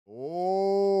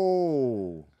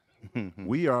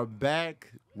We are back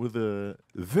with a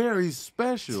very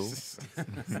special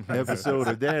episode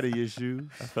of Daddy Issues.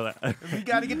 I feel like We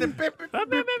got to get the pip.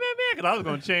 because I was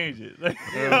gonna change it. Like,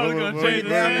 I was gonna change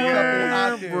it.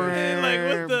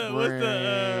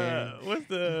 What's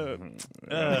the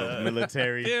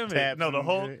military damn it. taps No, the and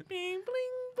whole shit. bling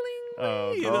bling bling.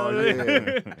 Oh, you God, know what I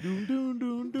mean? Yeah. Doom, doom,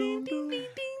 doom, doom, doom.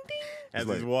 As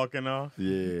It's he's like- walking off.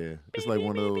 Yeah, it's like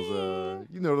one of those,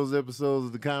 those episodes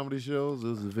of the comedy shows. It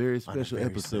was a very special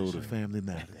episode of Family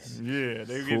Matters. Yeah,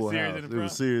 they get Full serious House. in the There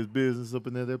was front. serious business up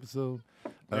in that episode.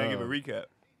 They give a recap.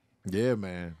 Yeah,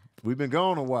 man. We've been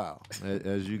gone a while,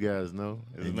 as you guys know.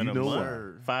 It's And been you a know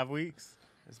month. why. 5 weeks.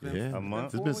 It's been Yeah, a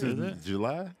month. It's been 4 weeks. since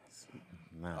July.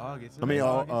 Nah. August. I mean,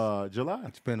 August. July.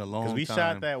 It's been a long Because time.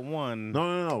 we shot that one.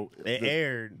 No. It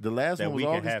aired. The last that one was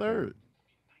week it August happened.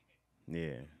 3rd,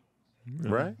 Yeah.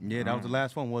 right? Yeah, that was the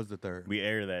last one. Was the third? We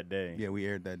aired that day. Yeah, we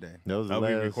aired that day. That was the Oh, we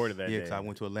last. recorded that Yeah, day. because I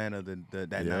went to Atlanta that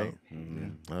Yeah. night.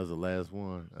 That was the last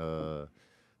one.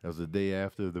 That was the day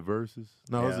after the verses.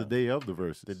 No, it was Yeah. the day of the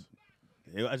verses.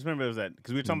 I just remember it was that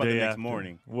because we were talking about the Day next after.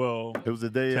 morning. Well, It was the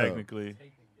day of. technically.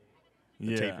 The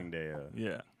Yeah. taping day of.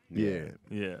 Yeah. Yeah.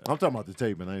 Yeah. I'm talking about the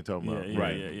taping. I ain't talking Yeah, about yeah,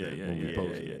 Right. yeah, yeah, when we yeah,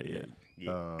 posted yeah, it.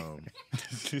 yeah,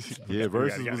 Yeah,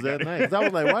 verses was that night. 'Cause I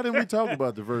was like, why didn't we talk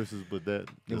about the verses? But that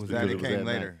It was because that. It came night.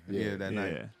 later. Yeah, that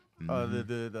night. yeah.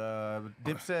 The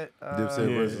Dipset. Dipset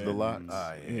Yeah. versus the Lox.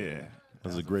 Yeah. That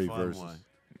was a great fun versus. one.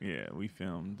 Yeah, we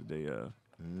filmed the day of.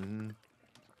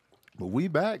 But we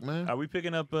back, man. Are we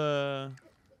picking up their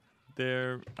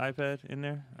iPad in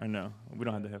there? Or no? We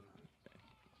don't have to have.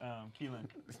 Keelan.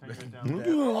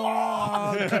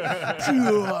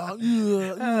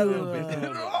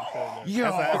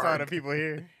 That's all the people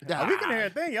here. Oh, we can hear a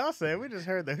thing y'all said. We just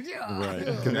heard the.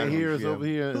 Right. Can they hear us over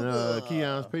here in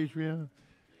Keon's Patreon?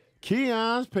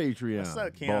 Keon's Patreon. What's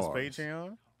up, Keon's Bars.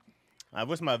 Patreon? I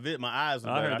wish my eyes were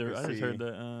I better. heard the, I could just see heard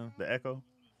the. the echo.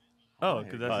 Oh,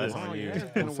 because that's that's on it. you. It's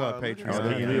been a What's up, while. Patreon? Oh,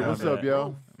 Yeah, yeah, what's my up, bad.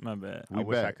 y'all? My bad. We I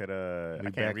wish I back. could. I We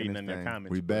can't back read in none of this their thing.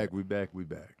 comments. We back. We back. We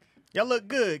back. Y'all look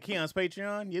good, Keon's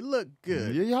Patreon. You look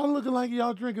good. Yeah, y'all looking like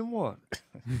y'all drinking water.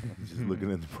 Just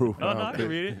looking at the profile. Oh, no, I can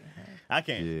read it. I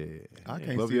can't. Yeah. I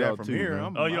can't Love see y'all that from too, here. man.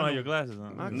 I'm- Oh, you don't have your glasses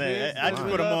on. Nah, I just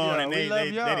put them on and they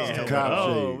didn't help. Cop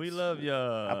Oh, shades. we love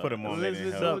y'all. I put them on. They Elizabeth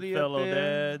didn't What's help. up, Cody fellow up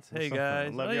there. dads? Hey, What's up?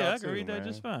 guys. Love Oh, yeah, y'all I can too, read that man.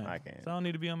 just fine. I can. So I don't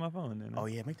need to be on my phone then. Oh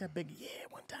yeah, make that bigger. Yeah,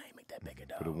 one time, make that bigger,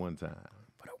 dog. For the one time.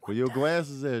 For the Where one your time.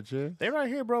 glasses at, Chad? They right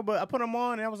here, bro. But I put them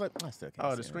on and I was like, I still can't.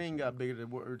 Oh, the see screen got bigger. The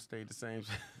words stayed the same.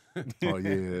 Oh,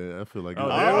 yeah. I feel like Oh, it-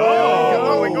 there-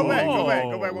 Oh, wait, go back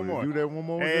one more. Do that one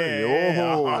more. Hey.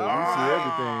 Oh, you see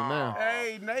everything now.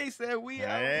 Hey, Nate said we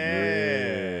out.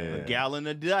 Yeah. Yeah. gallon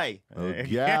a day. A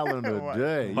gallon a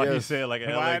day. Why you Yes. say it like an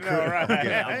Why LA know, crew? right?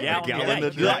 Gallon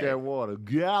a Drink day. that water.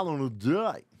 Gallon a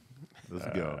day. Let's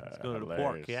go. Let's go to the Hilarious.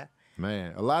 park, yeah.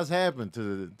 Man, a lot's happened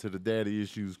to the Daddy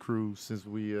Issues crew since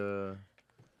we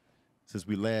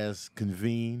last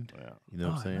convened. Yeah. You know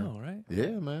what I'm saying? I know, right?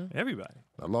 Yeah, man. Everybody.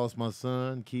 I lost my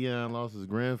son. Keon lost his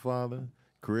grandfather.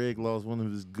 Craig lost one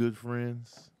of his good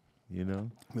friends. You know,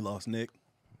 We lost Nick.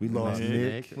 we lost Yeah.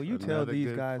 Nick. Will you tell another these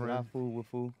good guys friend. I fool with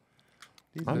fool?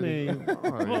 These I niggas- mean, all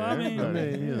right, Well, I mean,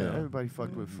 everybody, you know, Everybody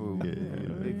fucked with food. Yeah.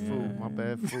 Big food. My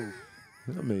bad food.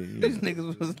 I mean, these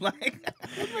niggas was like,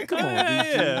 come on,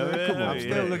 DC, man. Come on, I'm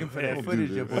still man. looking for Don't that do footage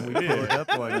that. of when we pulled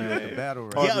up on you at the battle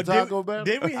Oh, rap. the taco battle?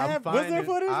 Did we I'm have? Was there finding-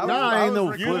 footage? I Nah, was- ain't no I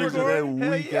was footage of that recording.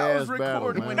 Hell weak yeah, I was ass battle,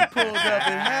 recording man. when he pulled up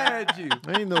and had you.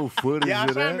 Ain't no footage Yeah, I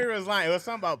of tried to that. remember his line. It was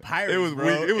something about pirates. it was bro.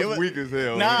 weak. It was weak as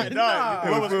hell. Nah, man. dog.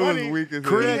 What was funny? weak as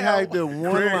hell. Craig hyped that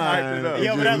one Craig hyped line it up. and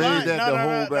Yo, but just that made line, that no, the no,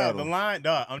 whole no, battle. the line,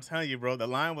 dog. I'm telling you, bro. The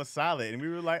line was solid, and we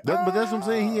were like, But that's what I'm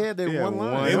saying. He had that Yeah, one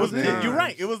line. one it was. That's it. You're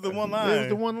right. It was the one line. It was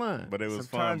the one line. But it was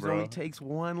Sometimes fun, it bro. only takes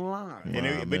one line. And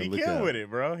Nah, but man, he look killed out. with it,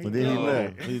 bro. But then he killed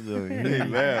left. it. He He left.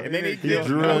 laughed. And then he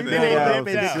drugged then that he out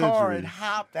dipped for out. the car and centuries.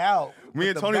 hopped out. Me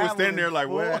and The Tony was battle standing there is like,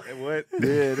 full. what?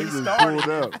 Yeah, they just started pulled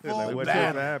up. full Like, what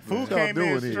battle. just happened? Fool What y'all came in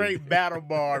doing here? straight battle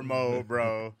bar mode,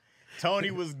 bro.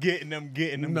 Tony was getting them, No,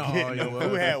 getting he them. Who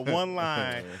wasn't. had one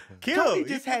line? Kill. Tony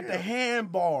just had the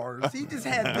handbars. He just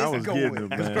had I this was going. getting him,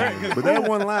 man. But that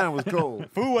one line was cold.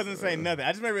 Fool wasn't saying nothing. I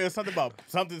just remember it was something about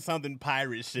something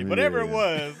pirate shit. Whatever it Yeah.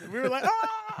 was, we were like,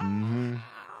 ah.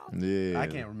 Yeah. I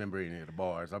can't remember any of the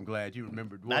bars. I'm glad you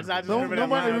remembered one. I of just them. remember that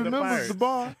Nobody line, the remembers pirates. the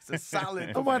bar. It's a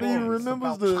solid. Nobody even performance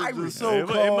remembers about the pirates.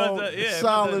 so-called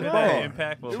solid bar.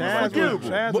 Impactful. It was Chaz forgettable.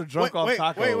 Chaz was drunk off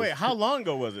tacos. Wait. How long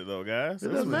ago was it though, guys? It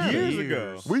This doesn't was matter. years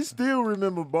ago. We still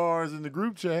remember bars in the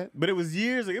group chat. But it was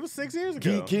years ago. It was 6 years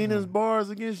ago. Keenan's bars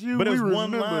against you. But it we was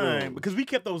one remember line those. because we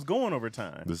kept those going over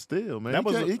time. But still, man, That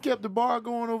was he kept the bar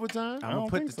going over time. I'm don't gonna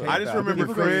put think the so. tape I just out. remember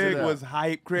People figured Craig it out. was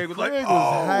hype. Craig was Craig like,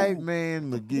 was hype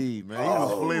man McGee, man. He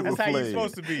was Flavor That's how you Flav.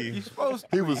 supposed to You're be. supposed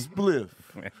to. He was spliff.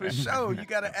 For sure. You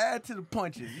gotta add to the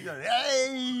punches. You gotta,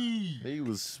 hey. He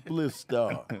was spliff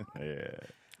star. Yeah.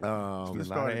 You lot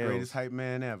started of the L's. greatest hype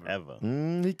man ever. Ever.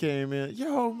 He came in.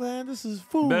 Yo, man, this is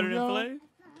food. Better than y'all. Flav?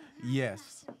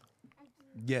 Yes.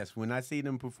 Yes, when I see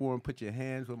them perform, put your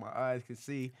hands where my eyes can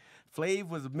see. Flav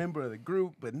was a member of the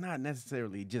group, but not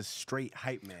necessarily just straight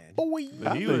hype man. But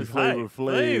I he think was Flavor hype. Flav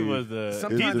Flav was the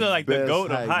Sometimes he's like the best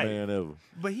goat of hype. man ever.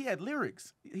 But he had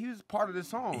lyrics. He was part of the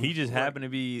song. He just Like, happened to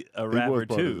be a He was rapper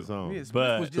part of too. the song. yeah, Smith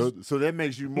But- was just So that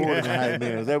makes you more than a hype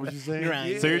man. Is that what you're saying?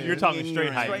 Right. So you're talking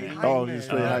straight hype. straight man. hype Oh, man. you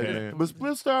straight hype Okay. man. But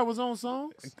Split Star was on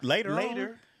songs. Later.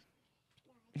 Later,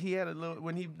 he had a little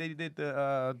when they did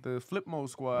the Flip Mode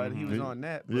Squad. He was on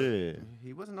that. But Yeah.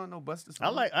 he wasn't on no Busta.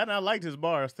 I liked his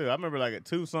bars too. I remember like at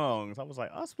 2 songs. I was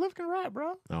like, oh, Spliff can rap,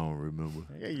 bro. I don't remember.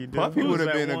 Yeah, you do. Puffy Who would was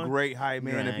have that been a one? great hype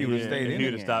man if he would have stayed If in he it.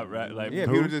 would have stopped rap, like, Yeah, if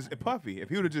he would have just Puffy. If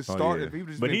he would have just Oh, started, yeah. if he would have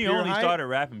just but been he pure only hype, started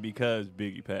rapping because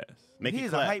Biggie passed. Make It He's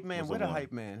a Clap hype man was with the a one.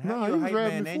 hype man. No, How he you a was hype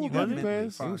rapping man and you before got Biggie mentally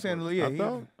passed. He was responsible? saying, yeah, I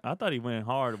thought. I thought he went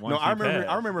hard once. No, I he remember. passed.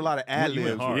 I remember a lot of ad He went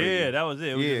libs. hard. Yeah, that was it.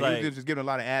 It was Yeah, just he like was just giving a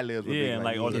lot of ad libs. yeah, and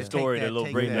like or the yeah. story, Take the that, little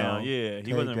take breakdown. that. Yeah, he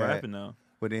Take wasn't that. rapping though.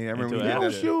 But then I remember Until he did You after.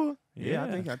 that. sure? Yeah, I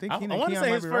Yeah. think I Keon want to say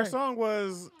might his be first right. song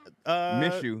was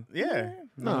Miss You. Yeah.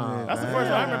 No. That's the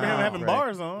first time I remember him having Right.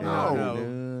 bars on. No.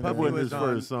 No, That Puffy wasn't was his on-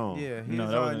 first song. Yeah, he No,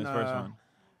 was that on, wasn't his first one.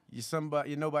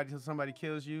 You nobody till somebody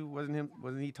kills you. Wasn't him?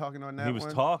 Wasn't he talking on that? He was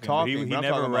one? talking, but Talking, he but I'm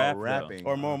never talking about rapped rapping. though.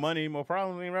 Or More Money, More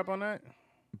Problems. He didn't rap on that.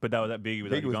 But that was that Biggie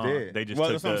was Biggie already was gone. dead. They just Well,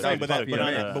 took that's what I'm the. saying. they But,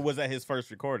 took the, but was that his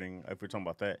first recording? If we're talking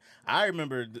about that, I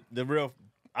remember the real.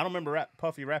 I don't remember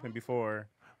Puffy rapping before.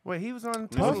 Wait, he was on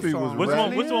Puffy was song. What's the rapping.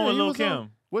 one? What's the one with he Lil was on-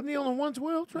 Kim? Wasn't he on the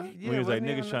 112 track? When he was like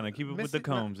niggas trying to keep it with the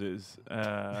Combses.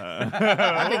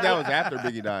 I think that was after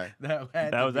Biggie died.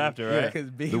 That was after, right? Because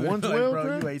Biggie The was 112 like, bro,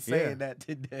 track? you ain't saying Yeah. that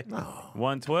today.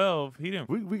 112. He didn't.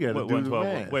 We got to What do the 112?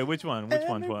 math. Wait, which one? Which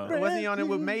 112? Wasn't he on it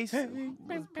with Mace?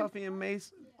 Was Puffy and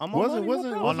Mace? I'm Wasn't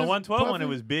On the 112 one, Puffy? it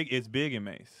was big. It's Big and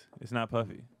Mace. It's not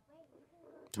Puffy.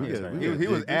 We gotta He was dig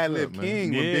this ad lib up, man.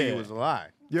 king when Yeah. Biggie was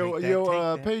alive. Yo, Take that, yo,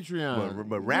 take that. Patreon.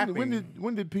 But When- rapping-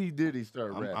 when did P Diddy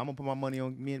start I'm rapping? gonna put my money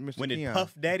on me and Mr. When did Keon.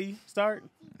 Puff Daddy start?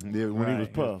 Yeah, when he was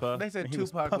Puff. They said He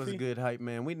was Tupac was a Puffy. good hype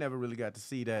man. We never really got to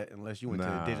see that unless you went to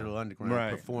Nah. the Digital Underground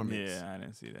Right. performance. Yeah, I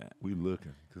didn't see that. We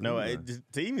looking. 'Cause No, we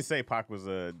to even say Pac was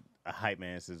a hype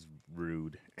man is just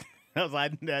rude. I was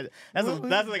like, that's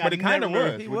like But I he kinda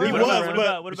never- was. He What was. He What was, about-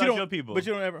 but what about you your don't- people? But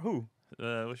you don't ever who?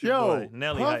 What's your Yo, boy?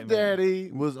 Nelly Puff hype man.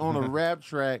 Daddy was on a rap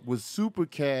track with Super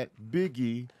Cat,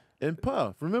 Biggie, and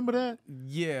Puff. Remember that?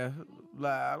 Yeah.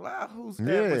 Who's that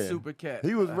Yeah. with Super Cat?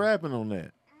 He was rapping on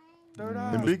that. Third And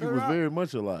Eye. Biggie Third was Eye. very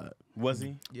much alive. Was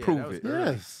he? Yeah, Prove that was it. early.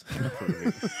 Yes.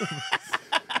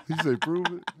 He said, prove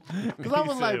it. Because I He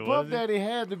was said, like, was Puff it? Daddy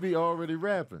had to be already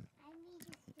rapping.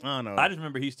 I don't know. I just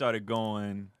remember he started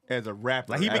going. as a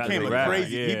rapper. Like he After became the a rapper,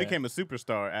 crazy. He yeah. became a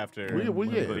superstar after. Well,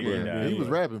 yeah, Biggie yeah. died, He was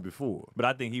yeah. rapping before. But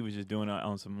I think he was just doing it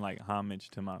on some like homage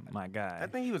to my guy. I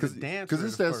think he was a dancer. Because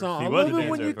it's at that first. song. He I was a love it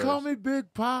when dancer you at call first. me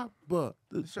Big Papa.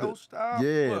 Showstopper.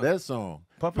 Yeah, that song.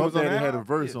 Puffy Puff was on Daddy that? had a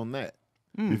verse on that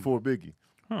before Biggie.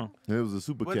 Huh. It was a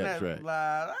Super Wasn't Cat that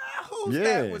track. who's Yeah.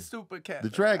 that with Super Cat? The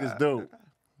track is dope.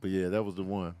 But yeah, that was the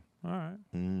one. All right.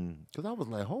 Because I was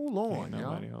like, hold on, Can't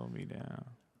y'all. nobody hold me down.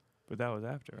 But that was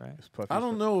after, right? I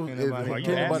don't know if Can't nobody Can't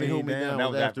hold Nobody me Hold Me down. Down That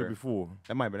was was after after. before.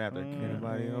 That might have been after.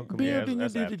 Anybody else? Come Yeah, on.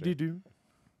 that's after.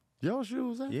 Y'all sure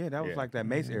was that? Yeah, that was Yeah. like that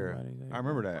Mace era. Everybody- I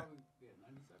remember that.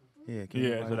 Yeah, can Yeah,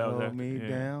 anybody so that was hold after, me yeah.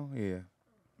 down? Yeah.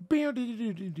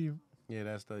 Yeah,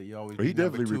 that's the you always. But he be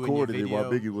number definitely 2 in your recorded it while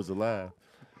video. Biggie was alive.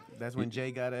 That's when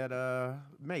Jay got at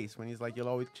Mace when he's like, "You'll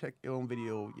always check your own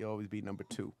video. You'll always be number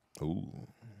 2." Ooh.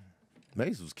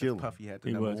 Mace was killing. Puffy had the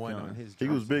He number was 1 killing. on his. He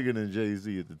was drum. bigger than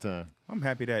Jay-Z at the time. I'm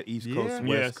happy that East Yeah. Coast, West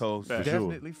Yes, Coast. facts. sure.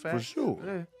 Definitely For facts. sure.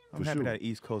 Yeah. I'm For happy sure. that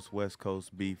East Coast, West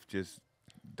Coast beef just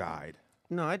died.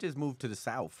 No, I just moved to the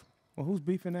South. Well, who's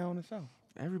beefing now in the South?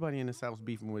 Everybody in the South's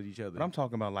beefing with each other. But I'm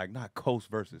talking about like not coast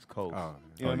versus coast. Oh,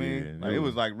 You know what I mean? yeah. Like, it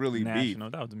was like really beef. National.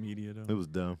 That was the media though. It was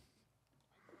dumb.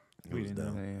 It We was didn't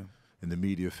know. dumb. Damn. And the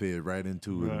media fed right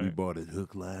into it. And we Right. bought it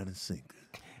hook, line, and sinker.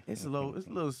 It's a little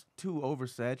too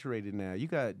oversaturated now. You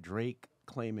got Drake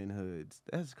claiming hoods.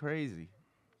 That's crazy.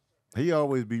 He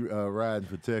always be riding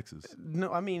for Texas.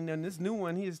 No, I mean, in this new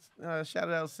one, he's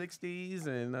shouted out 60s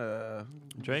and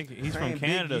Drake, he's saying from Big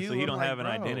Canada, U. so he I'm don't like, have an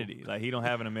bro. identity. Like he don't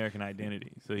have an American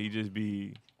identity. So he just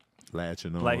be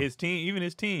Latching on. like his team, even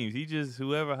his teams. He just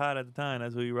whoever hot at the time.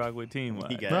 That's who he rock with team wise.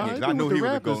 He got Nah, Yeah, he 'cause I be knew with he the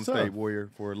was a Raptors Golden State tough. Warrior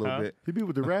for a little Huh? bit. He be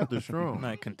with the Raptors strong.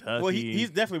 Like Kentucky. Well,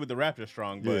 he's definitely with the Raptors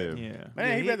strong, but Yeah. yeah.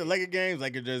 man, he he- had the Laker games,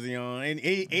 Laker jersey on.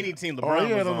 Any team LeBron Oh,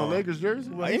 he had was on the Lakers jersey?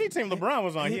 Any team LeBron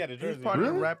was on, he had a He's jersey. part on.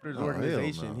 of the Really? Raptors Oh, hell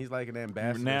organization. no. He's like an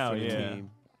ambassador Now, for the yeah. team.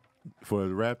 For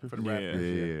the Raptors? For the Yeah.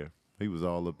 Raptors, Yeah. He was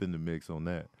all up in the mix on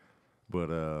that. But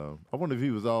I wonder if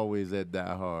he was always that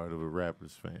diehard of a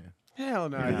Raptors fan. Hell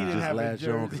no, He he didn't just have a latch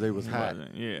on because jersey. they was hot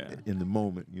Yeah. in the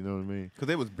moment. You know what I mean? Because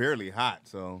they was barely hot,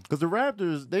 so. Because the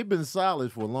Raptors, they've been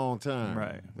solid for a long time.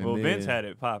 Right. And Well, then- Vince had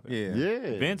it popping. Yeah.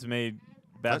 Yeah. Vince made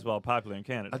basketball popular in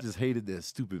Canada. I just hated that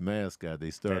stupid mascot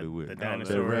they started with. the That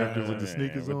dinosaur, Raptors with the yeah,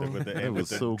 sneakers with the- on. with the- that with was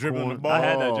the so dribbling corny. the ball. I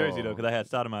had that jersey though because I had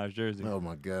Stoudemire's jersey. Oh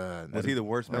my God. Was he the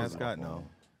worst that was mascot? awful. No.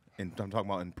 And I'm talking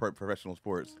about in professional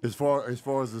sports. As far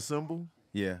as the symbol?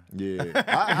 Yeah. Yeah.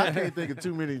 I can't think of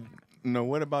too many. No,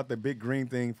 what about the big green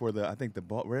thing for the, I think the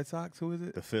Red Sox? Who is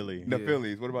it? The Philly. The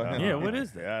Phillies. What about him? Yeah, what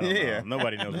is that? I don't Yeah. know.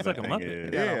 Nobody knows It's what like that a thing Muppet. is.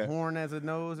 Got Yeah. a horn as a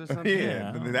nose or something. Yeah,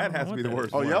 I don't that know has to be the what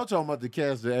worst that Oh, one. y'all talking about the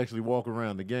cats that actually walk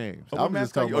around the games. Oh, I'm what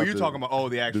just mascot? talking Oh, about you're talking about,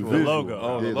 the actual visual. logo.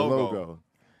 Oh, Yeah, the the logo. logo.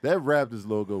 That Raptors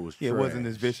logo was Yeah, it trash. wasn't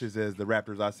as vicious as the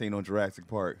Raptors I seen on Jurassic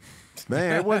Park.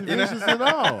 Man, it wasn't vicious at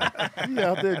all. He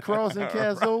out there crossing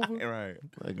cats over. Right.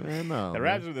 Like, man, no. The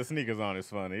man. Raptors with the sneakers on is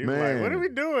funny. He was Man. like, what are we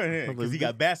doing here? I was Because like, he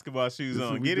got basketball shoes This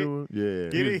on. what we Get it? doing? Yeah.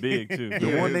 Get He was it? big too.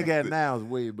 The one they got now is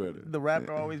way better. The Raptor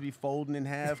always be folding in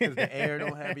half because the air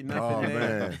don't have enough Oh, in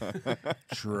there. man.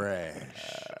 Trash.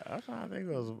 I'm trying to think.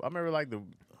 I remember like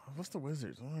what's the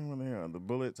Wizards? I don't remember when they are. The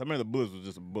Bullets. I remember the Bullets was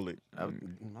just a bullet.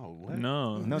 No, what?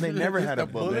 No. No, they never had a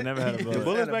bullet. They never had a The bullet.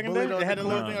 Bullets Had a back in the day, bullet they had a on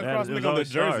little the thing bullet. across It was on the always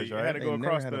stars, jersey. It had right? to They go never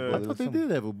across had a I bullet. thought they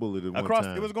did have a bullet at one across.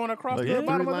 time. It was going across like the three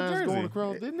bottom of the lines jersey. going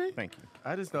across, didn't they? Thank you.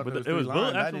 I just thought But it it was was bullet-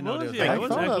 lines. I actual didn't know there bullets? was Yeah, I it was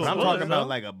thought actual that's I'm what bullets, talking about though.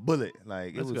 like a bullet.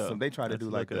 Like Let's it was go. some. They tried to Let's do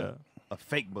like look it up. a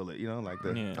fake bullet. You know, like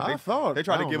the. Yeah. I thought. They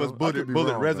tried I to don't give us know. I could be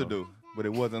bullet wrong, residue, but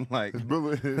it wasn't like. though.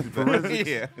 Bullet forensics.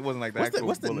 Yeah, it wasn't like the What's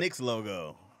actual the bullet. Knicks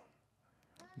logo?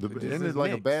 Isn't says it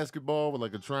like a Knicks. basketball with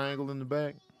like a triangle in the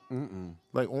back? Mm-mm.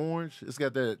 Like orange? It's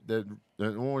got that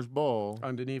orange ball.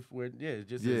 Underneath where, yeah, it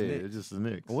just Yeah, says Knicks. it's just the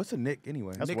Knicks. Well, what's a Nick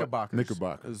anyway? That's what- Knickerbockers.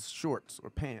 Knickerbockers. It's shorts or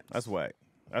pants. That's whack.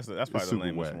 That's probably the super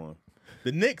lamest whack. one.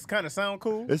 The Knicks kind of sound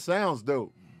cool. It sounds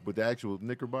dope, but the actual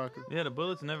Knickerbocker. Yeah, the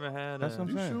Bullets never had. That's what I'm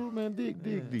You saying. sure, man? Dig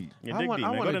deep. Yeah, I dig want- deep, I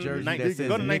man. want Go a to jersey that go says to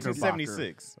Knickerbocker.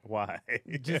 1976. Why?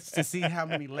 Just to see how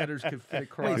many letters could fit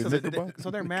across. Wait, so, the it. Knickerbocker? so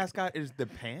their mascot is the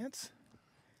pants?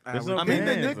 There's would no I mean, think-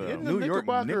 the pants, Nick- though. isn't New New York York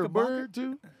Knickerbocker a Knickerbocker? bird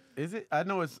too? Is it? I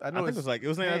know it's. I know think it's. it was like- it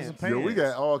was named after pants. Pants. Yo, we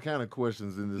got all kind of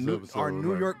questions in this episode. Are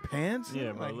New like, York pants?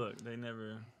 Yeah, but Like, look,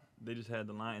 they just had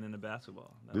the line in the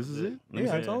basketball. That This was is it? Let me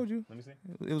Yeah, I see. told you. Let me see.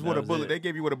 It was That what a was bullet. it. They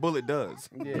gave you what a bullet does.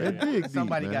 Yeah. Man, dig deep,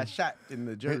 Somebody man. got shot in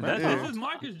the jersey. That's Yeah. this is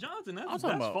Marcus Johnson. That's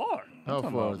talking far. How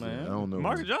talking far about, is it? man. I don't know.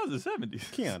 Marcus Johnson is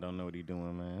 70s. Keon don't know what he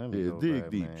doing, man. Let me Yeah, go dig back,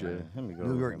 deep, man. Chad. Let me go.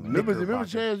 New York man. Remember Knickerbocker.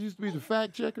 Chaz used to be the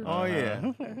fact checker? Oh yeah.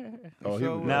 Oh, he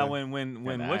So, was Now, right. when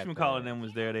Got the whatchamacallit iPad. them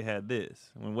was there, they had this.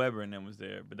 When Weber and them was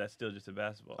there, but that's still just a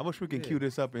basketball. I wish we could cue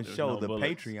this up and There's show no the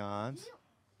bullets. Patreons.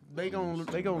 They gonna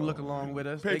look along with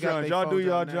us. They got Patreons, their y'all do phones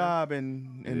y'all out now. job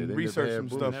and Yeah, they research never some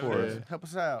had stuff bullets. for Yeah. us. Help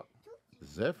us out.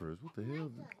 Zephyrs. What the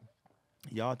hell?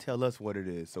 Y'all tell us what it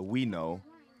is so we know.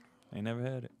 They never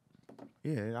had it.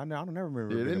 Yeah, I don't never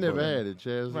remember. Yeah, it they being a never bullet. had it,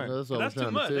 Chaz. Right. That's all That's I'm too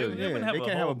trying much. to They tell would you. never Yeah, have they a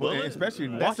can't have whole a bullet, bullet. especially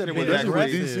That's Washington was big. That's what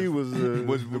aggressive. DC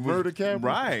was the murder capital.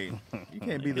 Right. You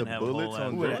can't be They the can have a whole bullets lot on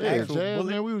of the bullets. Yeah, actual Chaz, bullet.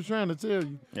 man, we was trying to tell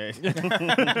you. Yeah.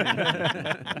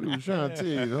 We was trying to tell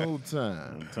you the whole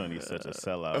time. Tony's such a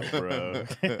sellout,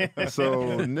 bro.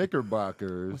 So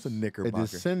Knickerbockers, What's a Knickerbocker? a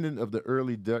descendant of the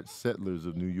early Dutch settlers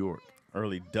of New York.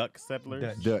 Early duck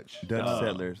settlers. Dutch. Dutch Oh.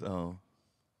 settlers. Oh.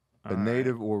 A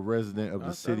native or resident of I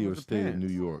the thought city it or was the state of pants. New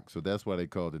York. So that's why they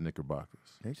called it Knickerbockers.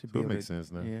 They should So be it able makes to-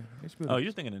 sense now. Yeah. They should be Oh, able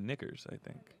you're thinking of knickers, I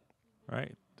think.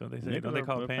 Right? Don't they say? Knickers Don't they are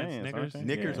call the pants pants, knickers? aren't to-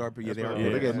 Knickers Yeah. are, yeah, That's they what are. it Well, they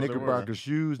is. got That's what they Knickerbocker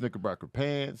shoes, Knickerbocker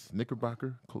pants,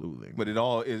 Knickerbocker clothing. But it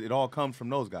all comes from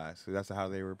those guys. So that's how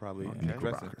they were probably dressing.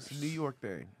 Knickerbockers. It's a New York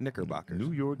thing. Knickerbockers.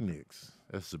 New York Knicks.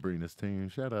 That's Sabrina's team.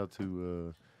 Shout out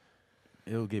to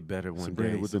It'll get better one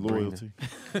Sabrina day. with the loyalty.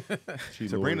 She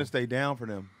Sabrina loyal. stayed down for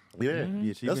them. Yeah,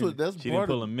 Yeah, she that's been- what. That's She part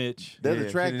didn't pull of. a Mitch. That Yeah,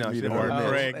 attracted she me to didn't her. know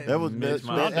Craig. That was Mitch, that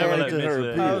I'll never added let to Mitch her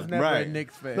live. appeal. I was never Right. a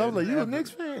Knicks fan. I was like, you a Ever. Knicks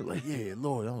fan? Like, yeah,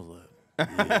 Lord. I was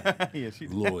like, Yeah, she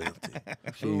loyalty.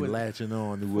 She ain't was- latching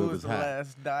on to Who what was was the hot.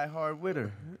 last diehard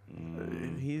winner?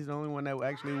 He's the only one that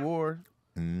actually wore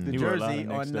the He wore a lot jersey of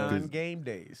on Knicks stuff. non-game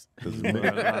days.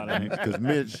 Because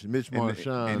Mitch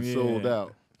Marchand sold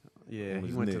out. Yeah, On he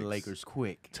his went to the Knicks. Lakers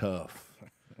quick. Tough.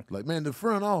 Like, man, the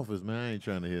front office, man, I ain't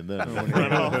trying to hear nothing.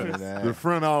 The The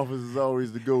front office is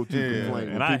always the go-to complaint when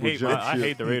And I people hate jump I ship.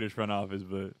 hate the Raiders front office,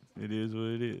 but it is what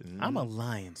it is. I'm a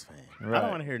Lions fan. I Right.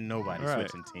 don't want to hear nobody Right.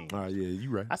 switching teams. All right, yeah,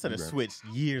 you right. I should have You right. switched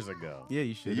years ago. Yeah,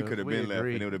 you should. You could have been left,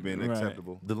 and it would have been Right.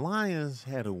 acceptable. The Lions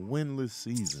had a winless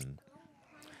season.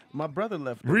 My brother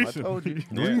left. Him, Recent. I told you.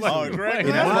 Yeah. Oh, Greg,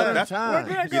 In that's modern what- time. where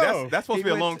did I Yeah, go? that's supposed He to be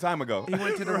a went long to- time ago. He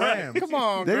went to the Rams. Come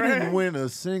on, They Greg. didn't win a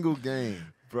single game.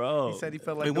 Bro. He said he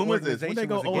felt like Wait, the when was this? When organization they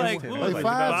go was over? against Like, him. what was Like it,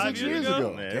 5-6 years years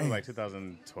ago. Yeah, it was like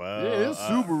 2012. Yeah, it's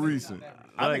super recent.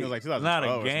 I think it was like 2012 Not a or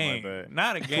something game. like that.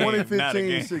 Not a game. Not a 2015,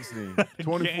 game. 16,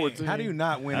 2014. How do you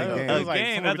not win I a don't game? know. A was like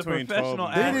game somewhere as a between 12 professional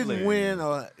and They athlete. didn't win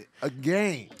a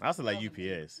game. I still like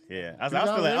UPS. Yeah, I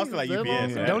was still like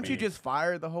UPS. Yeah. Don't you just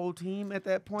fire the whole team at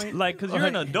that point? Like, because you're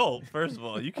an adult, first of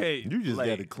all. You can't. You just like,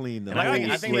 got to clean the And I whole think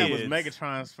that was kids.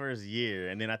 Megatron's first year,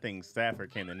 and then I think Stafford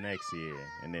came the next year,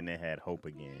 and then they had Hope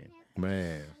again,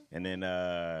 Man, and then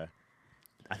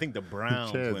I think the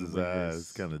Browns went Chaz's with eyes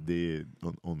this, kind of dead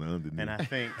on the underneath. and I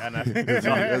think That's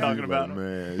talking like, about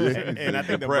man. and I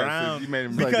think the Depressed. Browns You made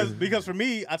him because for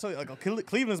me, I told you like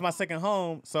Cleveland's my second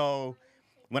home, so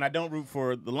when I don't root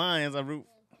for the Lions, I root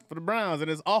for the Browns,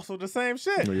 and it's also the same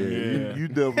shit. Yeah, Yeah. You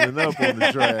doubling up on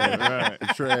the trash, right? The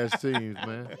trash teams,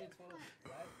 man.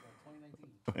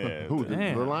 Yeah, Who the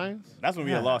Damn. Lions? that's when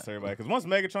we had lost everybody because once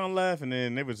Megatron left, and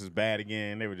then they was just bad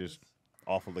again. They were just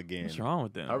awful again. What's wrong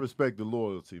with them? I respect the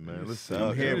loyalty, man. Let's see.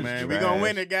 suck. Here, It is man, we trash. gonna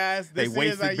win it, guys. They This is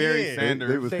wasted our Barry year. Sanders.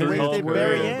 They was They 3 wasted and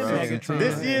Barry 12, and bro. Megatron.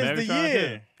 This year's the Megatron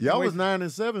year. Y'all was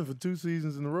 9-7 for 2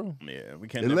 seasons in a row. Yeah, we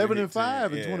can't. 11 never and hit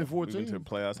 5 in 10. 2014. We went to the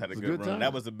playoffs, had a It's a good, good run. time.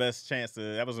 That was the best chance to.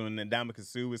 That was when Ndamukong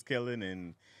Suh was killing,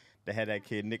 and they had that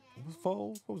kid Nick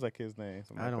Foles. What was that kid's name?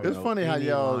 Something I like don't that. It's know funny how any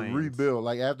y'all Lions. rebuilt.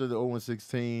 Like after the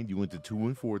 0-16, you went to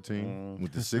 2-14,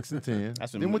 went to 6-10,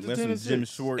 That's then when, went to that's 10 when and Jim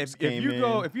 6. Schwartz If came you in.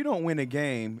 go, if you don't win a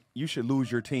game, you should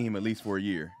lose your team at least for a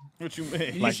year. What you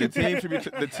mean? Like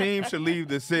the team should leave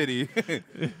the city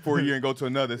for a year and go to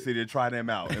another city to try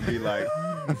them out and be like,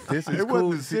 this is It cool.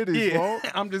 wasn't the city's fault.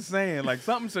 I'm just saying, like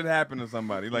something should happen to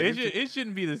somebody. Like it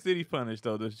shouldn't be the city punished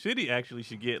though. The city actually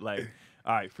should get like,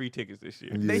 all right, free tickets this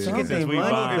year. Yeah. They should get Since their we money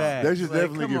bought- back. They should Like,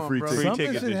 definitely come get on, free bro. tickets. Free Something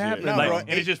tickets should this year. happen. No, Like, bro, and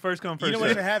it's just first come, first You know what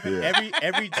serve. should happen?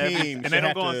 Every team and should they don't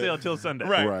have go on to- sale till Sunday.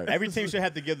 Right. Right. Every team should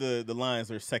have to give the Lions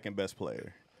their second best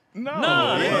player. no, No,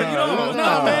 Yeah, you don't. no,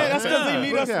 man. That's because Nah. they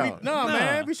need us. Look out. No, Nah.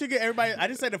 man. We should get everybody. I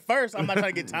just said it first. I'm not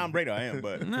trying to get Tom Brady. I am,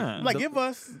 but Nah. like, give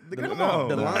us. Come no. on.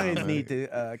 The No, Lions man. need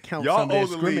to count Y'all some of their owe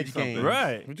the league scrimmage something. games.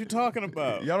 Right. What you talking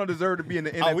about? y'all don't deserve to be in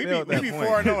the NFL. Oh, we at that be point.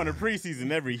 4-0 in the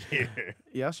preseason every year.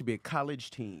 Y'all should be a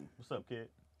college team. What's up, kid?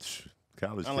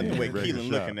 College I like the team way is ready to Keelan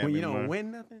shop. looking at When me. you don't man.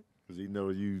 win nothing, Because he know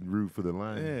you root for the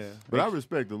Lions. Yeah. But I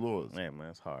respect the Lords. Man,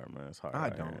 it's hard, man. It's hard. I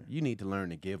out don't. here. You need to learn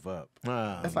to give up.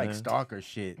 Nah, That's like man. stalker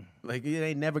shit. Like it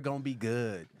ain't never gonna be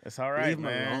good. It's all right, Leave 'em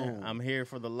man. alone. I'm here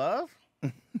for the love.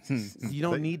 You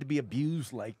don't need to be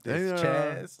abused like this, Ain't,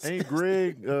 Chaz. ain't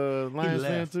Greg Lions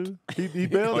fan left. too? He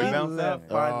bailed Oh, he out? bounced out? Left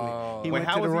finally. Oh. He Wait, went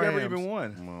how to was the he ever Rams. even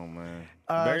won? Come on, man.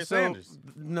 So, Barry Sanders.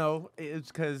 No, it's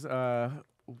because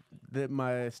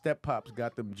my step pops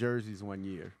got them jerseys one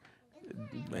year.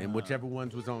 And whichever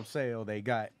ones was on sale, they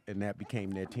got, and that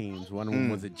became their teams. One of them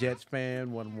was a Jets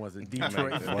fan, one of them was a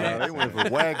Detroit Wow, fan. they went for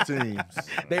whack teams.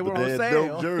 They were But on had sale.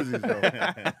 dope jerseys though.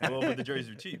 Well, but the jerseys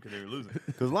were cheap because they were losing.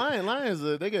 Because Lions,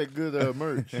 they got good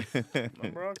merch.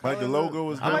 Bro, Like the logo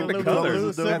was I like good. the Logo colors.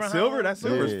 was dope. That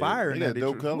silver's Yeah, fire. They in got that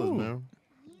dope Detroit. colors, Ooh. man.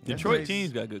 Detroit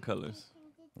teams got good colors.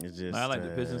 It's just, I like the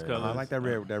Pistons colors. I like that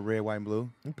red, white, and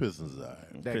blue. Them Pistons, all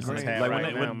right. That Pistons green. hat Like right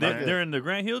when, they, now, when man. during the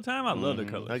Grant Hill time, I love the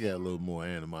colors. I got a little more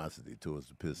animosity towards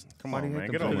the Pistons. Come Why do on, you man.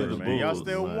 hate Get them over so it, much? man. Y'all Bulls,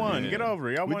 still man. won. Yeah. Get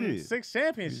over it. Y'all We won did. 6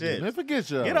 championships. Man, forget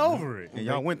y'all. Get over it. And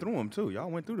y'all went through them too. Y'all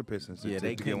went through the Pistons. Yeah,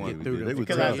 they to couldn't one. get through They them. were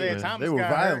Because tough, Isaiah man. Thomas They were got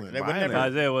hurt. violent. They would never.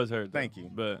 Isaiah was hurt. Thank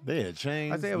you. But They had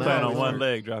chains. Isaiah was playing always on one hurt.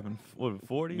 leg, dropping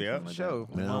 40. Yeah. something like Show.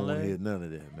 that. Man, I One don't want to leg. hear none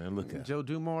of that, man. Look out. Joe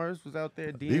Dumars was out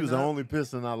there. He was the D'ing up. only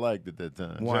Piston I liked at that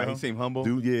time. Why? Joe? He seemed humble.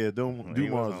 Dude, yeah, He was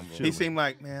Dumars humble. was He seemed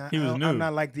like, man, He was new. I'm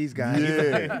not like these guys.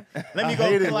 Yeah. Let me I go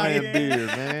hated clock Lambeer, in.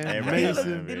 man. Everybody hated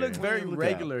Mason. He Lambeer. looks very Look out.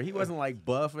 regular. He wasn't like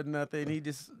buff or nothing. He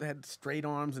just had straight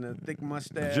arms and a thick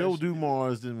mustache. Joe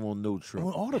Dumars didn't want no Well,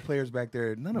 trouble. all the players back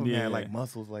there, none of them Yeah. had like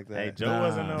muscles like that. Hey, Joe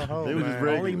wasn't no hoe, They was just man.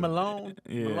 regular. Only Malone.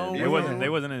 Yeah, Malone they was wasn't. in. They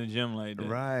wasn't in the gym like that.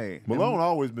 Right. Malone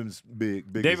always been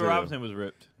big. David as hell. Robinson was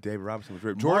ripped. David Robinson was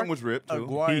ripped. Jordan was ripped too.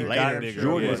 Aguirre He got got him bigger. short.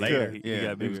 Jordan yeah, was later, cut. He Yeah,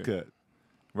 got He was bigger. cut.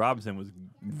 Robinson was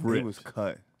He ripped. was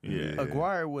cut. Yeah.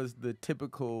 Aguirre was the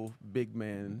typical big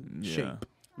man Yeah. shape.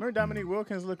 Remember Dominique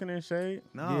Wilkins looking in shade?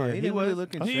 No, Yeah, he he didn't really was-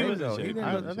 look in he shape, was in though. shape. He didn't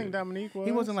I look- I think Dominique was.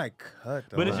 He wasn't like cut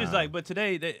though. But it's just like, but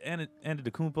today they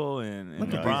Antetokounmpo and Look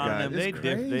at these LeBron, guys. them, they It's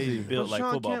they crazy. built like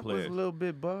Sean football Kemp was players. a little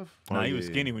bit buff Nah, he was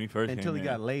yeah. skinny when he first until came he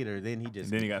got in. later. Then he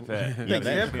just Then he got fat. I Yeah, think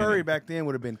that's Steph Curry back then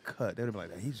would have been cut. They'd have been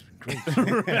like, he's great.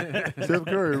 Steph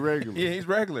Curry regular. Yeah, he's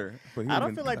regular. But he I would've don't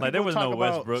been feel like cut. Like, there people was talk no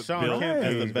about Westbrook Sean built Kemp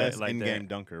as the like best that. in-game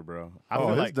dunker, bro. I Oh, feel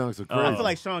his like dunks are I crazy. feel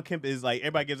like Sean Kemp is like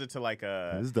everybody gives it to like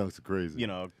His dunks are crazy. you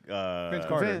know Vince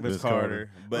Carter. Vince Carter.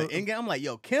 But in game, I'm like,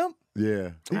 yo, Kemp.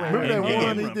 Yeah. Right. Remember that In-game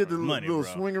one he did the money, little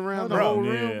bro. swing around the Bro, whole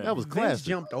yeah. rim? That was Vince classic.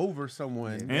 jumped over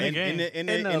someone. In the game.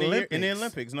 In the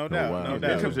Olympics, no doubt, wow. no Yeah,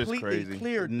 doubt. Kemp's just Completely crazy.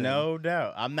 cleared them. No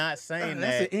doubt. I'm not saying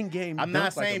That's that. an in-game. I'm not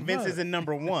dunk like saying a Vince mug. isn't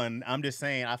number one. I'm just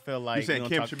saying I feel like You saying we don't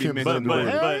Kemp talk- should be Kemp mentioned? But-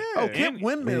 but Oh, yeah. Kemp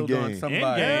windmilled on In-game.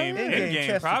 somebody. in game,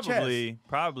 chest to chest.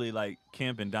 probably like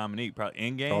Kemp and Dominique. Probably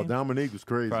in game, Oh, Dominique was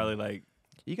crazy. probably like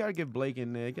You gotta get Blake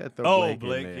in there. You gotta throw oh Blake in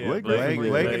Blake, there. yeah, Blake Blake was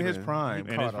in crazy. his prime. In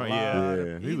his Caught a prime, lot.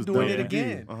 yeah. He He's was doing dunking it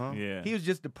again. Uh-huh. yeah. He was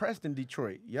just depressed in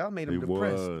Detroit. Y'all made him He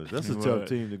depressed. was. That's He a tough was.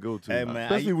 team to go to. Hey, man,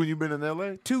 Especially when you've been in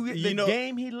L.A. The know,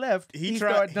 game he left, he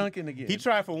tried- started dunking again. He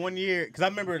tried for 1 year because I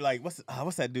remember like what's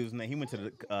that dude's name? He went to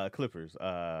the Clippers.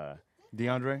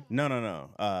 DeAndre? No.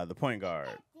 The point guard.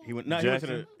 He went to the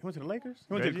Lakers. He went to the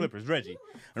Reggie? Clippers. Reggie.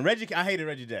 And Reggie, I hated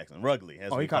Reggie Jackson. Rugly.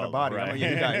 As Oh, we he caught call a body. him,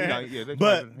 right? Yeah, they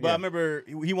But called it- I remember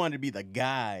he wanted to be the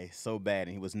guy so bad,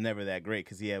 and he was never that great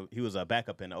because he was a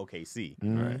backup in OKC,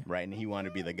 right? And he wanted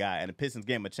to be the guy, and the Pistons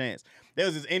gave him a chance. There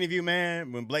was this interview,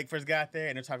 man, when Blake first got there,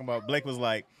 and they're talking about Blake was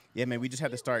like, "Yeah, man, we just have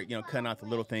to start, cutting out the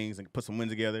little things and put some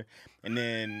wins together." And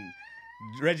then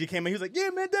Reggie came in, he was like,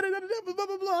 "Yeah, man, da da da da blah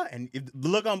blah blah," and the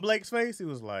look on Blake's face, he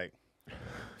was like,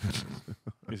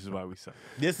 This is why we suck.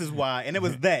 "This is why," and it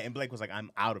was that, and Blake was like,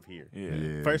 "I'm out of here." Yeah.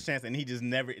 Yeah. First chance, and he just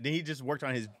never. Then he just worked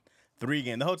on his 3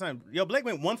 game the whole time. Yo, Blake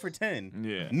went 1 for 10.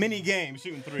 Yeah. Mini game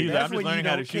shooting 3. He's like, That's I'm just when you learning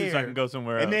how to don't shoot so I care. can go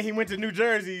somewhere else. And then he went to New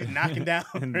Jersey, knocking down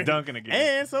And dunking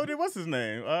again. And so did what's his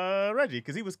name, Reggie,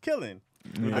 because he was killing.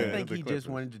 Yeah. I think the he Clippers. just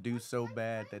wanted to do so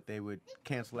bad that they would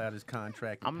cancel out his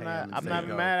contract. And I'm pay not. him and I'm say, not even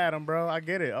 "Go." mad at him, bro. I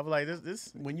get it. I'm like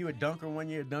this. When you a dunker 1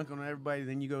 year, dunking on everybody,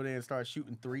 then you go there and start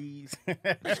shooting threes.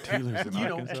 Steelers in You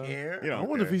don't Arkansas. care. You I don't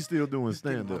wonder if care. he's still doing Just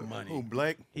give him stand-up. my money. Who,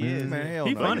 Blake? He is. Man, hell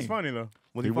He no. funny. He's funny though.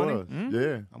 Was He he funny? was.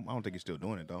 Yeah. I don't think he's still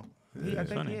doing it, though. I think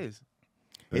funny. he is.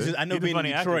 It's just I know He's a being in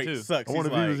funny actor, Detroit too. sucks. I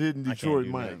wonder He's if he was like, hitting I can't Detroit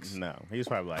do that. mics. No, he was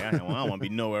probably like, I don't want to be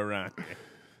nowhere around.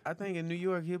 I think in New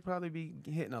York he'll probably be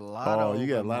hitting a lot. Oh, of you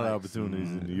got a open lot of mics. opportunities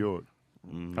in New York.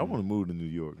 I want to move to New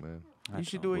York, man. You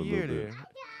should do a For a year little bit. there.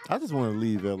 I just want to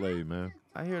leave L.A., man.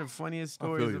 I hear the funniest I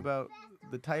feel stories you. about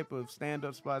the type of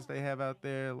stand-up spots they have out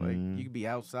there. Like you could be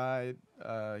outside,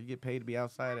 you get paid to be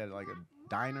outside at like a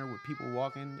diner with people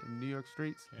walking in New York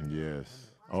streets.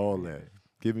 Yes, all that.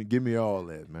 Give me all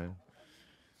that, man.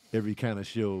 Every kind of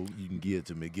show you can give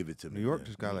to me, give it to me. New York man.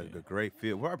 just got like a great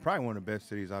feel. Well, probably one of the best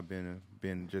cities I've been in.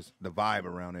 Been just the vibe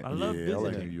around it. I love Yeah, I like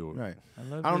visiting. New York. Right.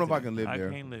 love I don't know if I visiting. can live there.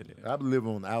 I can't live there. I live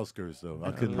on the outskirts, though.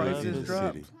 I couldn't live in Prices the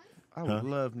dropped. city. I would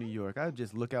love New York. I would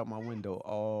just look out my window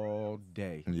all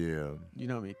day. Yeah. You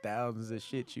know what I mean? Thousands of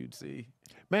shit you'd see.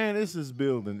 Man, this is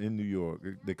building in New York.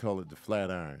 They call it the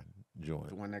Flatiron joint.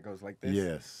 The one that goes like this.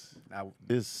 Yes.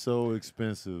 It's so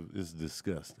expensive. It's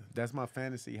disgusting. That's my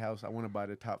fantasy house. I want to buy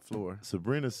the top floor.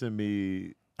 Sabrina sent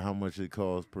me how much it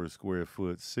costs per square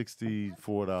foot,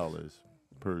 $64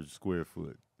 per square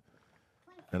foot.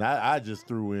 And I just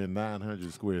threw in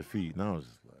 900 square feet, and I was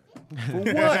just like,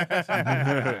 for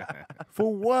what?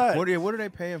 For what? What are they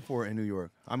paying for in New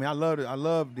York? I mean, I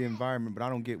love the environment, but I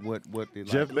don't get what they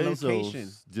like. Jeff Bezos location.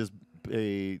 just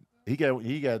paid. He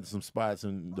got some spots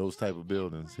in those type of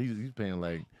buildings. He's paying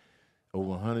like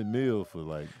over $100 million for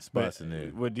like spots in there.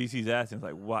 What DC's asking is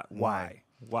like, why?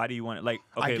 Why do you want it? Like,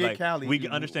 okay, get like Cali. we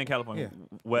can understand California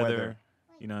weather, Weather.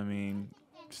 you know what I mean,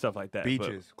 stuff like that. but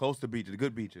Beaches, close to beaches, the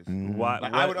good beaches. Why?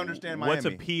 Like, I would understand What's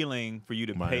Miami. appealing for you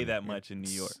to Miami, pay that much in New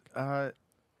York?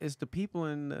 It's the people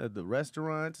in the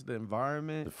restaurants, the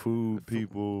environment. The food,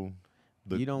 people,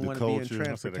 You don't want want to be in culture.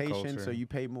 transportation, so culture. you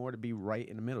pay more to be right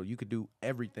in the middle. You could do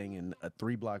everything in a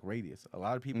 3-block radius. A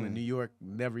lot of people in New York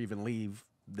never even leave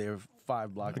their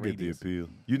 5-block I get the radius. appeal.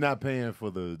 You're not paying for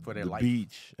the their life.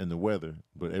 beach and the weather,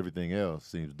 but everything else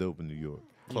seems dope in New York.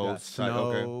 You got Close, like, snow.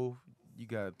 okay. You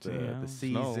got Yeah. the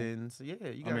Snow. seasons. Yeah,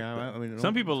 you I got. mean, I mean,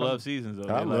 Some people love seasons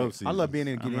though. I They love like, seasons. I love being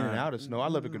able to get I'm in and not- out of snow. I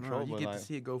love the control, You but get like, to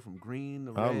see it go from green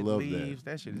to I red love that. leaves.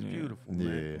 That shit is Yeah. beautiful, Yeah.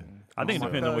 man. I think it Oh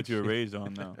my depends on what God, you were shit. raised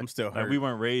on though. I'm still Like hurt. we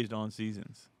weren't raised on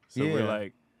seasons, so Yeah. we're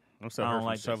like, I'm still I hurt don't from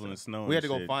like that shoveling stuff. snow. we had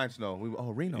and to go shit. find snow.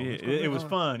 Reno. yeah, let's go it was Reno.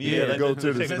 fun. Yeah, let's- go let's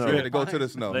to the take a snow. We had to trip. go to the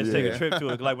snow. Let's yeah. take a trip to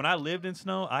it. Like when I lived in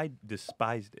snow, I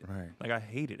despised it. Right. Like I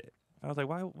hated it. I was like,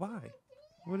 why?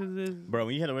 What is this? Bro,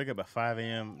 when you had to wake up at 5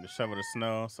 a.m. to shovel the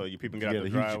snow so you people You can get out gotta the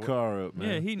heat your driveway. car up, man.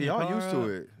 Yeah, heating the Y'all car used to up.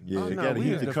 it. Yeah, Oh, you no, gotta we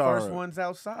heat was the the car first up. ones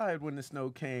outside when the snow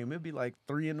came. It'd be like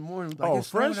 3 in the morning. Like, Oh, it's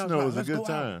snowing fresh outside. snow is a Let's good go out.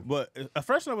 time. But a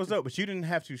fresh snow was dope, but you didn't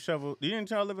have to shovel. You didn't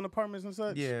y'all live in apartments and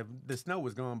such? Yeah, the snow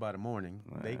was gone by the morning.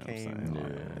 They I'm came saying, Yeah,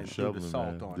 and threw the shoveling, salt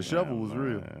man. on The it. shovel was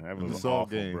real. That The was salt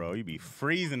awful, game. bro. You be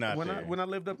freezing out When there. I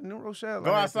lived up in New Rochelle,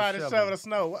 Go I had to outside and shovel the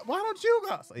snow. Why don't you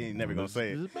go outside? You ain't never gonna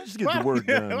say it. Just get the work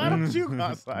done. Why man. don't you go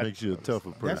outside? Makes you a tougher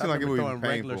That person. seems like it would be throwing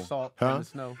regular painful. salt Huh? in the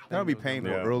snow. That would be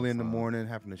painful Yeah. early in the morning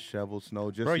having to shovel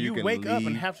snow just Bro, so you can wake up and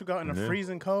leave. have to go out in the Yeah.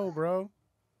 freezing cold, bro.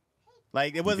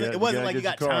 Like it wasn't. gotta- It wasn't you like you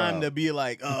gotta got get your car time out. to be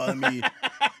like, oh, let me.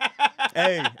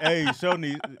 hey, show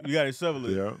me. You gotta shovel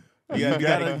it. Yeah. You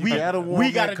gotta, You gotta warm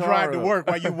we that gotta car drive to up. work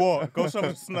while you walk. Go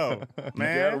shovel snow, You gotta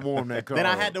man. warm that car Then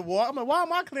I up. had to walk. I'm like, why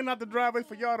am I cleaning out the driveway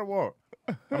for y'all to walk?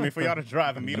 I mean, for y'all to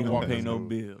drive and me to You walk. don't pay to no school.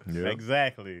 bills. Yeah.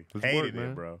 Exactly. It's Hated work,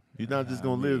 man. it, bro. You're not just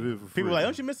gonna live here for free. People are like,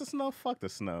 don't you miss the snow? Fuck the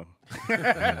snow.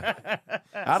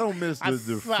 I don't miss I the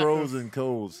suck. frozen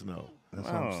cold snow. That's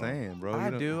what Oh. I'm saying, bro. I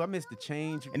You don't- do. I miss the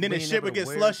change. And then the being shit able would to get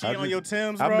wear- slushy I on just- your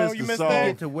Timbs, I bro. miss You the miss soft, that?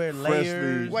 Get to wear freshly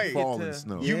layers. Wait. fallen Get to-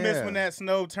 snow. You miss Yeah. when that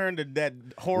snow turned to that When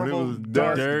it horrible was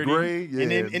dark, dirty. gray, yeah.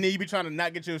 and then you be trying to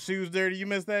not get your shoes dirty. You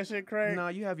miss that shit, Craig? No,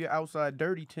 you have your outside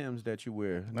dirty Timbs that you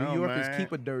wear. No, New Yorkers man.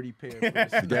 keep a dirty pair. For You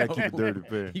the gotta keep a snow. dirty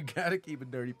pair. You gotta keep a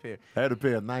dirty pair. I had a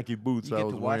pair of Nike boots You I get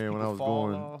was to watch wearing when I people was fall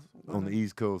going off. on the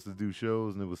East Coast to do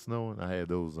shows and it was snowing. I had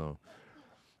those on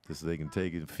just so they can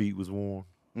take it. Feet was warm.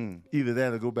 Either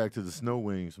that or go back to the snow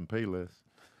wings from Payless.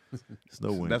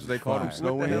 Snow wings. That's what they call them, fire.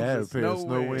 snow What the Yeah, I hell's had a a pair of snow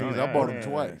snow wing? wings. Oh, I bought them yeah.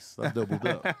 twice. I doubled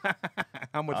up.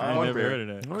 How much I for ain't one never pair? heard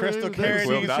of that. Crystal They carried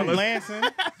was you from $12. Lansing.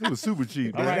 It was super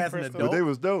cheap, All man. right, as an Crystal. But adult. they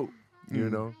was dope. You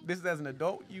know. This is as an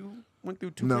adult. You went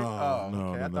through two. No, things? Oh, no,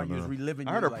 okay. no, I thought no, you was no. reliving.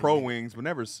 I heard your of pro life. wings, but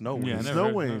never snow Yeah, wings. never Snow heard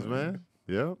of wings, that. man.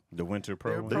 Yeah. The winter They're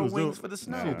pro. pro was wings doing- for the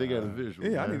snow. Shit, they got a visual.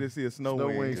 Yeah, I man. need to see a snow Snow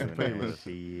wing. wings and Payless.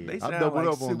 They I sound doubled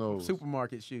like up on those.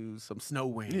 supermarket shoes. Some snow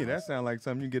wings. Yeah, that sounds like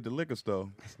something you get at the liquor store.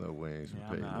 Snow wings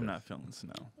Yeah, and I'm Payless. not feeling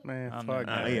snow. Man, I'm fuck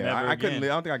not- that. Yeah, Never I couldn't. again.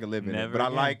 I don't think I could live in it. Never But I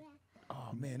again. like. Oh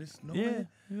man, it's snowing. Yeah,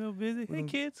 you know, busy. Hey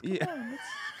kids, come Yeah. on,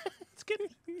 let's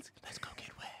go get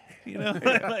wet. You know,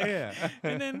 like, Yeah.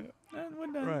 and then we're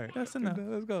done. Right. That's enough.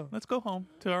 Let's go. Let's go home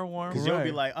to our warm. Cause you'll be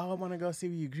Right. like, oh, I want to go see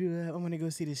where you grew up. I want to go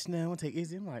see the snow. I want to take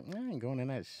easy. I'm like, I ain't going in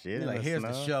that shit. You're in like, the here's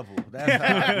the snow." shovel. That's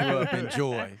how I grew up.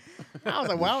 Enjoy. I was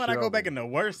like, why would I go shovel. back in the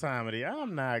worst time of the year?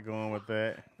 I'm not going with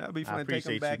that. That'd be I fun. Take appreciate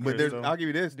them you, back. But there's, Crystal. I'll give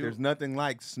you this. There's nothing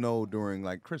like snow during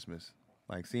like Christmas.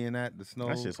 Like seeing that the snow.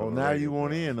 That's just Oh, now you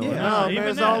want in on it. Yeah. No, man, even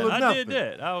it's that, all or I nothing. did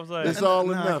that. I was like, It's all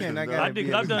or No, I nothing. can't. I dog. gotta did-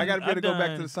 be. I've done- I gotta be able to I've go back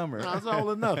to done- the summer. No, it's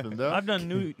all or nothing, dog. I've done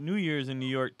New Year's and New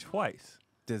York twice.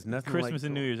 There's nothing Christmas like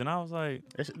and New Year's, and I was like,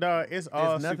 It's all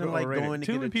There's nothing super like overrated. going to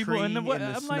Too get many a people tree in the in I'm the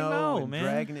like, snow no, and man.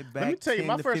 dragging it back. Let me tell you, 10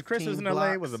 my to first Christmas 15 in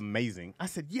LA was blocks. amazing. I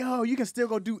said, yo, you can still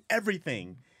go do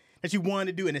everything that you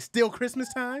wanted to do, and it's still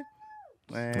Christmas time?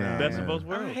 Man. Best of both I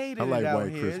worlds. hated I like it out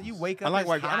white here. Christmas. You wake up. I like it's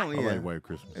white. hot. I don't. I Yeah. like white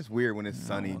Christmas. It's weird when it's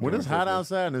sunny. When it's during hot Christmas.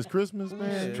 outside and it's Christmas,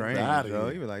 man, Yeah. Strange, get outta bro.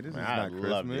 here. You be like, this is Man, I not love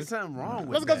Christmas. There's something wrong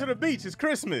with Let's go that. to the beach. It's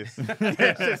Christmas.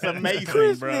 That's just amazing, bro.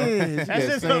 Christmas. That's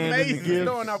just amazing. Gifts.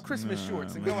 Throwing out Christmas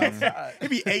shorts and go outside. It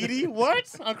be 80. What?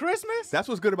 On Christmas? That's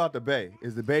what's good about the Bay.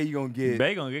 Is the Bay you gonna get?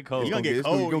 Bay gonna get cold. You're going to it's get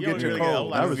gonna- cold. you You gonna don't get your really get a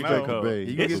cold. lot I of respect snow. the Bay.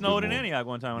 You get It a snowed bit in more. Antioch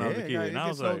one time when I was a kid, and I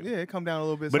was like, yeah, it come down a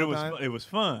little bit. but sometimes. it was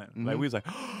fun. Like we was like,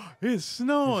 it's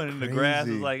snowing, and the grass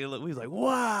was crazy. like, we was like,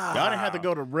 wow. Y'all didn't have to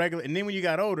go to regular, and then when you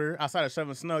got older, outside of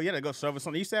shoveling snow, you had to go shovel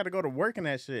something. You used to have to go to work in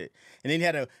that shit, and then you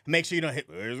had to make sure you don't hit.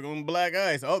 There's going to be black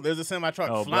ice. Oh, there's a semi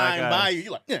truck Oh, flying black by ice. you.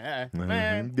 You like, yeah,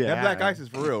 man, Yeah. That black ice is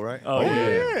for real, right? Oh, Oh, yeah,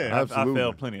 yeah. I Absolutely.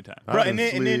 fell plenty of times. I bro. done And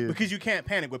then slid. because you can't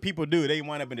panic, what people do, they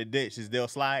wind up in the ditch. Is they'll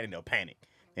slide and they'll panic.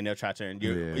 And they'll try to turn.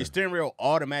 Yeah. Your steering wheel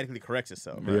automatically corrects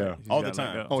itself. Yeah. You all the gotta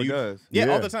let time. go. Oh, it you, does. Yeah,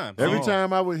 all the time. Every Oh.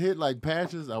 time I would hit like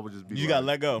patches, I would just be You like, gotta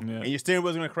let go, Yeah. and your steering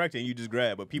wheel's gonna correct it, and you just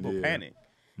grab. But people Yeah. panic,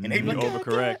 and they You be like,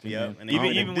 overcorrect. Yeah, and and they go in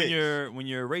the even when ditch.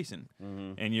 you're racing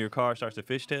and your car starts to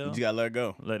fishtail, You just gotta let it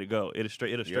go. let it go. It'll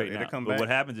straighten it'll out. come But back. what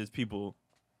happens is people.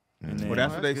 And then, Well,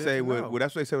 that's Oh, what they that's say good to with. know. Well,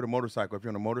 that's what they say with a motorcycle. If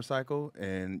you're on a motorcycle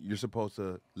and you're supposed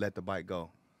to let the bike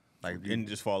go, like if you And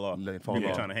just fall off. let it fall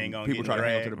People off. trying to hang on. People try to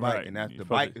hang on to the bike, Right. and that's You're the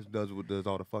supposed bike does what does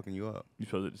all the fucking you up. you're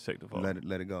supposed to take the fall.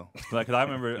 Let it go. Like, cause I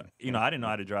remember, I didn't know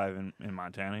how to drive in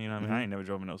Montana. You know what I mean? I ain't never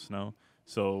drove in no snow.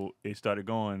 So it started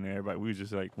going, and everybody, we was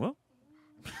just like, well,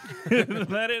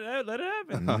 let it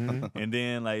happen. And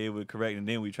then like it would correct, and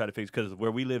then we try to fix, because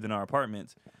where we lived in our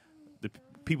apartments, the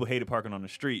people hated parking on the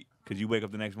street because you wake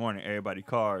up the next morning, everybody's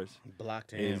cars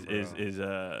Blocked in, is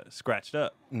scratched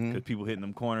up because people hitting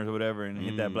them corners or whatever and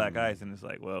hit that black ice, and it's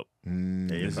like, well,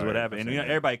 this is what happened. And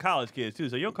everybody college kids too,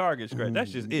 so your car gets scratched.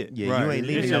 That's just it. Yeah, Right. you ain't It's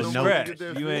leaving no no scratch.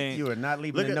 note. You ain't. You are not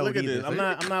leaving Look a at, note look at either. this. I'm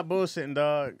not bullshitting,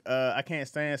 dog. I can't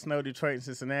stand snow, Detroit, and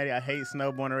Cincinnati. I hate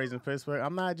snow, born and raised in Pittsburgh.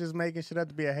 I'm not just making shit up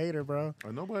to be a hater, bro.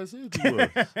 Nobody said you was.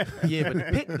 Yeah,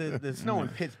 but the snow in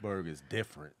Pittsburgh is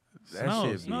different. That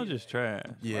shit Snow be- just trash.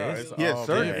 Yeah, It's Yeah, all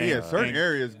certain bad. certain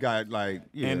areas got like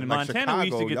And like Montana, we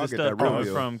used to Chicago, get y'all the stuff that coming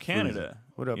real from Canada.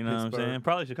 What up, You know what I'm Pittsburgh? saying?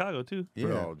 Probably Chicago too.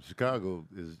 Bro, Chicago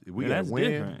is we Yeah, got that's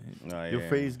wind. different. Oh, Your yeah.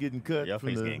 face getting cut Your from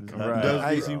face the, getting cut. Right. the Does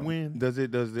icy the- wind. Does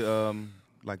the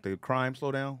like the crime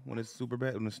slow down when it's super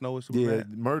bad, when the snow is super Yeah,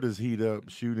 bad? murders heat up,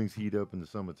 shootings heat up in the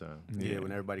summertime. yeah,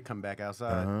 when everybody come back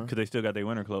outside, Because they still got their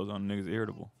winter clothes on. Niggas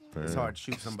irritable. it's hard to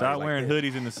shoot somebody. Stop like wearing that.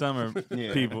 hoodies in the summer,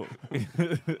 people.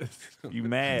 You They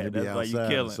mad. be That's why you outside in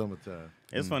killing. the summertime.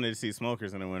 It's funny to see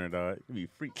smokers in the winter, dog. You be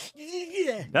freak.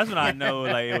 That's when I know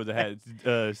like it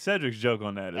was Cedric's joke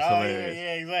on that. It's Oh, hilarious.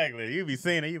 yeah, exactly. You be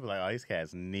seeing it, you be like, oh, these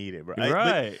cats need it, bro.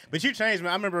 Right. But you changed me.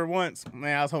 I remember once,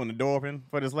 man, I was holding the door open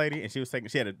for this lady, and she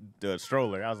had a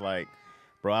stroller. I was like,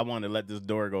 bro, I wanted to let this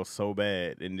door go so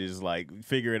bad and just like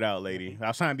figure it out, lady. I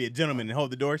was trying to be a gentleman and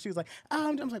hold the door. She was like,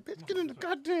 I was like, bitch, get in the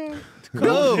goddamn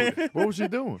code. What was she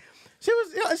doing? She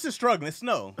was, it's just struggling. It's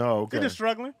snow. Oh, okay. She's just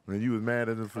struggling. And you was mad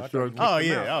at her for struggling. Oh,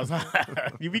 yeah. I was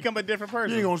you become a different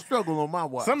person. You ain't gonna struggle on my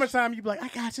watch. Summertime, you be like, I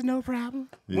got you, no problem.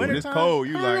 Yeah. When it's Wintertime, cold,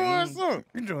 you I like, want some.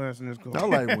 get your ass in this cold. I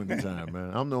like wintertime, man.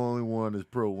 I'm the only one that's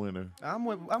pro winter. I'm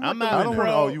with I'm the not I winter. don't pro-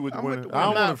 want. Oh, you with I'm winter? with the I don't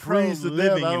winter. want to I'm not pro freeze to death.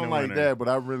 living I in don't the like winter. that, but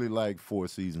I really like four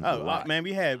seasons. a Oh, lot. man,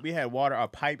 we had water. Our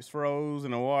pipes froze in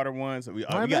the water once. We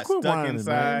Man, got quit stuck whining,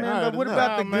 inside. man. But what Nah,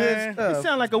 about the man. good You stuff?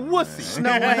 sound like a wussy.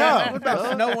 Snow angels. What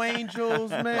about snow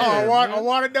angels, man? Oh,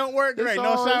 water don't work. It's Great, no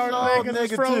all- shower it's all today because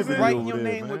it's frozen. negativity. Writing your over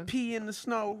there, name man. with P in the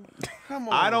snow. Come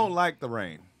on. I don't like the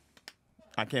rain.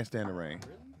 I can't stand the rain.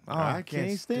 Oh, I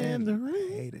can't stand the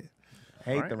rain. Hate it.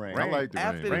 Hate the rain. I like the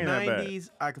After rain. the Rain that bad. 90s,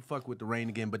 I could fuck with the rain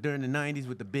again. But during the 90s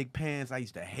with the big pants, I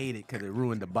used to hate it because it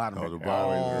ruined the bottom. Oh, of the it.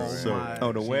 bottom. Oh, So- my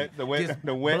Oh, the wet, Just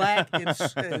the wet. black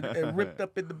and ripped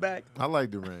up in the back. I like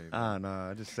the rain. Ah,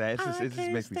 no, just sad. It just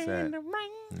makes me sad.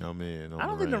 No man. I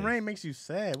don't think the rain makes you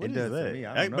sad. What It is does to that? me.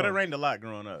 I don't But it know. rained a lot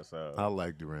growing up, so I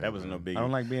like the rain. that was no man. big. I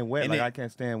don't like being wet. And Like it-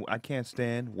 I can't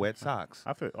stand wet socks.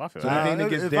 I feel So that. anything that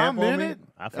gets if damp I'm on in me, it,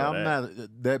 I feel I'm that. not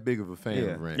that big of a fan Yeah.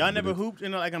 of rain. Y'all But never if- hooped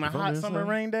in like on a if I'm hot summer inside-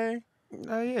 rain day?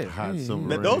 Oh, yeah. Hot summer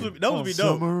But rain. those would be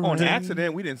dope. Summer on rain.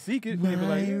 accident, we didn't seek it. We didn't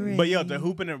be like, But yo, the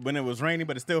hooping when it was raining,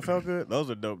 but it still felt good. Those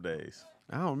are dope days.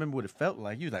 I don't remember what it felt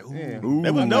like. You was like, ooh. Yeah. Ooh,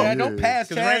 That was dope. Man, don't pass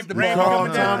 'Cause Chaz rain- the rain ball. was Carl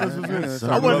coming down. Thomas was in Yeah.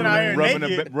 summer I wasn't out here rubbing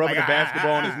naked. rubbing the Like,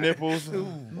 basketball on his nipples.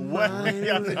 What are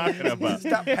y'all talking about?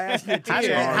 Stop passing it to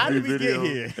How me. did we get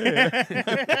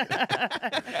here?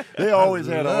 They always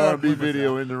had an R&B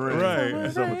video in the rain. Right. In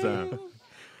the summertime.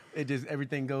 It just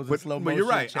everything goes in slow But motion. you're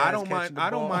right. Chaz I don't catching mind. the I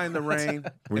don't ball. mind the rain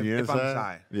When you're if I'm inside?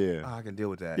 shy. Yeah. Oh, I can deal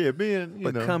with that. Yeah, being, you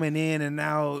But know. coming in and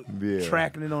out, Yeah.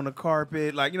 tracking it on the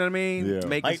carpet, like you know what I mean, Yeah.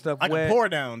 making Like, stuff I can wet. pour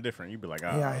down different. You'd be like,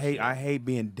 oh, Yeah, shit. I hate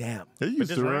being damp. It used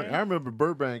just to rain. rain? I remember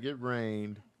Burbank, it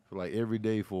rained for like every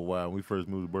day for a while. When we first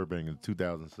moved to Burbank in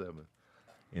 2007.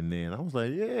 And then I was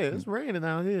like, yeah, it's raining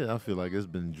out here. I feel like it's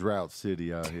been drought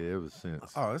city out here ever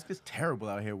since. Oh, it's just terrible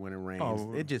out here when it rains.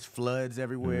 Oh. It just floods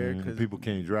everywhere. Mhm. 'Cause People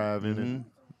can't drive in it.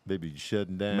 They be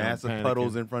shutting down. Massive panicking.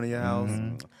 puddles in front of your house.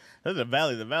 There's a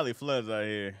valley. The valley floods out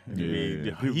here.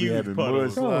 Yeah. People be Huge having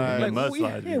puddles. mudslides. Like,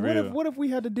 mudslides be real. what if we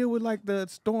had to deal with like the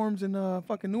storms in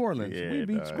fucking New Orleans? Yeah, We'd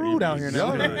be dog, screwed you'd out be here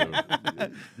Y'all now.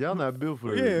 not, y'all not built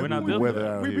for Yeah, We're not the built for weather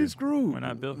that. out We'd here. be screwed. We're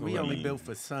not built for we it. only built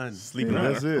for sun. Sleeping Yeah,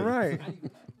 on that's it. it. Right.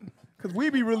 Because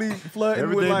we be really flooding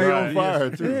Every with day like be on fire,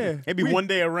 too. Yeah, It'd be one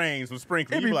day of rain, some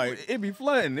sprinkling. It'd You be, be like, it be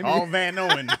flooding. It'd be- all Van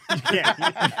Owen.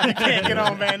 You can't get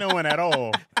on Van Owen at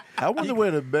all. I wonder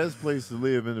where the best place to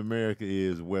live in America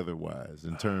is weather-wise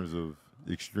in terms of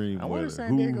extreme I weather. wonder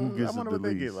San Diego. Who gets I wonder it what the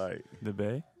they get least? like. The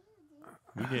Bay.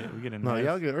 We get a No, nice.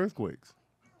 y'all get earthquakes.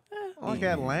 Like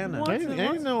Atlanta. Once Ain't, in-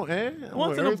 ain't no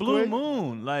once in a blue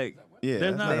moon. Like Yeah, there's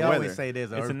that's not. They the always weather. say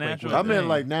there's an It's a earthquake. natural when I meant thing.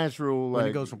 like natural, like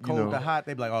it goes from you cold know, to hot,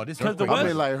 they be like, oh, this 'Cause the earthquake. I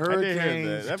mean, like I did hear that.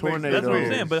 hurricanes, That makes- tornadoes. That's what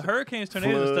I'm saying. But hurricanes,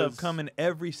 tornadoes, and floods. stuff coming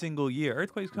every single year.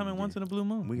 Earthquakes coming once in a blue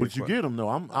moon. But you get them though.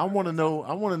 I want to know.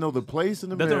 I want to know the place in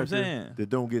That's what I'm America saying. that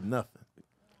don't get nothing.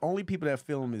 Only people that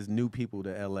feel them is new people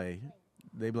to LA.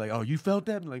 They be like, oh, you felt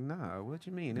that? I'm like, nah, what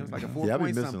you mean? It was like a 4 Yeah, I be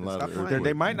point missing something. a lot of Stop earthquakes. playing.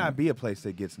 There might not be a place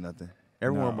that gets nothing.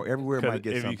 Everywhere might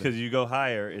get something. Because you go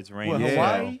higher, it's raining. Well, Yeah.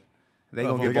 Hawaii? They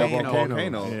Well, gonna get got volcanoes.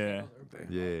 volcanoes. Yeah.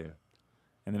 Yeah.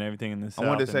 and then everything in the south I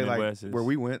wanted and to say like Midwest is where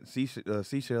we went,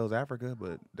 Seychelles, Africa,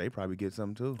 but they probably get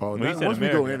some too. Oh, Well, he said once we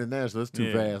go America. international, it's too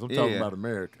Yeah. fast. I'm talking Yeah. about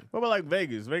America. What about like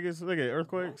Vegas? Vegas, look at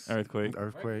earthquakes. earthquake.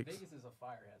 Earthquakes. Vegas is a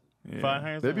fire hazard. Yeah. Fire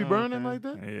hazard? They be Oh, burning okay. like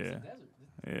that? Yeah. Desert.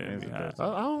 Yeah. it'd be It's a hot. desert.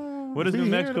 I don't What does be New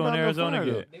hearing Mexico about and no Arizona fire,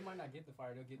 get? They might not get the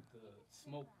fire. They'll get the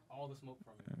smoke, all the smoke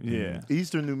from it. Yeah. though.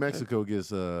 Eastern New Mexico gets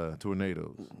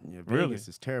tornadoes. Yeah, Really? Vegas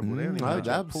is terrible. They don't even let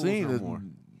you I've pools seen no it more.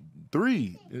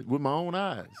 3 with my own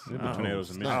eyes. There be Oh, tornadoes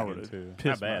in I Michigan would've too. Not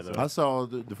pissed bad myself. though. I saw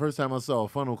the first time I saw a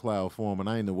funnel cloud form, and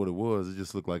I didn't know what it was. It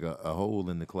just looked like a hole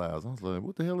in the clouds. I was like,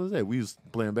 "What the hell is that?" We was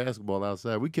playing basketball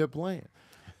outside. We kept playing.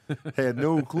 Had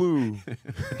no clue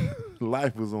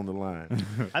life was on the line.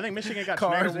 I think Michigan got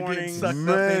Cars tornado are getting warnings. sucked up in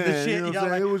Man, the shit. you know what Y'all I'm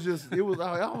like, saying? It was.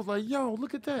 I was like, "Yo,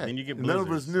 look at that!" And you get none of us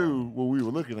blizzards, knew what we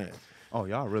were looking at. Oh,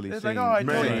 y'all really It's seen, like, all right,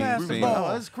 Man, Jordan, pass we the was ball. like,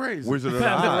 "Oh, that's crazy." Wizard of the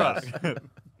Pass the Oz.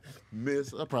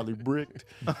 Miss, I probably bricked.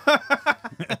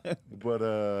 But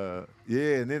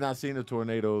yeah, and then I seen a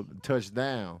tornado touch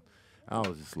down. I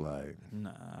was just like, Nah,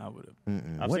 I would have.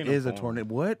 I've What seen them is a form.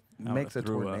 tornado? What would've makes a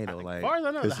threw up. tornado? Like, As far as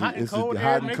I know, the It's hot and it's cold the air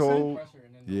hot and mixing. cold. Pressure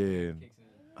and then Yeah. it kicks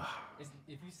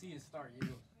in. If you see it start,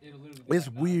 it'll literally. It's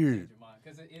weird.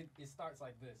 Because it starts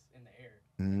like this in the air,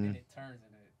 Mhm. and then it turns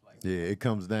and it like. Yeah, it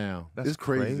comes down. That's it's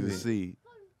crazy to crazy. see.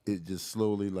 It just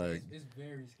slowly like It's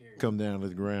very scary. come down to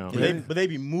the ground. But they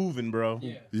be moving, bro.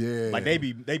 Yeah. Yeah, Like they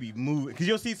be moving. Cause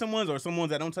you'll see someones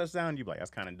that don't touch down. You be like,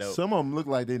 that's kind of dope. Some of them look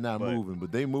like they're not But moving,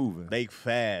 but they moving. They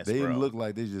fast, They bro. look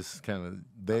like they just kind of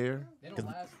there. They don't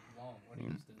last long. Or they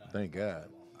used to not. Thank God.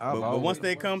 But once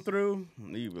they come through,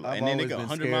 you be like, I've and then they always go been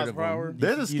 100 scared miles of per them. hour.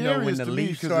 They're the You know, when scariest the to me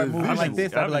leaves 'cause start they're moving like visual.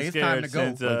 this, I'll be like, it's time to go.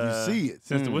 Since, Like, you see it.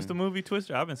 Since what's the movie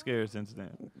Twister? I've been scared since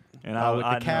then. And With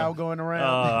the cow know. going Oh, around.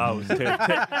 I was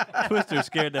terrified. Twister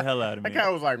scared the hell out of me. That guy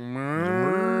was like,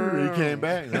 He came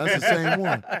back. That's the same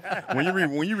one.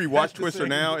 when you rewatch Twister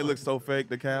now, it looks so fake.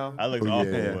 The cow. I looked Oh,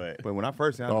 awful, yeah. but But when I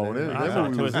first saw Oh, it, that saw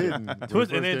movie was Twister. hidden. when it Twister, and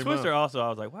first then came Twister out. also, I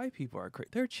was like, white people are crazy.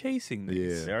 They're chasing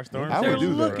these. they are storms. I They're would do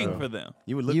that, looking bro. for them.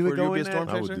 you would look You for would you go would be in a there? storm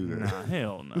I would chaser? do that. Nah,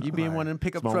 hell no. You be in one of them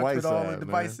pickup It's my trucks white with all side, the man.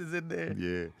 devices in there.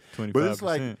 Yeah. 25%. But it's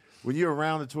like when you're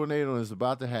around a tornado and it's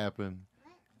about to happen,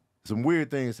 some weird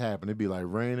things happen. It'd be like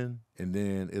raining, and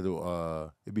then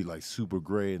it'd be like super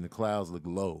gray, and the clouds look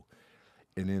low,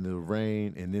 and then it'll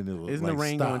rain, and then it'll Isn't like, the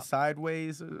rain stop. going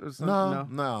sideways or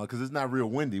something? No, because it's not real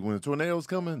windy. When a tornado's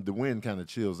coming, the wind kind of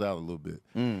chills out a little bit,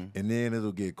 and then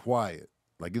it'll get quiet.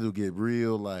 Like it'll get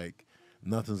real, like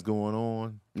nothing's going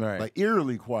on, Right. like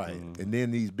eerily quiet, and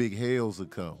then these big hails will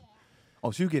come. Oh,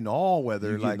 so you getting all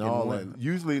weather You like getting in all one. that.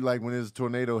 Usually, like when there's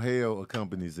tornado hail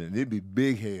accompanies it, it'd be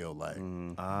big hail, like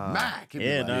Mac. It'd be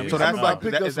Yeah, like, nah, I so that's remember I like-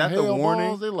 picked that- up is some that the hail warning?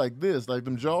 balls. They're like this, like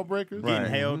them jawbreakers. Getting Right.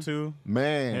 hail too.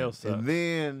 Man, Hail sucks.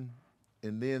 and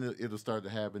then it'll start to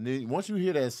happen. Then once you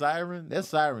hear that siren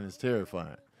is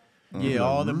terrifying. Yeah,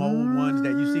 all them old ones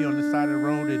that you see on the side of the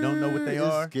road that don't know what they It's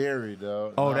are. scary,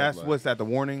 dog. Oh, And I that's was like, what's that? The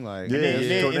warning, like Yeah, And then,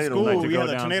 it's in tornado. school, Like to we go had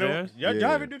a tornado. downstairs? Y'all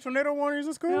Yeah. ever do tornado warnings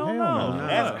in school? Hell no. no.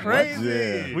 That's crazy.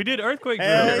 Yeah. We did earthquake drill.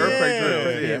 Hell earthquake yeah.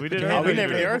 drills, yeah. We did Oh, Oh, we earthquake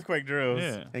never did drills. earthquake drills.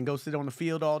 Yeah. And go sit on the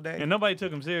field all day. And nobody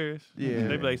took them serious. Yeah.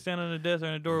 They'd be like, stand on the desk or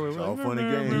in the doorway. It's all funny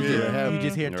games. You Yeah.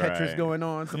 just hear Tetris Right. going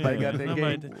on. Somebody got their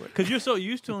game. Because you're so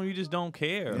used to them, you just don't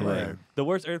care. Yeah. Like, the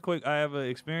worst earthquake I ever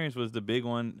experienced was the big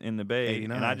one in the Bay,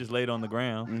 89. and I just laid on the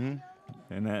ground.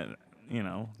 Mm-hmm. And that,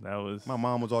 that was. My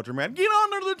mom was all dramatic. Get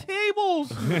under the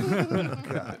tables.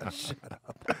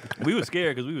 We were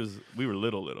scared because we were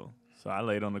little. So I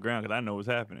laid on the ground because I know what's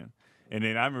happening. And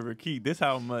then I remember Keith. This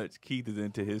how much Keith is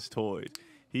into his toys.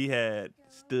 He had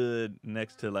stood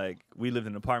next to we lived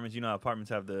in apartments. You know how apartments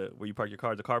have where you park your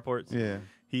cars, the carports. Yeah.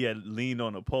 He had leaned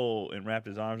on a pole and wrapped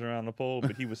his arms around the pole,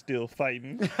 but he was still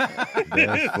fighting.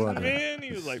 That's funny. Man,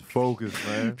 he was like, Focus,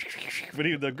 man. but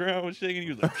the ground was shaking. He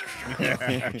was like,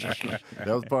 That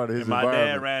was part of his and my dad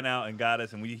environment. ran out and got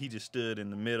us, and he just stood in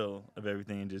the middle of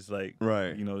everything and just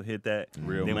Right. hit that.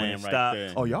 Real then when man it right stopped,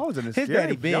 there. Oh, y'all was in the His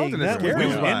scary. daddy Y'all was in big. the That was scary we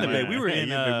were big. spot. in the Bay. We were Yeah, in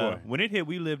he's a big boy. when it hit.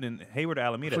 We lived in Hayward,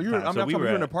 Alameda. So at you the were, time. I mean, we you were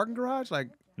were in a at- parking garage, like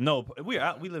No, we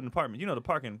lived in an apartment. You know the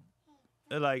parking,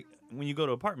 like when you go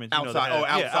to apartments. You know, outside. they Oh,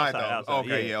 have- yeah, outside though. outside,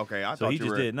 Okay, yeah, okay. I So thought he you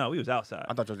just were. did. No, we was outside.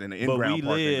 I thought you was in the But in-ground we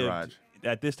parking lived garage.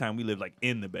 at this time. We lived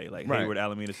in the Bay, like Right. Hayward,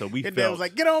 Alameda. So we His felt dad was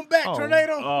like, "Get on back, Oh.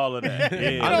 tornado." all of that.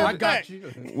 Yeah. I got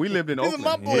you. We lived in These are Oakland.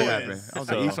 my What boys. happened? I was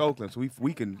in So- East Oakland, so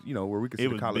we can where we could see It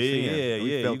the was Coliseum. big, yeah,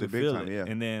 We yeah. felt You it could big feel time, it. yeah.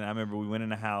 And then I remember we went in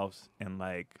the house and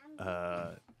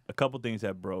a couple things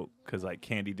that broke because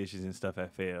candy dishes and stuff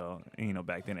had failed. And,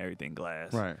 back then everything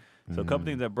glass. Right. So a couple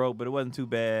things that broke, but it wasn't too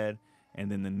bad. And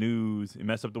then the news, it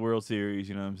messed up the World Series,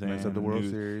 you know what I'm saying? Messed up the World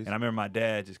Series. And I remember my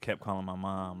dad just kept calling my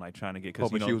mom, like trying to get, because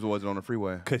Hoping she wasn't on the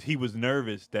freeway. Because he was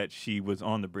nervous that she was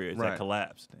on the bridge that Right.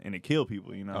 collapsed and it killed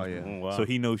people, you know? Oh, yeah. Oh, wow. So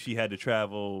he knows she had to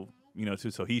travel, you know,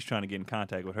 so he's trying to get in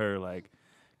contact with her, like,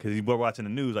 because we're watching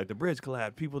the news, like, the bridge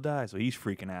collapsed, people died, so he's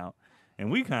freaking out. And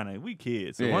we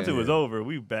kids. So once it was over,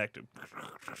 we back to,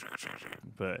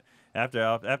 but after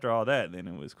all that, then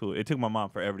it was cool. It took my mom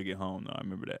forever to get home, though. I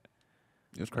remember that.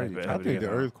 It was crazy. Like, I think the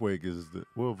Yeah. earthquake is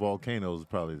volcanoes is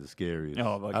probably the scariest.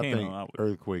 Oh, volcano, I think I would-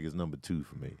 earthquake is number 2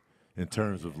 for me in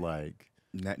terms of like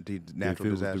The if natural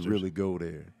it was disasters. to really go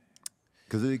there,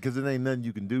 because it ain't nothing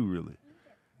you can do really.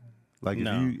 Like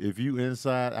No. if you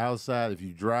inside, outside, if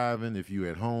you driving, if you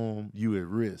at home, you at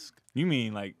risk. You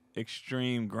mean like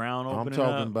extreme ground I'm opening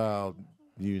talking up? about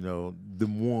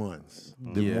them ones.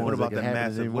 Them Yeah. ones What about that that can happen at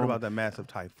massive? any What about moment. that massive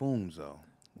typhoons though?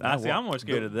 I'm more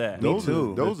scared of that. Those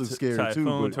too. Those are scary Typhoon,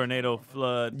 too. But tornado,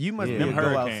 flood. You must Yeah. be a Them go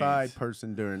hurricanes. outside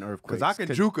person during earthquakes. Because I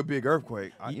can juke a big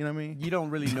earthquake. You know what I mean? You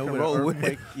don't really know what Roll an with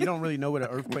it. earthquake. You don't really know what an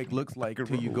earthquake looks like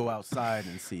till you go outside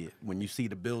and see it. When you see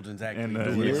the buildings actually And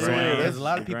doing the it. ground- Because a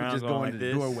lot of the people ground just going go like into the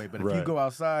this. doorway, but if you Right. go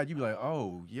outside, you be like,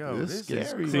 oh, yo, It's this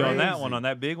scary. is See, on that crazy. one, on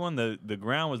that big one, the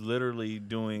ground was literally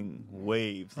doing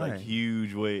waves, like Right.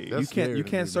 huge waves. That's You can't scary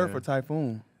to me, surf man. a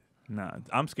typhoon. Nah,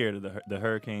 I'm scared of the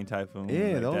hurricane, typhoon.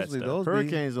 Yeah, like that stuff. those be-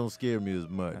 Hurricanes don't scare me as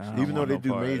much, I don't even though want they no do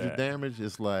part of major that. damage.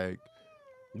 It's like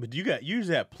But you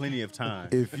usually have plenty of time.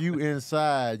 if you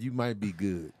inside, you might be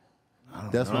good.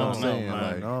 That's what know, I'm saying. man.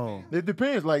 Like No. it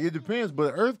depends. Like it depends.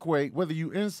 But earthquake, whether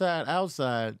you inside,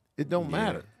 outside, it don't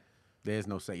matter. There's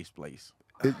no safe place.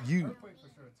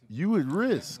 You at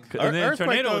risk. And then Earthquake,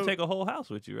 tornado though- would take a whole house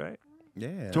with you, right?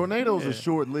 Yeah. Tornadoes Yeah. are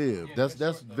short lived. That's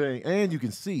the thing, and you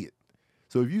can see it.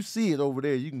 So if you see it over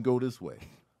there, you can go this way.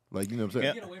 Like you know what I'm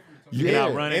saying? Get away from the You Yeah.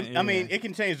 can outrun it. I mean, it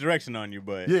can change direction on you,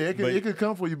 but Yeah, it but- could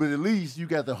come for you, but at least you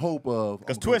got the hope of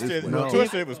Because I'm going this Twisted, way. No.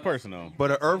 Twisted was personal.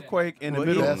 But an earthquake in the Well,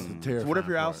 middle. that's the So what if terrifying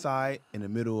you're part. outside in the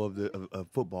middle of the of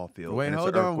football field? Wait, and it's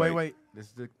hold an on. earthquake? Wait. This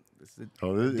is the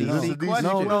Oh, this DC is a DC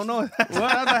question. No.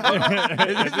 Well,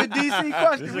 this is a DC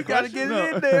question. We got to get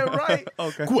it in there, right?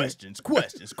 Okay. Questions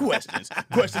with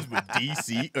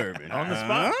DC Urban on the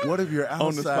spot. What if you're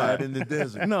On the spot. outside in the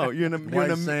desert? No, you're in the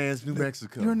White Sands, New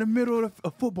Mexico. You're in the middle of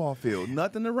a football field.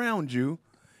 Nothing around you.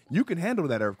 You can handle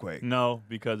that earthquake. No,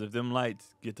 because if them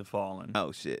lights get to falling,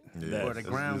 Oh shit. Yeah, Or the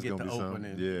ground get to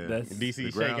opening. Yeah, That's- DC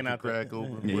the ground shaking can out the- crack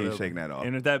open. Yeah, you whatever. ain't shaking that off.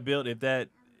 and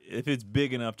if it's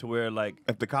big enough to where like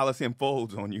If the Coliseum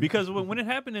folds on you. because when it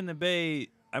happened in the Bay,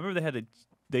 I remember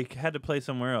they had to play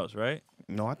somewhere else, right?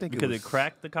 no, I think Because it it was,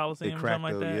 cracked the Coliseum It or cracked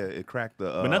something like that. Yeah, it cracked the.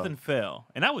 But nothing fell,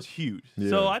 and that was huge. Yeah.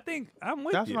 So I think I'm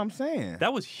with That's you. what I'm saying.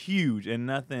 That was huge, and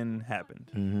nothing happened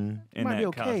Mm-hmm. you in might that be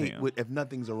okay Coliseum. with if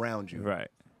nothing's around you. Right,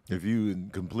 If you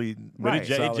in complete, but Right. it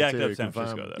jacked solitary up San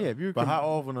Francisco confinement. though. Yeah, if you're. But how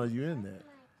often are you in that?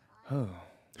 Oh.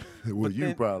 Well, But you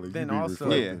then- probably. Then you be also,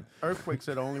 reflecting. earthquakes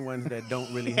are the only ones that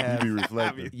don't really You have. be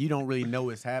reflecting. You don't really know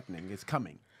it's happening. It's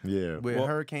coming. Yeah. With Well-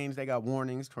 hurricanes, they got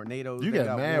warnings. Tornadoes, You they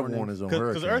got mad warnings. warnings on Because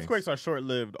hurricanes. earthquakes are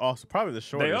short-lived. Also, probably the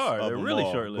shortest. are. Of They're them really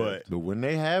all, short-lived. But when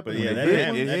they happen, But yeah, when that,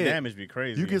 they hit, damage be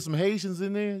crazy. you get some Haitians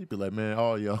in there, you be like, man,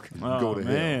 all y'all can Oh go to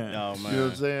man, hell. Oh man, You know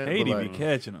what I'm saying? Haiti but, be like,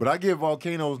 catching them. but I give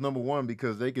volcanoes number one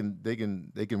because they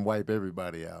can wipe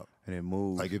everybody out. And it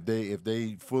moves. Like if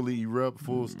they fully erupt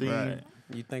full steam, Right.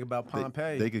 You think about they,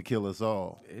 Pompeii. they could kill us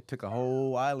all. It took a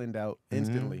whole island out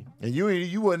instantly. And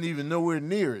you wasn't even nowhere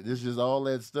near it. It's just all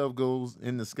that stuff goes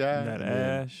in the sky. That and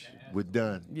then ash. we're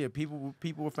done. Yeah, people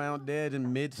were found dead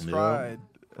in mid stride.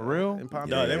 For real? In Pompeii.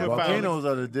 No, they were found- Volcanoes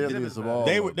are the deadliest of all.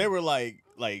 they of were them.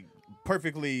 like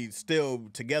perfectly still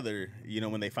together. You know,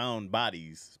 when they found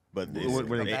bodies, but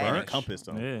Were they had burnt? encompassed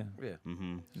them. Yeah. Yeah.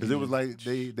 Mm-hmm. Because it was like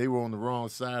they were on the wrong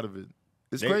side of it.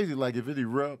 It's They- crazy. Like if it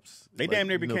erupts, They like, damn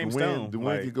near you know, became the wind, stone, The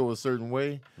wind like- could go a certain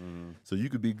way, Mm-hmm. so you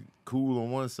could be cool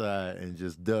on one side and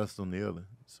just dust on the other.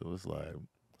 So it's like,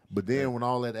 but then when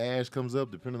all that ash comes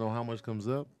up, depending on how much comes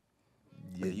up,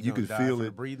 yeah, You're you gonna could die feel from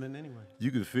it. breathing anyway.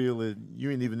 You could feel it.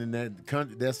 You ain't even in that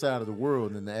country, that side of the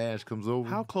world, and then the ash comes over.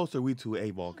 How close are we to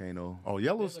a volcano? Oh,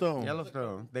 Yellowstone.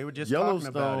 Yellowstone. They were just talking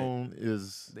about it. Yellowstone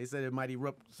is They said it might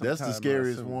erupt. that's the sometime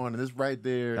scariest soon. one, and it's right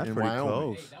there That's in pretty Wyoming.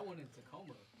 close. Hey, that one in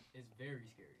Tacoma is very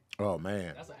scary. Oh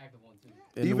man, That's an active one too.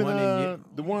 And even the one in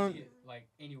the You one, can see it, like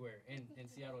anywhere in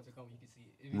Seattle or Tacoma, you can see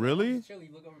it. If you Really? It's chilly,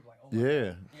 you look over, like, oh my yeah,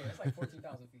 God. Yeah, it's like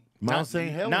 14,000 feet. Mount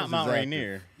St. Helens, Not is Mount active.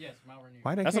 Rainier. Yes, Mount Rainier.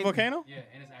 Why they That's a can't- volcano. Yeah,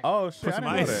 and it's active. Oh shit! Put I some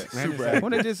didn't know ice. that. Super Why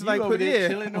active. they just like over put there it?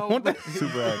 chilling Why over they-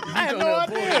 Super active. I had no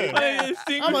idea. Hey,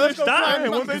 I'm let's go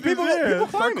climb. Once they People just there,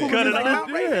 climb it. Cut it Like, off.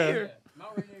 yeah. Yeah,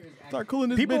 Mount Rainier is active. Start cooling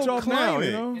this People bitch off now, climb you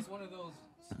it. know? It's one of those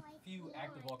few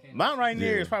active volcanoes Mount right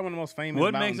near Yeah. is probably one of the most famous.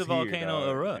 What makes mountains a volcano here,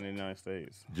 dog, erupt? in the United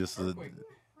States? Just the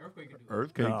Earthquake could do it.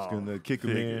 earthquake's Oh, gonna kick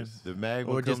them in. figures. The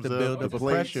magma Or just comes to build up, up the a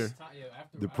plates, pressure.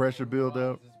 the pressure build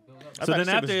up. I So thought then shit was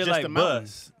after it just like a mountain.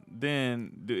 busts,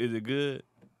 then is it good?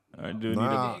 Or do it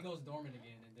Nah. It goes dormant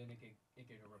again, and then it could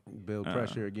erupt again. Build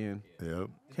pressure again. Yep.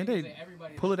 The Can thing is they that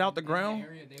everybody pull it that's out the in that ground?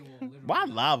 area, they will literally Why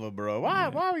do it. lava, bro? Why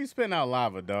are you spitting out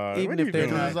lava, dog? Even What are if you they're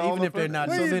doing? not, It's all even if they're up- not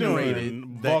What are you incinerated,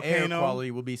 doing? the air Volcano?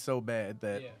 quality will be so bad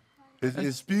that Yeah.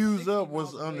 It spews 60 up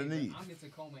what's miles away, but underneath. I'm in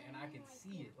Tacoma and I can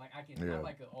see it. Like I can, Yeah. I'm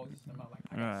like I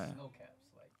got Right. snow caps.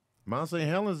 Like Mount St.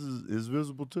 Helens is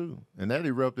visible too, and that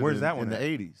erupted Where's in, that one in the at?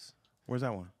 '80s. Where's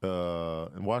that one?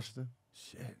 In Washington.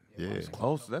 Shit. Yeah, It's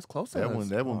close. That's close. to that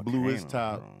us. one blew its Volcano,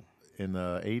 top bro. in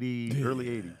early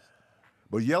 '80s.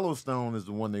 But Yellowstone is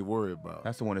the one they worry about,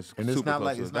 That's the one that's and it's super not close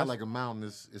like to us. it's not That's- like a mountain.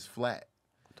 It's flat.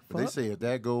 But they fuck? say if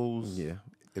that goes, yeah,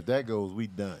 if that goes, we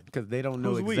done. because they don't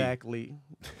know Who's we? exactly.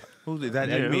 Who's is that?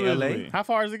 Yeah, You mean who is LA? we? How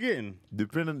far is it getting?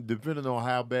 Depending on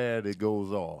how bad it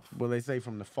goes off. Well, they say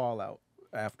from the fallout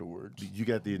afterwards. You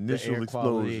got the initial air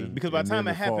quality. explosion, Because by the and time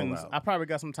then it happens, fallout. I probably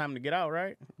got some time to get out,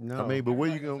 right? No, I mean, but where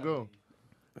you gonna go?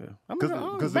 I'm gonna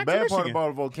go Because the back to bad part Michigan. about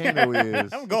a volcano is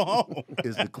I'm gonna go home.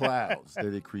 is the clouds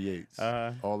that it creates.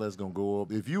 All that's gonna go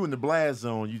up. If you in the blast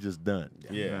zone, you just done.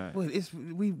 Yeah. Right. Well,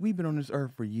 we've been on this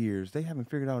earth for years. They haven't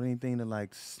figured out anything to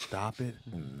like stop it,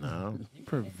 No.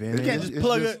 prevent You can't it. just It's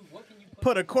plug just- it,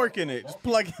 put a cork in it, just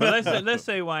plug it. But let's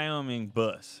say Wyoming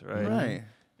busts, right? Right.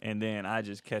 And then I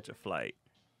just catch a flight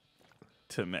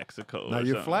to Mexico. Now or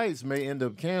your something. flights may end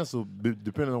up canceled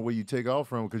depending on where you take off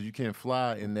from because you can't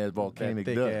fly in that that volcanic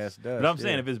thick dust. ass dust. But I'm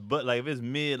saying yeah. if it's like if it's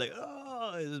mid, like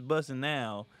it's busting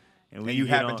now, and And you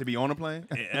get happen on- to be on a plane.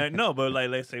 No, but like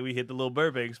let's say we hit the little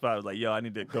Burbank spot. I was like, yo, I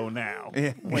need to go now.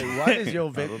 Yeah. Wait, why does your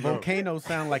volcano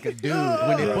sound like a dude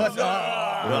when it busts? So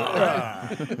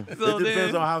It depends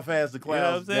then, on how fast the you know what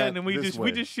I'm clouds saying? got And we this just way.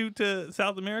 we just shoot to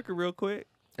South America real quick.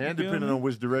 and You feel depending me? on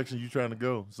which direction you're trying to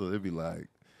go. So it'd be like,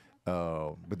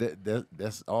 but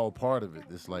that's all part of it.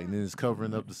 It's like then it's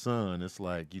covering up the sun. It's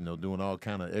like doing all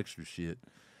kind of extra shit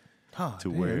Huh, to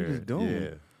damn, where you just doomed. yeah.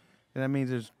 And that means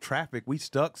there's traffic. We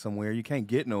stuck somewhere. You can't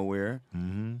get nowhere.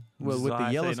 Mm-hmm. Well, So with I the say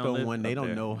don't Yellowstone live one, they up don't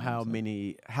there. know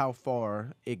how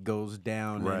far it goes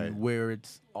down Right. and where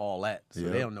it's all at. So Yeah.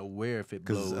 they don't know where if it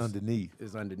Because blows. it's underneath.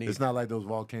 It's underneath. It's not like those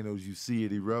volcanoes you see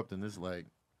it erupt and it's like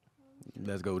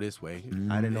Let's go this way.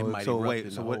 I didn't It know. might So erupt wait.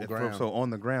 in So the what? whole ground. So on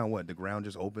the ground, what? The ground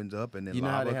just opens up and then You know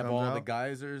how lava they have comes all out? the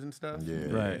geysers and stuff? yeah.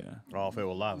 Right. All filled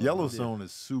with lava. Yellowstone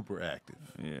is super active.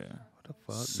 Yeah. What the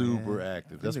fuck, Super man?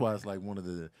 active. That's why it's like one of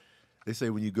the. They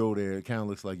say when you go there, it kind of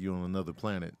looks like you're on another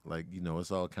planet. Like it's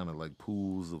all kind of like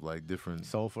pools of like different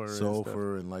Sulfur and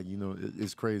sulfur, and like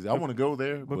it's crazy. I want to go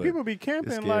there, But people be it's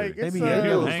camping scary. like They it's be Yeah,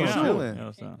 Yellowstone hang out. chilling.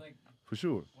 Yellowstone. Like for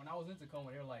sure. when I was in Tacoma,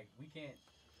 they were like, we can't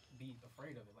be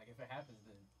afraid of it. Like if it happens,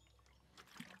 then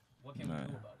what can we do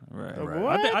about it? Right. Right.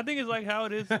 What? I think it's like how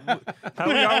it is, how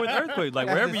we are with earthquakes. Like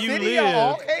wherever you City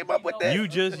all live, came up with that. you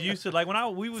just used to like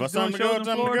when we was For doing something to shows go, in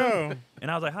something to Florida, go.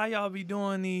 and I was like, how y'all be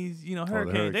doing these,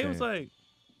 hurricanes? They was hurricane. like,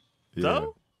 Yeah.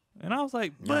 so, and I was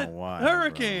like, but why,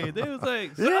 hurricanes. They was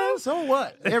like, so, Yeah. So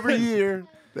what? Every year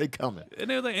they coming. and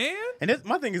they was like, and And this,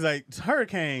 my thing is like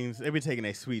hurricanes, they be taking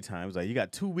their sweet time. It's like you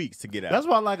got 2 weeks to get out. That's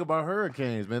what I like about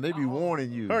hurricanes, man. They be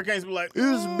warning you. Hurricanes be like,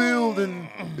 This building,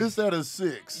 it's at a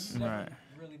 6. You never Right.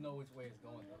 really know which way it's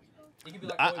going though. It could be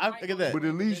like, I- oh, it I might look go at that. this But way,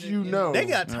 at least then you it- know. they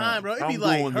got time, bro. It be I'm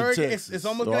like going to hurricane. Texas, It's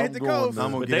almost so gonna I'm hit the going coast. to-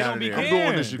 I'm gonna but get they out don't of be there. I'm caring.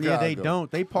 going to Chicago. Yeah, they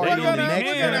don't. They party They on don't the be next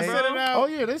caring, day. bro. Set it out. Oh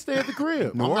yeah, they stay at the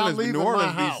crib. New I'm not Orleans, leaving New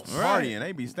Orleans my house. be partying.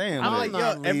 They be staying I'm with like, it. I'm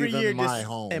not yo, every leaving year my this-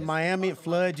 home. In Miami, it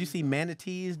floods. You see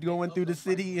manatees going through the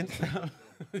city and stuff.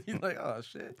 You're like, oh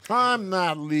shit. I'm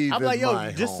not leaving I'm like, yo,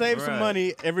 my just home. save some Right.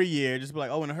 money every year. Just be like,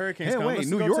 oh, when the hurricanes Hey, come, wait, let's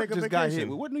New go York take a just got vacation.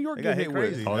 hit. What New York They get got hit hit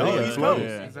with? crazy. Oh, Oh, yeah. East Yeah. Coast. Yeah,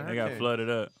 It's a they got hurricane. flooded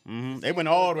up. They went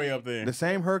all the way up there. The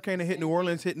same hurricane that hit New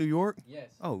Orleans hit New York. Yes.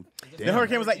 Oh, The damn.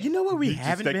 hurricane was like, you know what we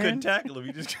haven't They been? couldn't tackle him.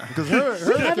 You just Because haven't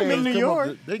been hurricanes New come York.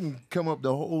 up they can come up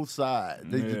the whole side.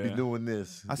 They just be Yeah. doing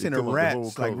this. I They seen the come up the whole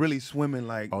rats like coast. really swimming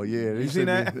like. Oh yeah, they You send seen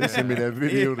that? Me, they send me that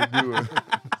video to do it.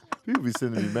 People be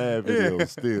sending me mad videos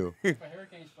still. If a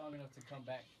hurricane's strong enough to come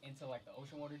back into like the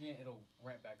ocean water again, it'll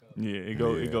ramp back up. yeah, it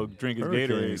go drink his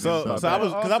Hurricanes. Gatorade. So, and so I stuff.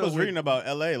 was because I Also was with- reading about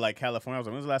L.A. like California. I was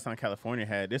like, when's the last time California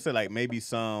had? They said like maybe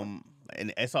some,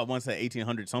 and I saw one said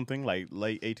 1800 something, like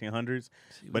late 1800s.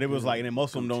 But it was like, and then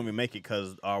most of them don't even make it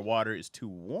because our water is too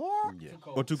warm Too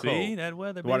cold. or too See cold. that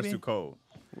weather, The water's baby? too cold.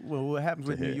 Well, what happens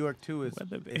with New hit. York too is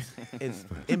Weather, baby. it's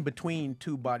in between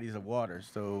two bodies of water,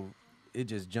 so it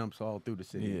just jumps all through the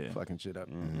city, Yeah. and fucking shit up.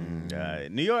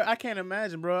 New York, I can't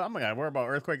imagine, bro. I'm gonna worry about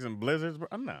earthquakes and blizzards, bro.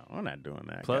 I'm not doing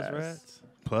that. Plus guys. rats.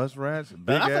 Plus rats. Big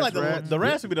Man, I feel ass like rats. the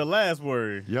rats would be the last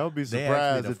word. Y'all be They surprised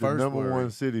actually if the the first number word.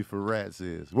 one city for rats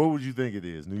is. What would you think it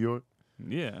is? New York?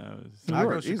 Yeah. I go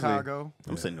York, easily. Chicago.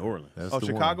 I'm saying New Orleans. That's Oh, the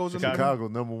Chicago's one. the Chicago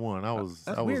number one. I was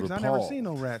That's I was weird. 'Cause I appalled. never seen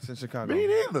no rats in Chicago. Me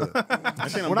neither. I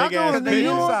seen them When I big go ass to New pigeons.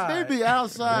 York, Inside. they be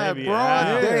outside They be broad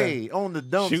out. day on the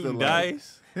dumpster. Shooting like,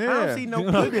 dice. I don't see no They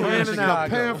be people in handing out Chicago.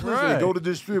 pamphlets and go to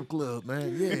this strip club,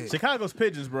 man. Yeah. Chicago's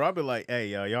pigeons, bro. I'd be like, hey,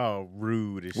 y'all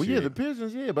rude as Well, shit. yeah, the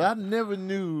pigeons, yeah, but I never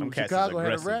knew Them cats is Chicago had a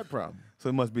aggressive. rat problem. So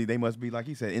they must be like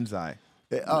he said inside.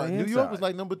 New inside. York was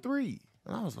like number 3.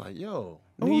 And I was like, yo.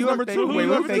 New Who's York, number they, two? New Wait,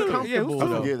 York, who's they two? comfortable. Yeah, I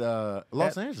though. forget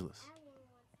Los Angeles.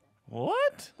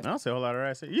 What? I don't see a whole lot of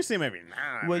rats. You see maybe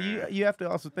nah. Well, you have to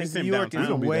also think seem New York downtown. is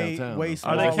We gonna be way downtown, way though. Are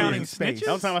smaller they counting in space. snitches?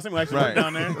 Don't tell me I see actually Right.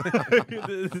 down there.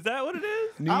 Is that what it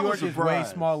is? New I was York is way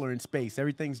surprised. smaller in space.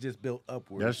 Everything's just built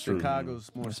upward. That's true. Chicago's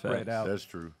more That's spread facts. out. That's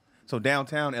true. So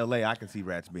downtown LA, I can see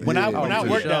rats being. When I Yeah, when I for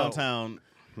worked sure. downtown,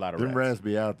 a lot of Them rats. rats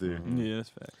be out there. Yeah, that's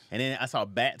facts. And then I saw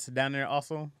bats down there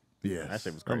also. Yes. That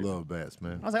shit was I crazy. love bats,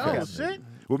 man. I was like, oh Cats. shit.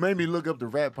 What made me look up the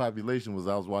rat population was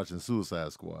I was watching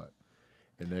Suicide Squad.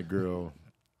 And that girl,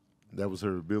 that was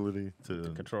her ability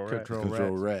to Control rats.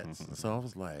 control rats. So I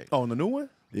was like, Oh, the new one?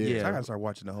 Yeah. I gotta start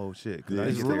watching the whole shit. 'Cause Yeah. I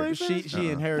It's didn't get really- there. She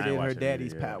I inherited ain't her watching it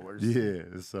daddy's yet. powers. yeah.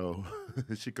 So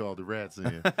she called the rats in.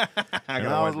 I And gotta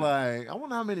I was watch like, I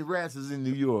wonder how many rats is in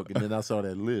New York. And then I saw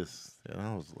that list. And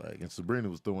I was like, and Sabrina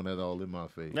was throwing that all in my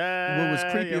face. What was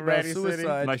creepy about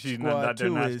Suicide Like she's Squad not, they're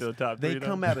 2 not is still top they three,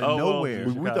 come though? out of Oh, well, nowhere.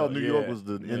 We thought New York yeah. was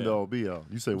the Yeah. end all be all.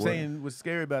 You say I'm what? saying what's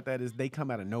scary about that is they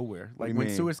come out of nowhere. Like you when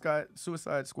mean?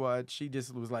 Suicide Squad, she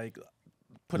just was like,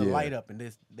 put a Yeah. light up and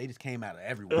they just came out of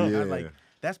everywhere. I was Yeah. like,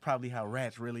 that's probably how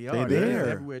rats really are. They They're there.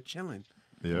 just everywhere chilling.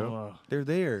 Yeah. Oh. They're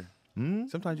there. Hmm?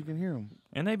 Sometimes you can hear them.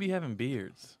 And they be having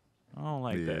beards. I don't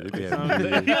like Yeah, that. they be You know having what I'm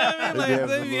saying? beards. You know what I mean? They be Like, having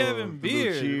they the be little- having the little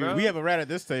beards, cheer. bro. We have a rat at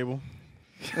this table.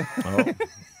 Oh.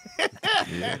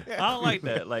 I don't like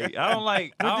that. Like I don't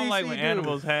like DC when do?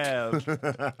 animals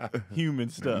have human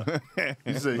stuff.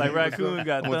 You say Like human raccoon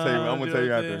got I'm gonna tell you- I'm gonna tell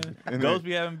you after. Ghosts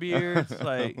be having beards.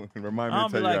 Like Remind me I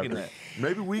to don't tell be you liking after. that.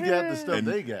 Maybe we got the stuff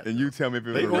they got. And you tell me if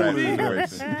it was They a rat older than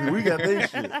us. situation. We got their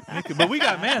shit. But we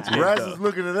got Manscaped. Rats though. is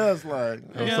looking at us like,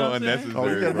 You know So what I'm saying? unnecessary, Oh,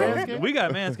 you got bro. Manscaped? We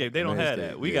got Manscaped. They don't have Manscaped,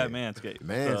 that. We yeah. got Manscaped.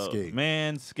 Manscaped. So,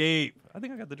 Manscaped. I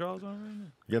think I got the drawers on right now.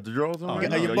 you got the drawers on? Oh, right Are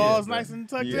no, now? your yeah, balls bro. nice and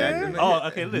tucked Yeah. in? Oh,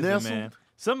 okay. Listen, Nestled? man.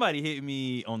 Somebody hit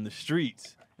me on the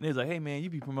streets, and they was like, "Hey, man, you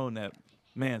be promoting that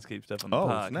Manscaped stuff on the Oh,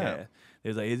 podcast." snap. They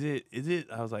was like, "Is it?"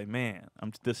 I was like, "Man,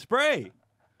 the spray.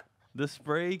 The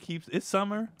spray keeps. It's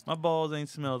summer. My balls ain't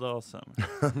smelled all summer.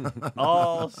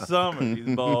 All summer,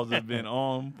 these balls have been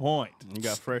on point. You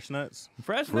got fresh nuts?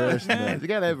 Fresh Fresh nuts, man. nuts. You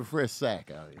gotta have a fresh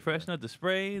sack out here. Fresh nut, the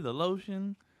spray, the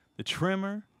lotion, the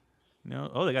trimmer. You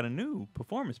know, oh, they got a new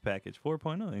performance package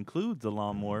 4.0. Includes the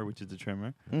lawnmower, which is the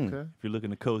trimmer. Okay. If you're looking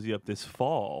to cozy up this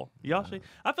fall, y'all shave.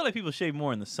 I feel like people shave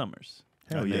more in the summers.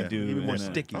 Hell than yeah. they do. Even more in the-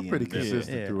 sticky. I'm pretty and-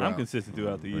 consistent Yeah. throughout. I'm consistent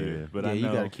throughout the year, Yeah. but Yeah, I you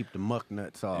know gotta keep the muck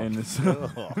nuts off. in the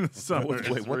summer, Wait,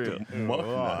 it's what real. the muck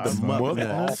nuts? The muck Muck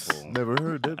nuts. nuts? Never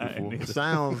heard that I ain't before. neither.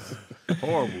 Sounds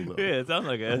horrible though. Yeah, it sounds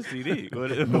like an STD.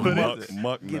 What is Muck, it?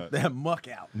 muck Get nuts. that muck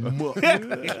out. Muck.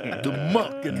 The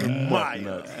muck and the muck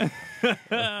nuts.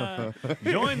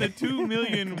 Join the 2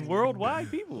 million worldwide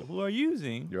people who are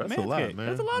using Yo, that's Manscaped. a lot, man.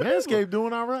 That's a lot of Manscaped people.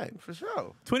 doing all right. For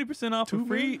sure. 20% off for 2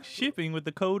 free million? shipping with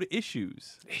the code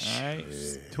issues. All right,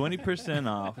 20%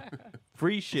 off,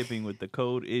 free shipping with the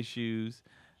code issues.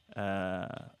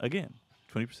 Again,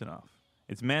 20% off.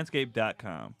 It's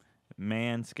manscaped.com.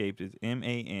 Manscaped is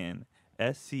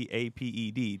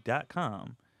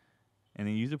MANSCAPED.com. And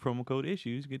then use the promo code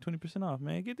issues. Get 20% off,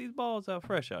 man. Get these balls out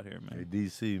fresh out here, Hey, man.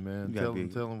 DC, man. You gotta Tell be-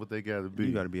 them what they gotta be.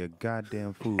 You gotta be a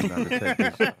goddamn fool not to take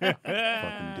this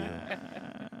fucking deal.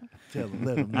 Tell them,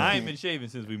 let them know. I ain't been shaving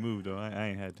since we moved, though. I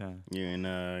ain't had time. You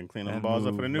ain't clean them That balls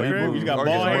up for the move. new That crib? move. You got Are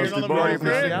ball you hairs supposed on to the borrow new your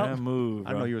crib? PC? That move, I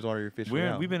bro. know you was already officially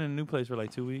out. We've been in a new place for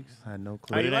like 2 weeks. I had no How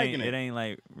clue. you It liking ain't, it? it ain't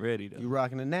like ready though. You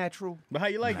rocking the natural? But how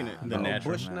you liking it? The no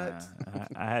natural. bush nuts.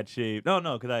 I had shaved. No,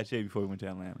 because I had shaved before we went to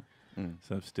Atlanta.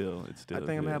 So it's still. I think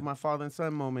I'm gonna have my father and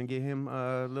son moment and get him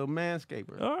a little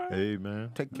manscaper. All right. Hey, man.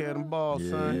 Take care of them balls,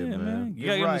 Yeah, son. Yeah, man. man. You You're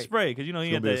gotta get him right. the spray because you know he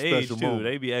It's at gonna that be a age special too. moment.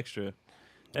 They be extra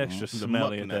The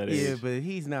smelly muck at that nuts. Yeah, age. but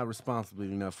he's not responsible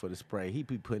enough for the spray. He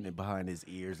be putting it behind his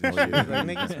ears and shit. He's like,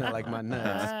 nigga, smell like my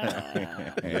nuts.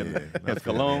 That's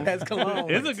cologne. That's cologne.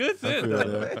 It's a good I scent feel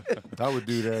though. that. I would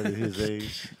do that at his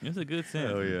age. It's a good scent.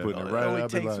 Hell yeah. Putting it It right only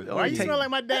out. I'd be takes- like, Why you Take- smell like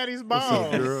my daddy's what's up,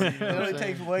 balls? girl? You know It what I'm only saying?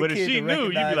 takes one But if kid she to knew, you'd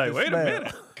be recognize like, the wait a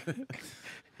smell. minute.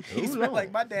 He smelled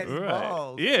like my daddy's Right.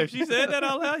 balls. Yeah, if she said that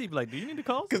out loud, you'd be like, do you need to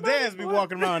call Because somebody? dads be What?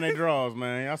 walking around in their drawers,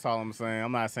 man. That's all I'm saying.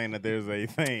 I'm not saying that there's a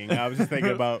thing. I was just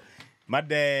thinking about My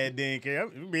dad didn't care.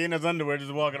 He'd be in his underwear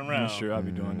just walking around. I'm sure I'll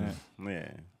be doing that.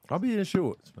 Yeah. I'll be in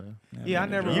shorts, man. Yeah, I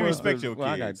never. You was respect the- your Well,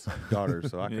 I kids. got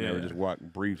daughters, so I can Yeah. never just walk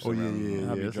briefs. Oh, yeah, around. yeah,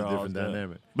 I'll yeah. be It's a different draws up.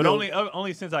 dynamic. But Yo,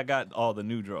 only since I got all the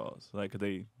new draws, like 'cause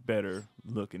they better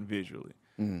looking visually.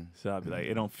 So I'll be like,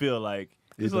 it don't feel like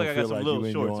It it's like don't I got feel some like little you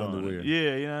in your shorts on. underwear. It.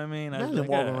 Yeah, you know what I mean. I was Imagine like,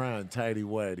 walking ah. around in tighty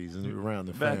whities and around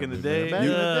the Back in family, the day, man. Back in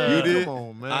the yeah. day, You did? Come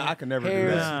on, man. I can never do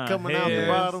Hairs that. coming out the hairs,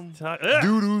 bottom. Ugh.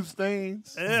 Doo-doo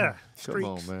stains. Ugh. Come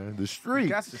on, man. The streak.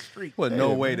 Got the streak. Well,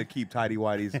 no Yeah, way man. to keep tidy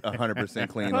whities 100%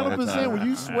 clean all the 100% time. when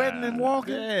you sweating and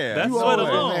walking. Yeah. That's you sweat always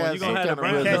alone. gonna You gonna have some the kind of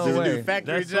brown Catches No do way.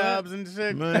 factory That's what- jobs and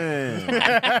shit. Man.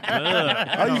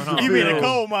 I used to You be in a feel-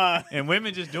 coal mine. And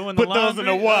women just doing the Put those in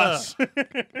the laundry, wash.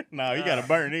 No, you gotta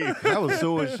burn these. I was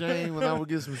so ashamed when I would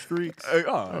get some streaks.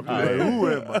 Oh, I'd be like, who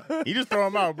am I? You just throw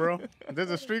them out, bro. If there's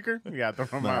a streaker, you gotta throw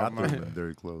them Nah, I out. threw man. them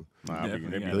dirty clothes. Nah, they be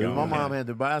Definitely If gotta my go. mom had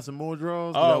to buy some more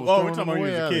drawers. Oh, 'cause oh, I we're was talking about throwing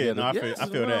when you them was a away, kid. No, I Yes,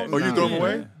 feel when that. I was Oh, you nine. throw them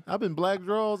away? I've been black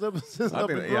drawers ever since I've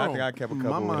been I grown. think I kept a My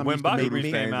couple. mom When used to Bobby make Reese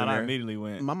me- came out, I there. immediately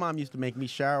went. My mom used to make me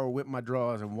shower with my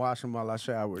drawers and wash them while I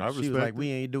showered. I She was respect like, it.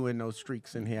 "We ain't doing no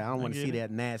streaks in here. I don't want to get see it.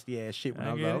 that nasty ass shit." When I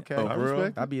I was get like, it. "Okay, Oh, for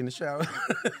real? I'll be in the shower."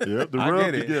 Yep, the I rub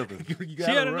get it. together. You She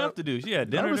gotta had rub enough to do. She had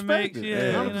dinner to respect make. it. She had,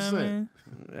 you know what I 100%. mean?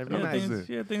 every She had night. things-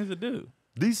 She had things to do.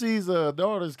 DC's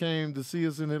daughters came to see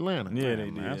us in Atlanta. Yeah, they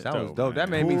man, did. That was dope. That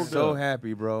made me Pulled so up.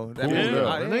 happy, bro. That Pulled made me, Yeah.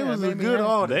 up. And they yeah, was that a made me good happy.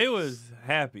 audience. They was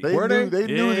happy. They Were knew, they?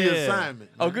 they knew the Yeah.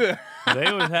 assignment. Oh, good.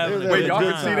 They was having They a was Wait, good y'all having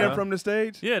could time. see them bro. from the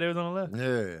stage? Yeah, they was on the left.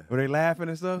 Yeah. Were they laughing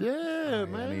and stuff? Yeah, I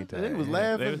man. need to- They was yeah.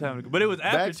 laughing. They was having, but it was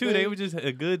after too. They Backstage. was just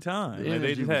a good time. Yeah, Like, they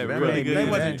she just was had very really good. good. They Yeah.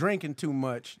 wasn't energy. drinking too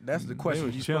much. That's the question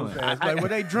was you supposed to chilling. ask. Like, were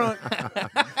they drunk?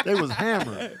 They was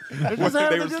hammered. They What,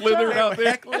 they was slithering out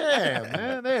there? Yeah,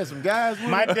 man. They had some guys with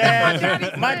My them.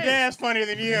 dad, my dad's funnier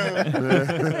than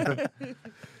you.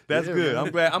 That's Yeah,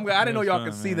 good. man. I'm glad. I didn't know It was y'all fun,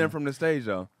 could see man. them from the stage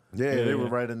though. Yeah, Yeah. they were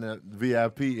right in that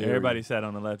VIP area. Everybody sat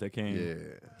on the left that came. Yeah.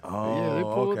 Oh, Yeah, they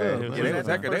pulled okay. up, man. Yeah, Was they that was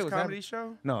the happy. They First was comedy happy.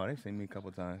 show? No, they seen me a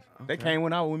couple times. They came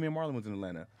when me and Marlon was in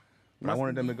Atlanta. I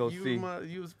wanted them to go you see.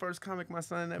 You was the first comic my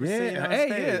son ever seen Yeah, on hey,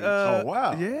 stage. yeah. Oh,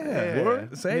 wow. Yeah,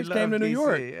 Word? Sage He came to loved New DC,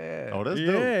 York. Yeah. Oh, that's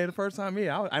dope. Yeah, the first time.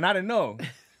 Yeah, and I didn't know.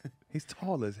 He's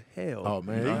tall as hell. Oh,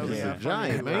 man. Oh, He was yeah. a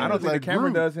giant, man. I He don't was think like the camera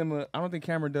Groot. does him. I don't think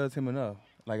camera does him enough.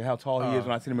 Like how tall he is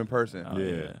when I see him in person. Oh,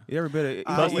 Yeah. You ever been?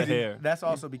 Plus the Easy. hair. That's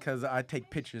also because I take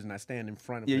pictures and I stand in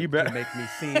front of Yeah, him you better- to make me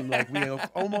seem like we are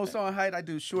almost on height. I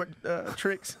do short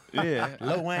tricks, Yeah.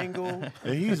 low angle.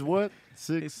 And he's what?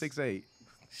 He's 6'8".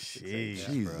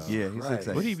 Jesus. Yeah, he's Christ.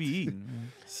 6'8". What he be eating?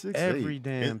 6'8". Every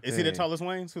damn Is he the thing. tallest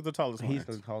Wayne's? Who's the tallest He's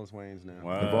Wayne's? the tallest Wayne's now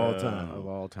Of all time. of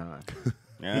all time.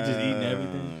 He just eating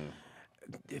everything.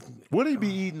 What he be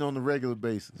eating on a regular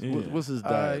basis? Yeah. What's his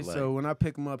diet like? So when I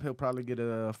pick him up, he'll probably get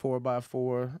a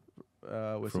 4x4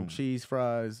 with some From- cheese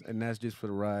fries, and that's just for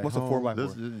the ride. What's a home. 4x4?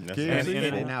 This That's KFC?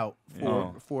 In and out, Yeah.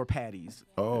 four patties,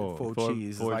 Oh. full Four-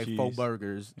 cheese, four like 4 cheese.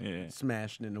 burgers Yeah.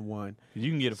 smashed into one.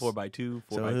 You can get a 4x2,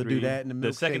 4x3. So he'll do that in the milkshake.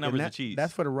 The second and number is the that- cheese.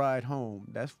 That's for the ride home.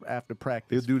 That's aftre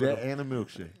practice. He'll do for that the- and a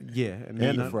milkshake. Yeah, And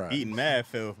the then fries. Eating mad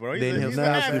filth, bro. Then he'll He's stop,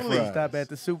 an nasty athlete. fries. stop at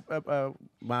the soup. Well,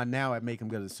 now I make him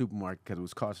go to the supermarket because it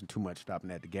was costing too much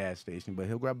stopping at the gas station. But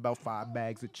he'll grab about 5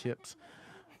 bags of chips,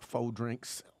 4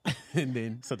 drinks, and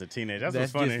then Such a teenager. That's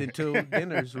that's what's just funny. until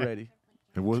dinner's ready.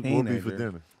 And what will be for Teenager.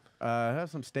 dinner? Have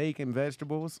some steak and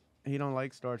vegetables. He don't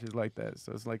like starches like that,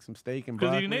 so it's like some steak and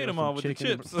Because broccoli. you need or them some all with the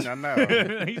chicken and chips. I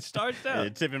know. He starched Yeah,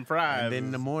 out. chip and fries. And then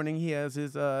in the morning he has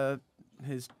his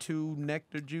 2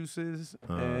 nectar juices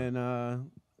and a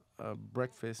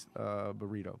breakfast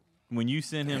burrito. When you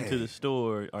send him to the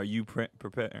store, are you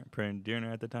preparing dinner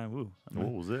at the time? Ooh.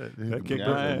 What was that? That kicked Yeah,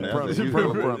 my that's- ass. that's- It it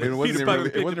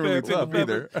wasn't wasn't really tough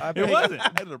either. It wasn't.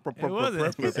 It It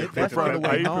wasn't. That's for the Are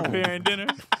way you home. preparing dinner?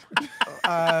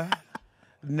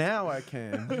 Now I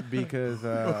can because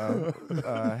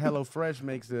HelloFresh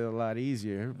makes it a lot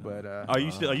easier. But Are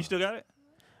you still got it?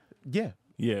 yeah,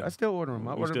 Yeah. I still order them.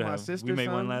 I We ordered still my have 'em. sister We made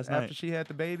some one last after night. she had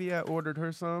the baby. I ordered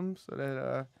her some so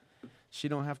that she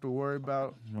don't have to worry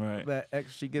about Right. that.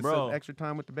 She gets Bro. some extra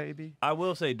time with the baby. I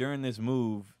will say during this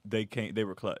move, they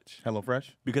were clutch. Hello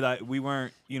Fresh. Because we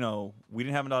weren't, we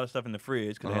didn't have all that stuff in the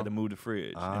fridge because I had Uh-huh. to move the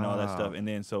fridge and all that Ah. stuff. And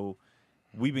then so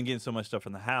we've been getting so much stuff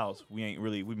from the house. We've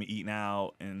been eating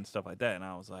out and stuff like that. And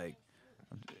I was like,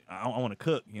 I want to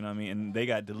cook, you know what I mean? And they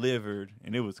got delivered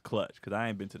and it was clutch because I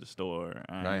ain't been to the store.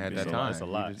 I ain't had been that to- time. That's a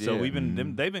lot. So Yeah.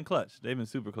 they've been clutch. They've been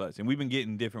super clutch. And we've been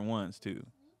getting different ones too.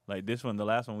 Like this one, the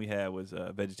last one we had was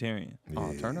vegetarian.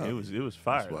 Oh, turn up. It was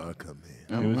fire. That's why I come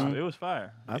in. It was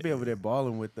fire. I be over there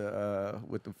balling with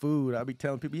the food. I be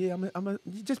telling people, yeah,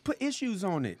 you just put issues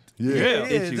on it. Yeah.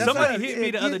 Issues. That's Somebody what- hit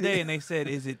me the yeah. other day and they said,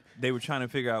 they were trying to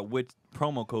figure out which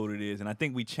promo code it is, and I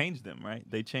think we changed them, right?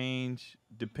 They change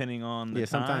depending on the Yeah,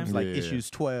 time. sometimes like Yeah. issues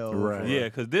 12. Right. or- Yeah,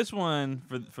 because this one,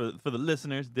 for the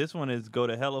listeners, this one is go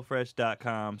to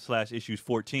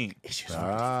HelloFresh.com/issues14.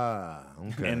 Ah,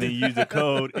 okay. And then use the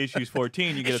code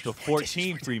issues14, you get up to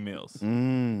 14 free meals.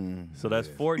 So that's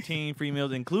 14 free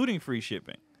meals, including free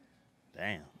shipping.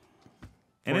 Damn.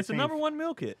 And it's the 14. #1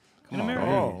 meal kit in America.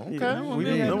 Oh, okay. Yeah, We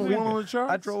yeah, did yeah. number one on the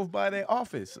charts. I drove by their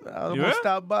office. I was Yeah? gonna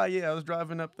stop by. Yeah, I was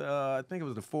driving up the, I think it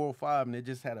was the 405, and they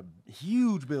just had a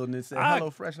huge building that said I-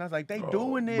 HelloFresh, and I was like, they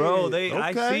doing it, Bro,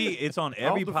 I Okay. see it's on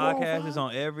every Off the podcast. 405? It's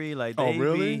on every, like, Oh, they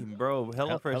really? bro,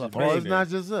 HelloFresh is Oh, big. it's not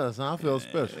just us. I feel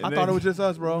special. I thought it was just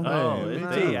us, bro. Oh, Man, me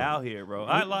they too. out here, bro.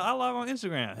 I log on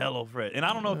Instagram, HelloFresh. And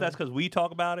I don't know if that's because we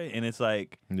talk about it, and it's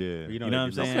like, Yeah. You know what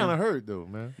I'm That's saying? kind of hurt though,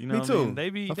 man. you know Me what I mean? too. They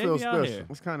be I they feel be out special. here.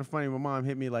 It's kind of funny. My mom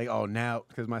hit me like, oh, now,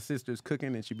 because my sister's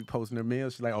cooking and she be posting her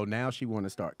meals. She's like, oh, now she want to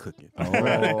start cooking.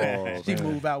 Oh, She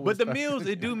move out with But the stuff. meals,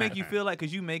 it do make you feel like,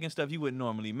 because you making stuff you wouldn't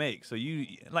normally make. So you,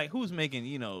 like, who's making,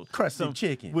 Crusted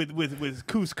chicken. with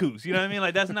couscous? You know what I mean?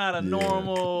 Like, that's not a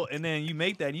normal, and then you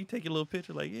make that and you take your little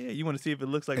picture, like, yeah, you want to see if it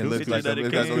looks like It the looks picture like that it it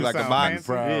does came. look like a Sound box.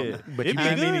 fancy. Yeah. But It'd you be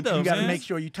gotta, good, though, you got to man. make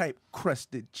sure you type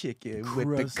crusted chicken with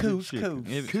the Crusted couscous. chicken.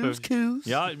 It's Couscous.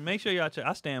 Y'all make sure y'all check.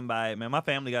 I stand by it, man. My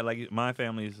family got my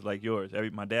family is like yours.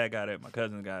 My dad got it, my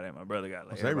cousin got it, my brother got it.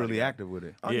 Like, So they everybody really got it. active with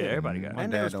it. Yeah, everybody got My it.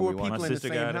 And dad there was don't 4 be watching. people My in the sister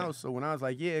same got it. house. So when I was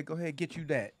like, yeah, go ahead, get you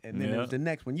that. And then it Yeah. was the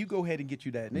next one. You go ahead and get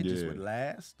you that. And it just Yeah. would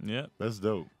last. Yep. That's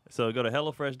dope. So go to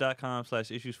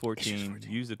HelloFresh.com/issues14.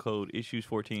 Use the code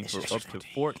issues14 for up to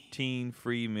 14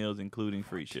 free meals, including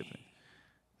free shipping.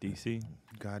 DC.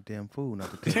 Goddamn food, not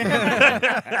the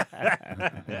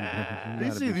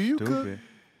DC, do you cook? stupid.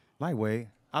 Lightweight.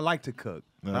 I like to cook.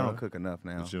 I Uh-huh. don't cook enough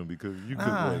now. You shouldn't be cooking. You cook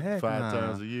Nah, what, heck 5 nah.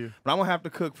 times a year? But I'm gonna have to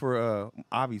cook for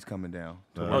Avi's coming down.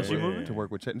 To Oh, work she with- moving? to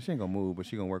work with Chaz. She ain't gonna move, but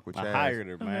she gonna work with Chaz. I hired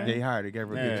her, man. Yeah, he hired her. Gave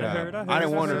her a good Yeah. job. I heard I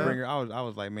didn't want her to that. bring her. I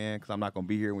was like, man, because I'm not gonna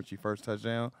be here when she first touched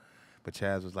down. But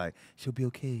Chaz was like, she'll be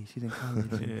okay. She's in college.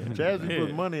 Chaz, you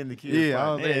put money in the kids. Yeah,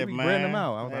 I was Yeah, like, we bring them man.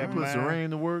 out. I was Yeah, like, Put man. Serene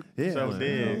to work. Yeah. So Man.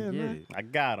 did. Yeah, Yeah. man. I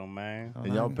got him, man.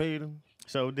 And y'all paid him?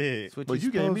 So did. That's what But you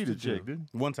gave me the supposed to do. check, didn't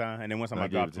One time, and then one time I I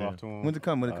gave dropped it it to off to him. When's it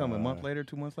come? When it come? A month later?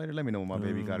 2 months later? Let me know when my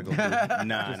baby gotta go.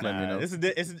 Nah, Just let me know.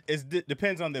 This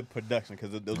depends on the production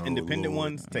because those independent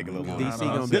Lord. ones take a little DC longer.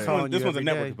 gonna be This calling one, this you one's a every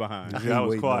network day. behind. I Yeah, I was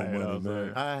waiting quiet. on I money, was man.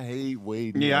 like- I hate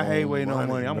waiting. Yeah, I hate waiting on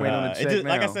money. I'm waiting on the check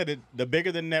Like I now. said, the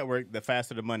bigger the network, the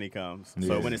faster the money comes. Yeah.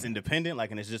 So when it's independent,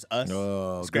 like and it's just us,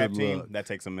 Oh, scrap good team, luck. that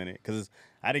takes a minute because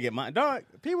I didn't get my dog.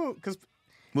 People, because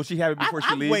Will she have it before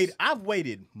she leaves? I've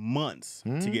waited months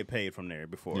to get paid from there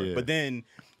before. Yeah. But then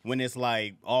when it's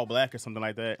like all black or something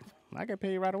like that, I get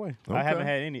paid right away. I Okay. haven't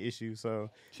had any issues. So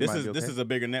She might be this okay. is a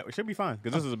bigger network. Should be fine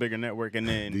because this is a bigger network. And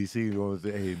then DC going to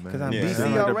say, hey, man. 'Cause I'm Yeah. busy. DC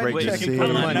I'm gonna already break checking the for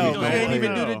the scene. money. I know, You ain't I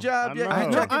even know. do the job yet. I You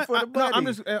know. checking for the money. I'm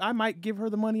just. I might give her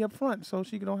the money up front so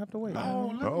she don't have to wait.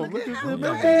 Oh, look at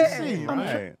that. DC.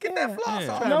 right. Get that floss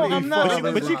off. No, I'm not.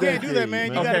 But you can't do that, man.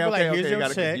 You gotta be like, here's your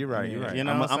check. You're right. You're right. You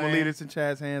know I'm what I'm gonna leave saying? this in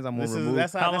Chaz's hands. I'm gonna This is remove.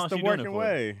 that's How long the she doing it working for?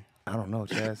 way. I don't know,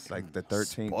 Chaz. Like the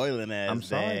 13th. Spoiling ass I'm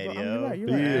sorry, dad, bro. yo. You're right. You're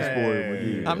He right. is spoiled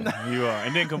McGee. I'm not. You are.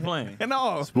 And then complain.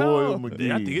 No. Spoiled no.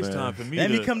 McGee. I think it's man. time for me Let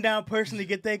to me come down personally,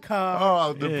 get that car.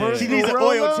 Oh, the Yeah. person She needs an roll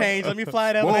oil up? change. Let me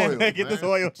fly that Spoiled, way and get this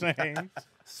man. oil change.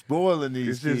 Spoiling these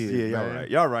It's just kids, yeah. Y'all man. right.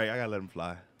 Y'all right. I gotta let him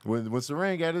fly. When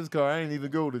Serene got his car, I didn't even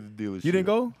go to the dealership. You didn't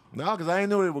go? No, because I didn't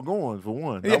know they were going, for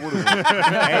one. I would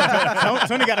have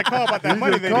Tony got a call about that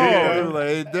money called. they They did. was like,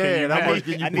 hey, Dad, how much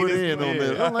can I you need put this in on money.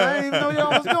 this? I'm like, I didn't even know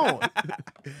y'all was going.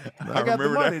 I got the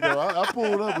remember money, that. though. I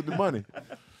pulled up with the money.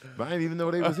 But I didn't even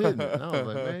know they was hitting it. And I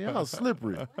was like, man, y'all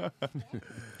slippery.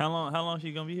 How long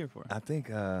she gonna be here for? I think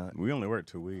We only work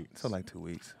 2 weeks. so like 2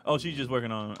 weeks. Oh, she's just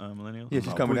working on Millennials? Yeah,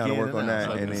 she's Oh, coming down to weekend work on now. that, It's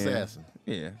like and an then assassin.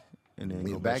 yeah, and then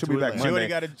Yeah, go back She'll to be back Atlanta. She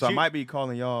already Monday. got a- So I she- might be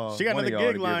calling y'all. She got one of another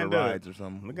y'all gig to give her lined up. rides or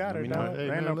something. We got her, Let me know. dog. Hey,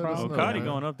 Ain't man, no let us Oh, problem. know. Cardi man.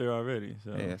 going up there already.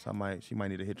 So. Yeah, so she might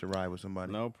need to hitch a ride with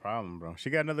somebody. No problem, bro. She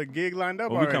got another gig lined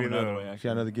up Well, we already, coming the other though. way, She actually.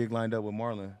 got another gig lined up with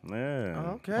Marlon.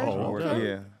 Yeah. Okay. Oh, okay.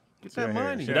 Yeah. Get that She out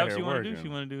money. Is here. that what Out she here want to do? working. She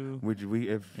want to do. Which if she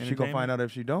gonna Entertainment? find out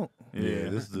if she don't. Yeah,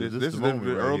 this is the This is moment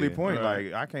the right early here. point. Right.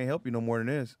 Like I can't help you no more than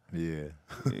this. Yeah.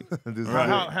 This is Right.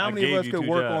 it. How I many of gave us you could 2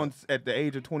 work jobs. on at the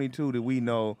age of 22 that we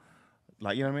know?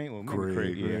 Like you know what I mean? Well, maybe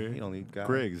Craig, yeah, Craig. he only got.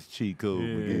 Craig is cheat code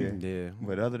Yeah. again. Yeah.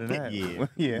 But other than that, Yeah.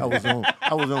 yeah.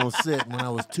 I was on set when I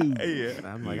was 2.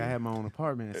 I'm like, I had my own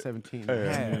apartment at 17 and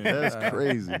a half. That's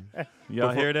crazy.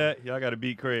 Y'all hear that? Y'all got to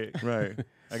beat Craig. Right.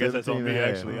 I guess that's on 17 me, and a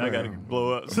half. actually. I got to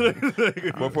blow up.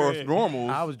 But for us normals,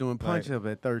 I was doing punch up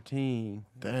at 13.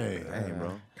 Dang,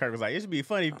 bro. Kirk was like, it should be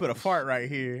funny if you put a fart right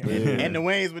here, Yeah. and the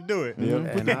Waynes would do it. Yeah,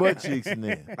 And put the I- butt cheeks in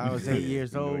there. I was 8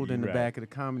 years You know old you in the right. back of the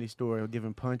comedy store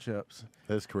giving punch ups,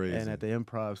 That's crazy. and at the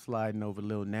Improv sliding over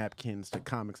little napkins to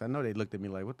comics. I know they looked at me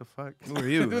like, "What the fuck? Who are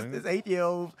you, this, man? this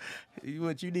 8-year-old,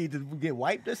 what you need to get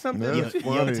wiped or something?" That's Your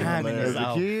funny. timing man. is As a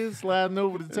off. kid sliding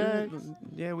over the tags.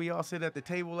 Yeah, we all sit at the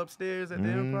table upstairs at the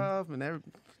Improv, and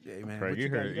hey man, Bro, what you you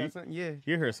got? heard- You got you- something? Yeah,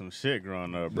 You heard some shit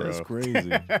growing up, bro. That's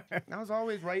crazy. I was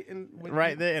always right in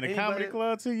Right there in the comedy anybody-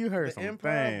 club too. You heard The some Improv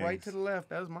things. right to the left.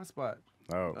 That was my spot.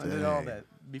 Oh, I did all that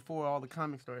before all the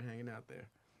comics started hanging out there.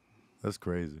 That's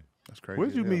crazy. That's crazy.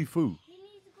 Where'd you yeah. meet Fu?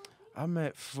 I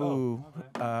met Fu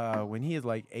when he was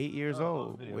like 8 years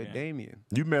old with Damien.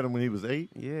 You met him when he was 8?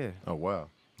 Yeah, Oh, wow.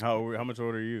 how much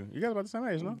older are you? You guys about the same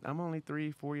age, no? I'm only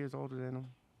 3-4 years older than him.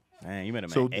 Man, you met him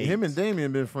So at 8. him and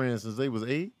Damien been friends since they was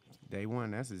 8? Day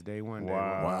one. That's his day one.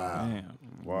 Wow. Damn.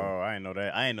 Wow, I didn't know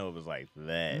that. I didn't know it was like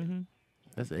that.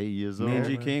 That's 8 years old. Me and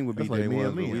G man. King would be That's like day me one,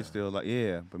 and but we Leon. still like,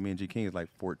 yeah. But me and G King is like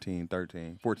 14,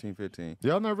 15.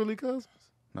 Y'all not really cousins?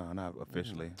 No, not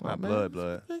officially. Oh, Not man.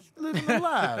 blood. Just living a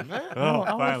lie, man. Oh,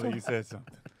 finally you said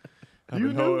something.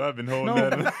 You knew? I've been holding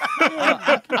that.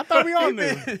 I thought we all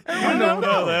knew. I know.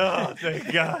 Oh,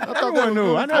 thank God. I thought they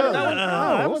knew. were I good know. cousins.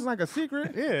 No, it wasn't like a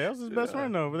secret. Yeah, that was his best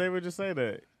friend though, but they would just say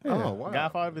that. Oh, wow.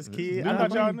 Godfather of his kid. Yeah, I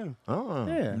thought y'all man.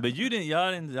 knew. Yeah, But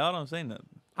y'all don't say nothing.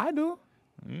 I do.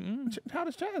 Mm-mm. How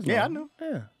does Chaz know? Yeah, I knew.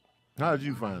 Yeah. How did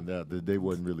you find out that they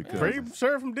wasn't really cousins? Pretty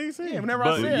sure from DC. Yeah, whenever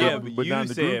But I said, yeah, but but not in you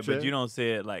the say group it, but chat. you don't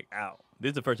say it like out. This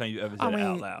is the first time you ever said I it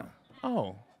out mean, loud.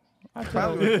 oh, I tell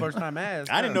Probably you. the first time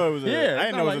asked. I didn't know it was. Yeah, I it's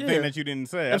didn't not know it was like- a thing yeah. that you didn't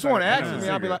say. If someone I asks thought it was me,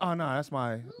 a I'll be secret. like, oh no, that's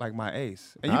my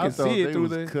ace, and you I can thought see they it through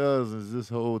was the. cousins this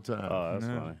whole time. Oh, that's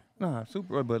No. funny. Nah,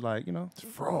 super, but like It's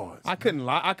frauds. I couldn't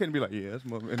lie. I couldn't be like, yeah, that's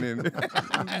my, and then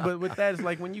But with that, it's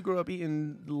like when you grow up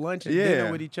eating lunch and Yeah.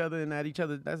 dinner with each other and at each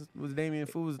other. That's was Damien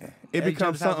Foo's. it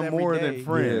becomes something more than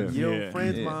friends. Your Yeah.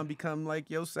 friend's Yeah. mom become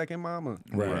like your second mama.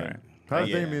 Right. How's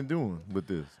Yeah. Damien doing with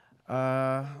this?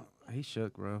 He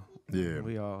shook, bro. Yeah.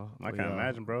 We all. I we can all-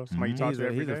 imagine, bro. Somebody you talk He's, to a,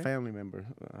 every he's a day. family member.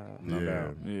 No yeah.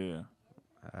 doubt. Yeah.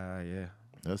 Yeah.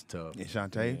 That's tough. Yeah,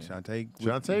 Shantae,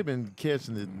 Shantae been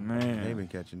catching it. they Man. been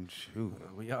catching shoot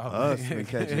We all. us been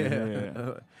catching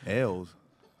Yeah. L's.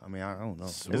 I mean, I don't know.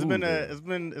 It's Smooth been there. it's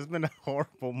been a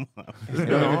horrible month. It's been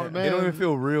hard, They don't even man.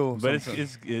 feel real. But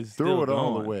sometimes. it's Throw still it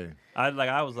all going. away.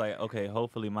 I was like, okay,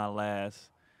 hopefully my last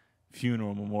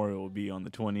funeral memorial will be on the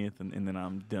 20th, and then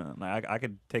I'm done. Like I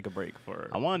could take a break for.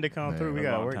 I wanted to come Man, through. We a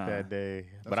gotta long work time. that day,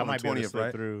 but That's I on the might be able to 20th, slip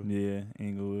right? through. Yeah,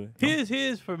 Inglewood.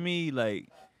 His for me, like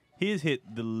his hit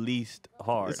the least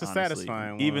hard. It's a honestly,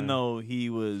 satisfying even one. though he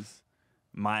was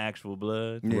my actual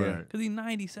blood. Yeah. Right. Because he's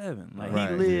 97. Like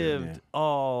Right. he lived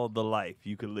all the life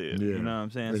you could live. Yeah. You know what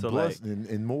I'm saying? And So plus, like,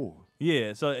 and more.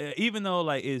 yeah. So even though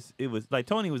like it was like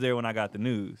Tony was there when I got the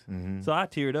news, so I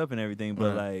teared up and everything.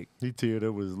 But like He teared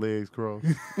up with his legs crossed.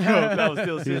 I was still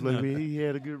He was sitting like, there. man, he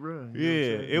had a good run. You Yeah,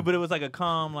 know what I'm saying? but it was like a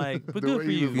calm, like, but The good way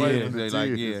for he you. was Yeah, wiping Yeah. the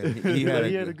like, tears. yeah, he had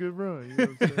He a had a good run. You know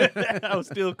what I'm saying? I was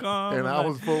still calm. And I like-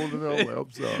 was folding up. Like,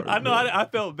 I'm sorry. I know. man. I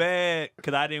felt bad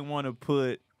because I didn't want to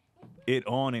put it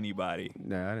on anybody.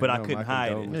 Nah, But I know. couldn't My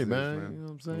hide it. condolences, Hey, man. You know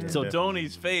what I'm saying? So definitely.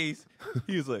 Tony's face,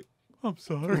 he was like, "I'm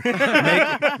sorry,"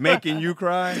 making you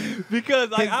cry. because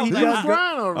like I was He like, was I-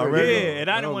 crying yeah, already. and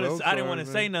I didn't was want like, to. I'm I didn't sorry, want to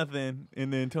man. say nothing,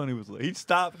 and then Tony was like, he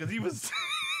stopped because he was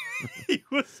he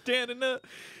was standing up,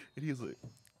 and he was like,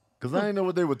 Because I didn't know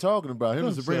what they were talking about. Him and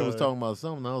I'm Sabrina was sorry. talking about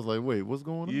something. I was like, wait, what's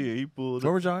going on? "Yeah." He pulled.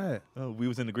 Where Up. was y'all at? Oh, we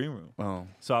was in the green room, Oh,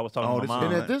 so I was talking to this my is-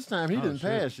 mom. And at this time, he didn't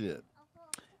shit. pass yet.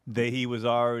 He was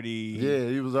already. Yeah,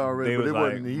 he was already. They But was it like,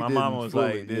 wasn't. He my didn't mama was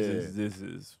fully, like, "This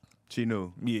is." she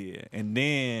knew. Yeah, and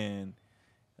then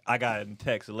I got a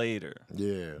text later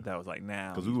Yeah. that was like, "Now."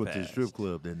 Because we he's went to the strip passed.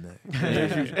 club that night.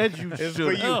 As you It's should.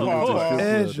 for you, Oh, Paul.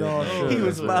 As y'all That should. night. He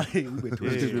was Yeah. smiling. We went to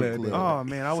a Yeah. strip Strip club. club. Oh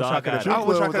man, I wish So I I could have. got- I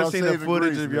wish I Strip could have club seen was the our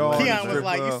footage saving of y'all. grace, in the Keon was strip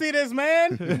like, "You club. see this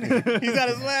man? He's got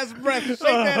his last breath. Shake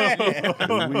that ass."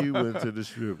 And we went to the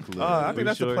strip club. I We think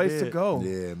that's the sure place to did. go.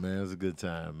 Yeah, man, it was a good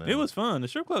time, man. It was fun. The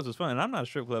strip clubs was fun. I'm not a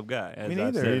strip club guy, as Me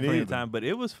I've neither. said Me plenty of neither. time, but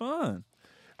it was fun.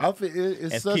 I feel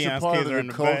it's As such a Keon's part kids of are in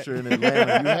the the back. culture in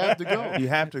Atlanta. You have to go. You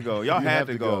have to go. Y'all You have have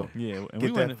to to go. go. Yeah, and Get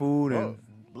we went. that food and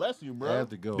Bless you, You bro. have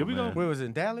to go. Did we go? man. Where was it,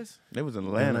 in Dallas? it was in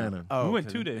Atlanta. Atlanta. Oh, We went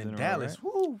to- 2 days in a row, Dallas.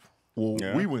 right? Woo. Well,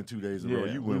 Yeah. we went 2 days in a row.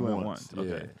 Yeah, You we went went once. once.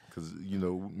 Yeah, Okay. because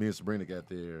me and Sabrina got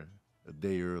there a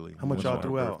day early. How much It was y'all my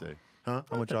threw out? birthday. Huh?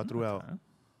 How much y'all threw out?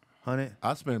 100.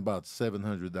 I spent about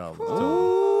 $700.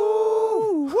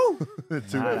 Ooh, woo.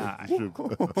 Nah. Strip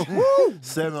club.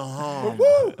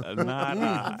 700.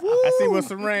 Nah. I see what's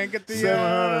the rank at the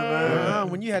 700, man.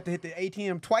 When you have to hit the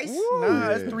ATM twice, Yeah.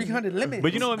 it's 300 limit.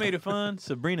 But you know what made it fun?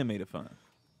 Sabrina made it fun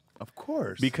Of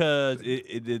course. because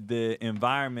the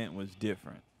environment was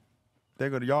different. they're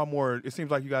gonna y'all more. It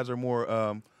seems like you guys are more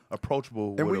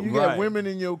approachable. And with when them. you got Right. women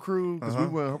in your crew, because we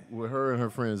went with her and her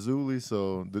friend Zuli,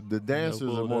 so the dancers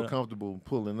are pulled more up. comfortable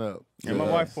pulling up. And my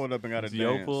Yeah. wife pulled up and got a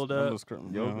Yo dance. pulled One up. little script.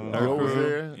 Yo Her was crew,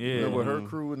 there, yeah. with her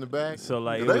crew in the back. So,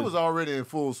 like, it they was- was already in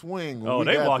full swing. When Oh, we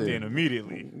they got walked there. in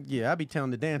immediately. Yeah, I be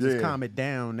telling the dancers, Yeah. calm it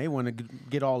down. They want to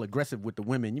get all aggressive with the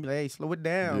women. You be like, hey, slow it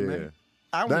down, Yeah. man.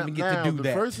 I don't even get to do the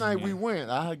that. first night we went,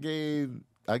 I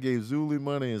gave Zuli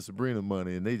money and Sabrina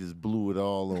money, and they just blew it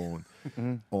all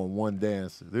on one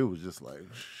dancer. It was just like,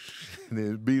 and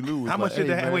then B. Lou was How like, much should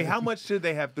hey, they? man. Wait, how much should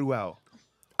they have throughout?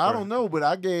 I don't know, but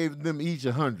I gave them each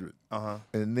 100, Uh-huh.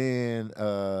 and then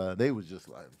they was just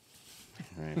like,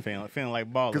 Man, feeling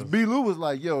like ballers. because B. Lou was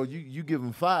like, yo, you give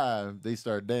them 5, they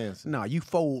start dancing. No, you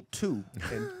fold 2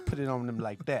 and put it on them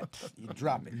like that. You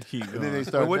drop it. Keep And then they going.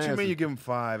 start But what dancing. you mean? You give them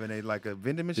 5 and they like a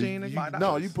vending machine?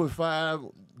 No, you put 5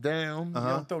 down. You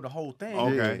don't throw the whole thing.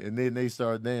 Okay. Yeah, and then they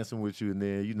start dancing with you, and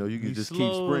then you can You just keep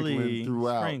slowly sprinkling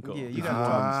throughout. sprinkle. Yeah, you You gotta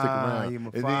gotta stick around, give 'em a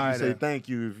and then you say fighter. thank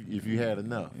you if you had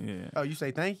enough. Yeah. Oh, you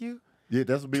say thank you? Yeah,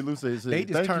 that's what B. Lou said. They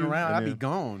just "Thank turn you," around. and I be then-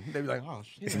 gone. They be like, oh,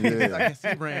 shit. Yeah. I guess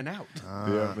he ran out.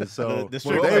 Yeah, and so The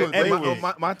well, strip they club-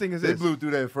 was- my thing is they this. blew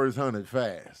through that first 100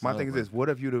 fast. My thing is this: what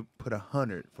if you to put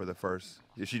 100 for the first?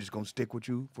 Is she just gonna stick with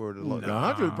you for the? The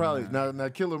 100 probably now.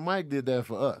 Killer Mike did that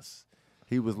for us.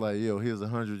 He was like, "Yo, here's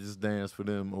 100, just dance for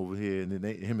them over here," and then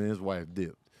him and his wife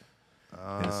dipped.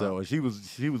 And so she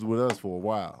was with us for a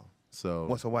while. So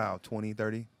Once a while, 20,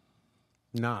 30.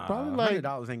 Nah, Probably like-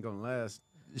 $100 ain't gonna last.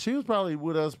 she was probably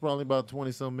with us about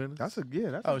 20-some minutes. That's a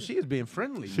That's Oh, she is being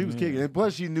friendly. She was kicking, and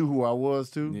plus she knew who I was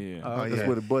too. Yeah. Oh, That's yeah.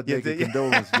 where the butt Yeah, naked they-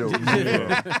 condolence joke came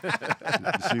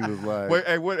from. She was like, Wait,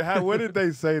 hey, what did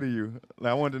they say to you?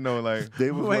 Like, I wanted to know, like,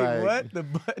 they was Wait, like, what? The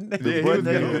button? The Yeah, he butt was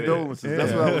naked getting- condolences.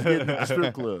 That's what I was getting at the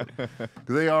strip club.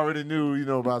 Because they already knew,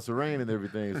 about Serene and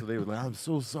everything. So they was like, I'm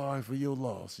so sorry for your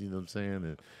loss. You know what I'm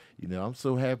saying? And, I'm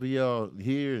so happy y'all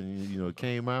here and, it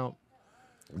came out.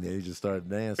 And they just started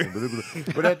dancing.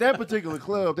 But at that particular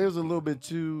club, they was a little bit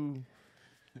too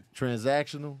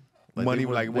transactional. Money,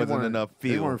 they like, weren't- wasn't they enough They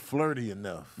feel. weren't flirty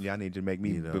enough. yeah, I need to make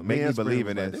me Me make me and Spring believe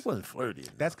was in like, this. They wasn't flirty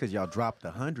enough. That's because y'all dropped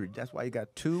 100. That's why you got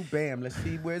 2. Bam. Let's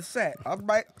see where it's at. All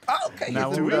right. Okay. Now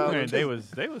it's when we $2.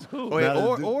 went, they was cool. Wait,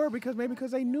 Now, or because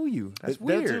they knew you. That's That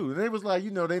weird. too. They was like,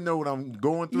 they know what I'm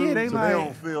going through. Yeah, they so like- they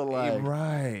don't feel like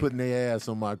Right. putting their ass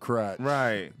on my crotch.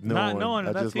 Right. Not knowing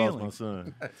I that's just healing. lost my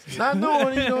son. Not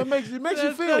knowing, it makes you feel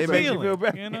That's better. It makes you feel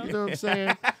better. You know? You know what I'm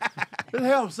saying? It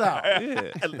helps out.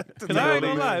 Yeah. Because I ain't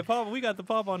gonna lie, Papa, we got the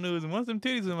Papa news, and once them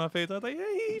titties in my face, I was like,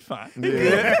 yeah, he's fine.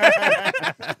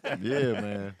 Yeah. Yeah,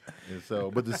 man. And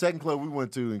so, but the second club we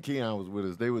went to, and Keon was with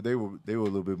us. They were a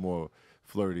little bit more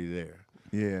flirty there.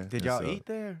 Yeah. Did y'all So- eat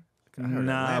there?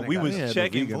 Nah, we was they had no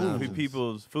checking vegan food for options.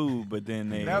 people's food, but then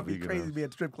they That would be vegan crazy to options. be at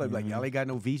the strip club. Like, y'all ain't got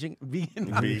no vegan.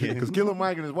 Because Killer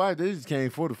Mike and his wife, they just came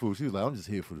for the food. She was like, I'm just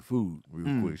here for the food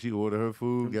real quick. She ordered her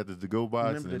food, got the to-go box,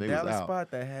 Remember and the then they was Dallas out.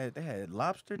 spot that they had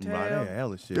lobster tail? Right, yeah,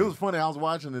 hella shit. It was funny. I was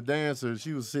watching the dancer.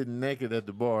 She was sitting naked at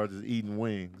the bar just eating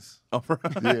wings. Oh, right.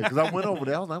 Yeah, because I went over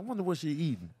there. I was like, I wonder what she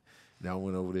eating. And I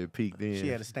went over there, peeked in. She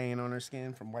had a stain on her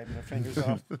skin from wiping her fingers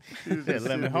off.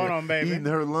 Hold on, baby. Eating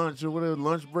her lunch or whatever,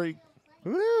 lunch break.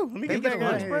 Woo, let me They get get that a guy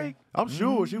lunch here. break? I'm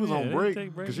sure she was Yeah, on they break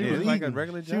take breaks. because she Yeah, was it's like eating. a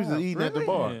regular She was job. eating at the Really?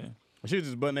 bar. Yeah. She was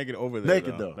just butt naked over there.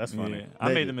 Naked, though. That's funny. Yeah. I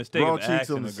made the Naked. mistake Raw of cheeks on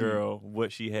asking the the seat. girl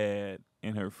what she had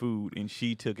in her food, and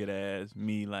she took it as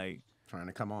me like, Trying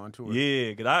to come on to her.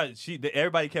 yeah, because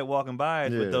everybody kept walking by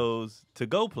us Yeah. with those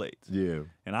to-go plates, Yeah.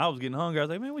 and I was getting hungry. I was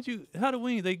like, man, how the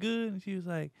wings? They good? And she was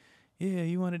like, yeah,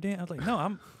 you want to dance? I was like, no,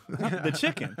 I'm the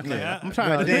chicken. Like, I'm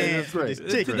trying to dance That's great. with That's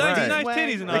this chicken. great. nice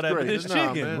titties and all That's that, but great. this Nah,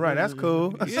 chicken. man. Right, that's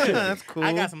cool. Yeah. That's cool.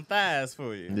 I got some thighs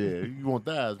for you. Yeah, you want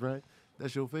thighs, right?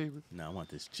 That's your favorite? No, I want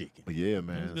this chicken. But yeah,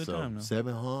 man. It was a good So time, though.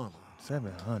 700.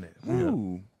 700.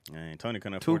 Ooh. Man, Tony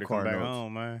couldn't Two afford to come car back notes.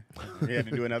 home, man. He had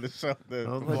to do another show to I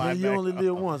was fly like, man, you back. only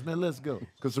live once, man. Let's go.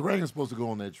 Because Serena's supposed to go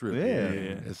on that trip. Yeah.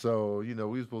 Yeah. And so, we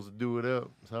were supposed to do it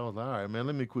up. So I was like, all right, man,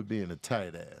 let me quit being a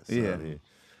tight ass. Yeah. out here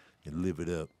and live it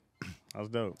up. That was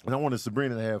dope. And I wanted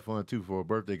Sabrina to have fun, too, for her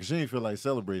birthday. Because she didn't feel like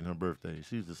celebrating her birthday.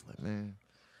 She was just like, man,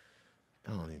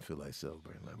 I don't even feel like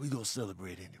celebrating. Like, we going to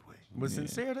celebrate anyway. Was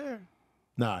Sincere there?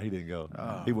 Nah, he didn't go.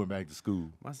 He went back to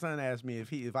school. My son asked me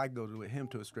if I go with him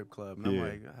to a strip club, and I'm Yeah.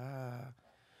 like,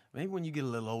 maybe when you get a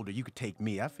little older, you could take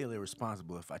me. I feel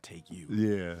irresponsible if I take you.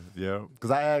 Yeah.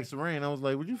 Because I asked Rain, I was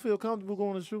like, would you feel comfortable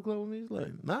going to the strip club with me? He's like,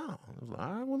 no. I was like,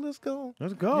 all right, well, let's go.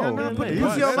 Let's go. Yeah, man, put the He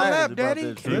was pussy on my excited lap, about daddy.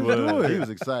 that trip. Let's do He it. was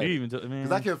excited. He even took, man.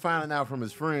 Because I kept finding out from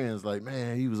his friends, like,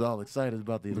 man, he was all excited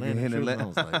about the Atlanta trip. And I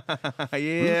was like,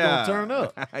 yeah. we was going to turn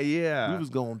up. Yeah. We was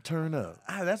going to turn up.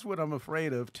 That's what I'm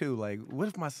afraid of, too. Like, what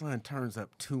if my son turns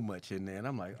up too much in there? And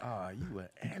I'm like, you an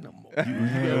animal.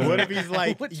 What if he's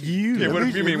like you? Yeah, what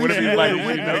if you mean? What if he's like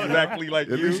exactly like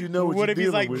At least you know what What you're if he's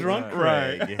dealing like with. drunk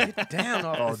Right. Craig? Get down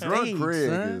off the Drunk stage, Craig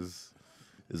son.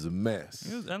 is a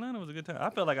mess. Atlanta was a good time. I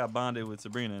felt like I bonded with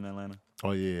Sabrina in Atlanta.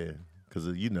 Oh, yeah. Because,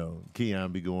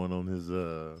 Keon be going on his,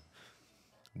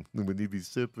 when he be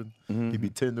sipping, he be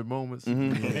tender moments.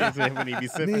 When he be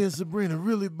sipping. Me and Sabrina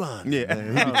really bond. Yeah.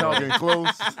 Man. He be talking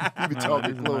close. He be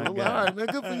talking close. I'm like, all right, man,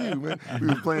 good for you, man. We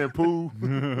was playing pool.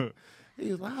 He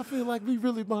was like, I feel like we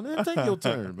really bonded. Take your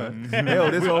turn, man.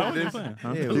 Hell, this whole was this. playing,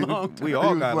 huh? Yeah, He we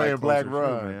all was got playing like Black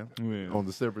closer too, Rod Yeah. on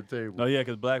the separate table. Oh yeah,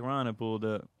 because Black Ron had pulled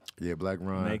up. Yeah, Black And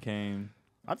Ron. they came.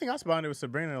 I think I bonded with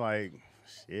Sabrina like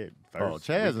shit. Oh, first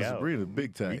Chaz week and out. Sabrina,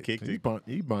 big time. We kicked He it.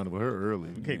 bonded with her early.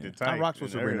 We kicked it I tight. rocks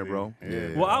with and Sabrina, early. bro.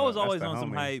 Yeah. Well, I was That's always the on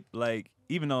some homie. hype. Like,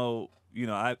 even though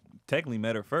I technically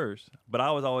met her first, but I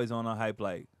was always on a hype.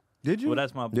 Like, Did you? well,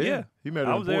 that's my Yeah, he met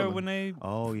her I in was there Portland. when they.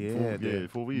 Oh yeah.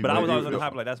 Before we. But I was always on on the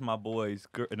hype. Like, that's my boy's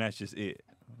girl, and that's just it.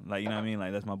 Like, you know what I mean?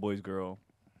 Like, that's my boy's girl,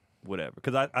 whatever.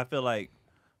 Because I feel like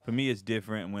for me it's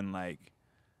different when like,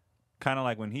 kind of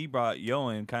like when he brought Yo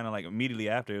in, kind of like immediately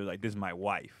after it was like, this is my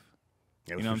wife.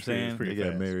 Yeah, You know what I'm saying? They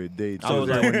got married day two. So I was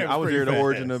like- there. When, I was Pretty there. The fast.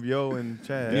 origin of Yo and Chaz.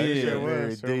 Yeah. They got Sure married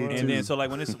was, day sure was. two. And then so like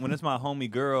when it's my homie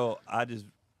girl, I just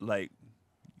like,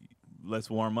 let's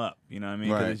warm up. You know what I mean?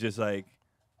 Because Right. it's just like,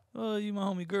 oh, you my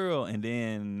homie girl, and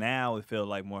then now it felt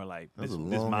like more like That was this a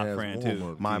this my long-ass friend too.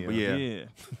 warm-up, My- Keon. yeah. Yeah.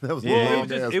 That was Yeah, a it long was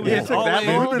just- ass it was warm-up. just always-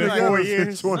 We've been Like together 4 since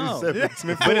years.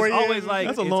 2017. But it's always like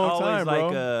That's a it's long always time,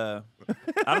 like bro.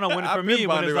 I don't know when for I've me been when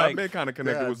bonded. it's I've like been kind of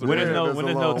connected Yeah, with when Sabrina. there's that's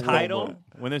a no long title warm-up.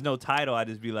 when there's no title, I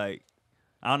just be like,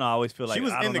 I don't know. I always feel like She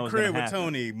was I don't in know the what's gonna crib with happen.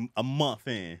 Tony a month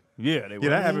in. Yeah, they were. Yeah,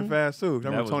 that happened fast too. That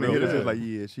Remember was Tony real hit us? fast. He was like,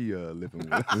 "Yeah, she living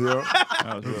with." us.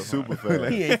 That was real Super fun.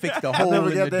 fast. He ain't fixed the I hole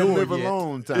never in got the that door live yet.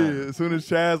 alone Yeah, time. as soon as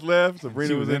Chaz left, Sabrina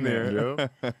She was in there. Yeah.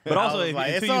 But also, I was if, like,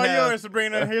 it's until all you have, yours,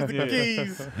 Sabrina. Here's the Yeah.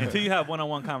 keys. until you have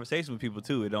one-on-one conversation with people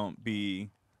too, it don't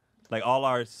be like all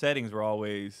our settings were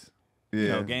always you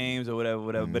know games or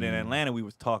whatever. But in Atlanta, we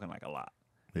was talking like a lot,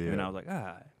 and I was like,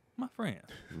 my friend.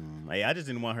 Hey, I just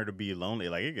didn't want her to be lonely.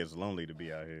 Like, it gets lonely to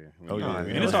be out here. Oh, yeah.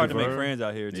 And Yeah, it's hard to for make her. friends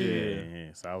out here too.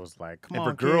 Yeah. So I was like, come And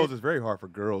on, for girls, kid. it's very hard for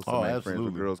girls to Oh, make friends absolutely.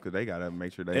 with girls because they gotta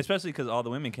make sure they. Especially because all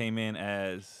the women came in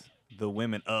as the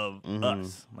women of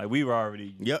us. Like we were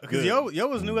already. Yo, because good. Yo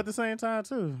was new at the same time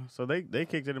too, so they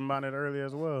kicked it and bonded early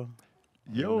as well.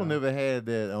 Yo never had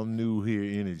that I'm new here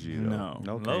energy though. No,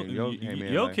 No, Lo- Yo came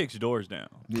in Yo like- kicks doors down.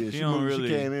 Yeah, she she, don't moved, really.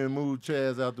 she came in and moved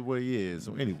Chaz out the way he is.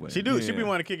 So anyway. She do. She be Yeah.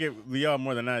 wanting to kick it with y'all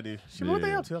more than I do. She what they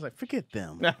Yeah. up to? I was like, forget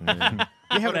them.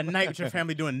 You're having a night with your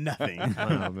family doing nothing.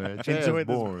 Nah, man. Chaz enjoy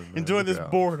boring, this. man. Enjoy this Yeah.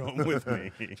 boredom with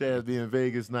me. Chaz be in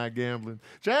Vegas, not gambling.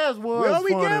 Chaz was Well,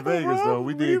 we fun gambled, in Vegas, bro. though.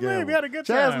 We What do did you mean? gamble. We had a good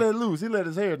Chaz time. let loose. He let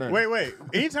his hair down. Wait.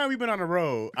 Anytime we've been on the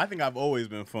road, I think I've always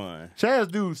been fun. Chaz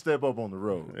do step up on the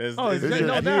road. It's, Oh, it's it's just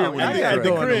no here doubt. when I you think I crack. had the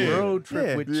Go on a crib. road trip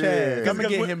Yeah. with Yeah. Chaz. I'm Because gonna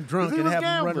get when- him drunk he and was have him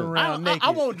running gambling. around naked. I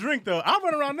won't drink though. I'll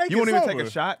run around naked. You won't even sober. take a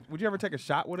shot. Would you ever take a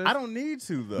shot with us? I don't need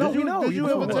to though. No, we know. Did you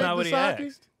ever That's take not what the he sake?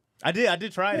 asked. I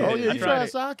did try it. Oh, yeah, I you tried tried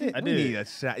it. sake? I We did. need a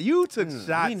shot. You took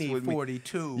shots We need with me.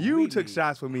 42. You We took need-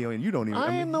 shots with me, and you don't even.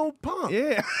 I ain't no punk.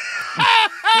 Yeah.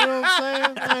 You know what I'm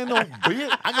saying? I ain't no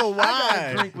bitch. I go I gotta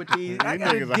wide. drink with these. I You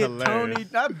gotta niggas are get hilarious.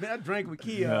 Tony. I drank with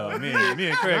Keon. No, me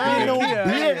and Craig. I ain't no Yeah.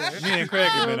 bitch. Me and Craig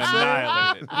have been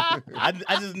annihilated.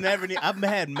 I just never need. I've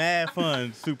had mad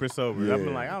fun super sober. I've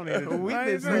been like, I don't need to. We've I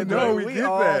been ain't so drinking. know we drunk. did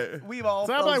all, that. We've all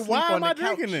So I'm fell like, asleep why on am the I couch.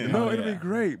 drinking it? No, Yeah. it'd be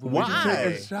great. But Why? We can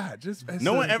take a shot. Just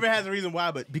No one ever has a reason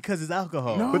why, but because it's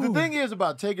alcohol. No. But the thing is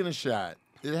about taking a shot,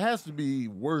 it has to be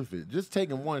worth it. Just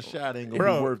taking one shot ain't gonna be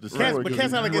Bro, worth the Cass, story. but 'cause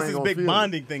Cass sound like you it's ain't this gonna big feel it.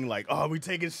 bonding thing. Like, oh, we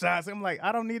taking shots. I'm like,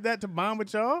 I don't need that to bond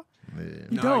with y'all. Yeah.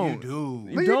 No, don't. you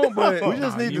do. You don't, but We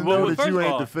just need to Well, know that first you of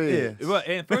ain't all- the feds. Well,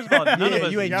 and first of all, none of Yeah,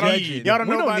 us you ain't Y'all judging. don't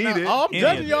We know don't by need now. it. Oh, I'm Any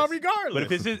judging of y'all this. regardless.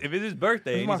 But if it's his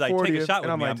birthday It's and my he's like, take a 40th, shot and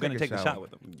with I me, might I'm gonna take a take a shot shot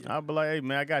with him. I'll be like, hey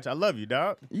man, I got you. I love you,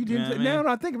 dog. You didn't. Yeah, Now man.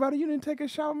 that I think about it, you didn't take a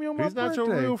shot with me on my He's birthday. not your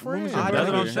real When was friend. your I That's took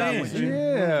what a I'm shot saying. with you.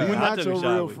 Yeah. He's I not took your a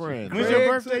shot real with you. friend. When's Craig your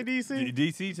birthday, DC?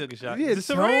 DC took a shot. Yeah, Did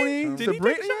Tony, Did he take a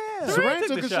Sabrina- shot? yeah. Serene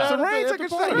took a shot. Serene at took the a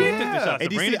shot. party. He took the shot. Hey,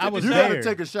 DC, Sabrina I took was the You shot. gotta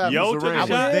take a shot Yo for took a Serene. I was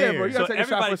shot. there. bro. You So gotta take a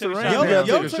shot everybody for took a Serene. shot. You gotta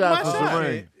Yo take a took shot my for shot.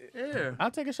 Serene. Yeah.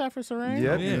 I'll take a shot for Serene. Yep.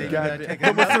 Yeah. And then you Got gotta it. take But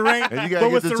another- Serene, and you gotta But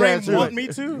get would the Serene tattoo. want me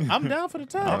to? I'm down for the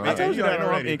time. I told you that know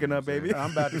I'm already. inking up, baby.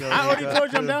 I'm about to go. I already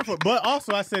told you I'm down for it. But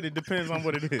also, I said it depends on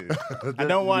what it is. I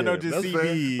don't want no just that's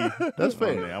CB. That's on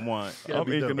fair. there. I want. Gotta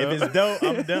be dope. If it's dope,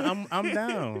 I'm done. I'm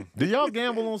down. Do y'all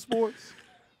gamble on sports?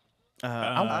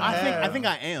 I think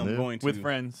I am Yeah. going to with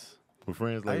friends. With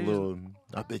friends like little,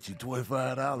 I bet you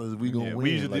 $25 we gonna Yeah, win.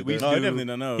 we used to like we used that. to Oh, do, definitely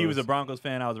don't know. He was a Broncos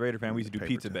fan. I was a Raider fan. We used to do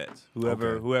pizza bets.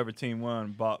 Whoever team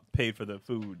won paid for the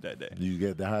food that day. You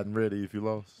get the hot and ready if you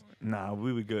lost. Nah,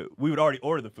 we would go. We would already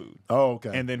order the food, Oh,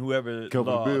 okay. and then whoever Cover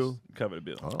the lost bill? cover the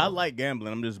bill. Oh. I like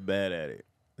gambling. I'm just bad at it.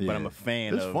 Yeah. But I'm a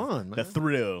fan It's of fun, the man.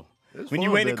 thrill. It's when fun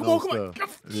you win it, betting come on, on come on.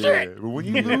 stuff. Yeah, but when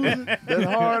you lose it, that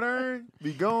hard earned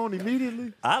be gone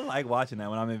immediately. I like watching that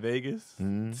when I'm in Vegas,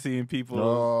 seeing people.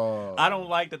 Oh, I don't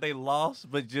like that they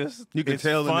lost, but just You can it's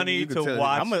tell in the- funny you can to tell-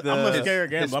 watch. I'm a the,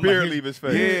 scared His gambler. I'm spirit like, leave his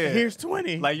face. Yeah. Here's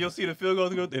 20. Like you'll see the field goal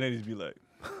go, and they just be like,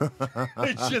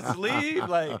 they just leave.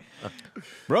 Like,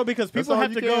 Bro, because people all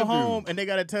have you to go can do. home and they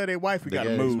got to tell their wife we They got to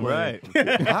gotta move.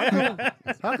 explain. right?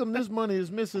 how come this money is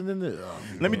missing in this? Oh,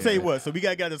 Let me tell you what. So we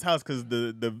got this house because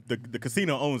the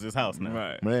casino owns this house now.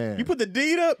 Right. man. You put the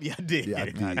deed up? Yeah, I did. Yeah, I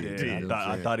did. I did. You know what I'm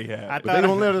I saying? thought he had. I But thought they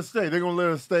gonna let us stay. They gonna let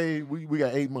us stay. We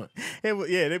got 8 months.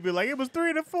 yeah, they'd be like, it was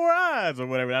 3 to 4 odds or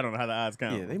whatever. I don't know how the odds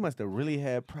count. Yeah, they must have really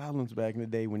had problems back in the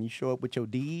day when you show up with your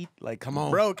deed. Like, come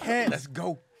on, Bro, cats. let's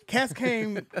go. Cats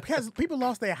came. People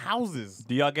lost their houses.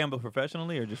 Do y'all gamble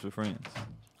professionally or just with friends?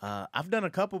 I've done a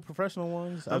couple professional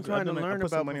ones. I'm trying to learn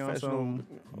about professional. I'm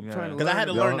trying to Because I had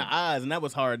to learn learn the odds, and that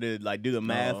was hard to like do the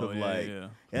math Oh, of yeah, like,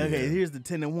 yeah. okay, here's the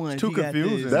 10 to 1. Too If you got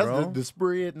confusing. this- That's bro. the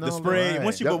spread. And the all spread.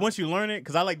 that. Once you learn it,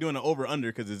 because I like doing the over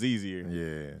under because it's easier.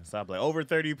 Yeah. So I'm like over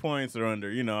 30 points or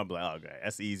under. You know, I'm like, okay,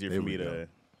 that's easier There for we me go. to.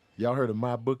 Y'all heard of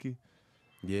MyBookie?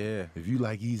 Yeah. If you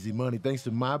like easy money, thanks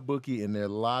to MyBookie and their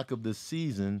lock of the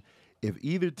season, if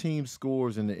either team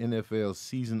scores in the NFL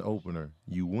season opener,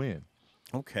 you win.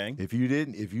 Okay. If you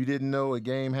didn't know a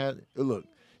game had look,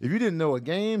 if you didn't know a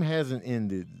game hasn't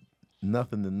ended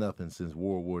nothing to nothing since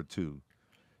World War II,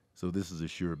 so this is a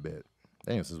sure bet.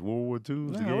 Damn, since World War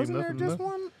II, the game wasn't there nothing to just nothing?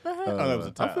 one? Oh, that was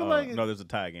a tie. I feel like no, there's a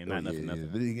tie game. Not Oh, nothing. yeah,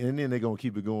 Nothing. And then they're gonna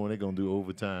keep it going. They're gonna do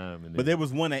overtime. And But there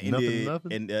was one that Nothing, ended.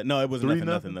 nothing? And, no, it wasn't 3-0?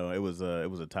 nothing. Though it was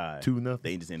a tie. 2-0.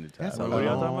 They just ended tie. That's So a what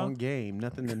y'all talking long about? game.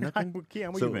 Nothing to nothing.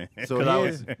 Keon, where So, you been? so 'Cause I here,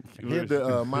 was- here the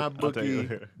I'll tell you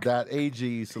later.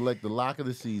 MyBookie.ag select the lock of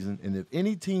the season, and if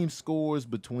any team scores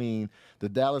between the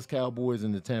Dallas Cowboys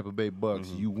and the Tampa Bay Bucks,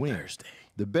 you win.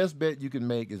 The best bet you can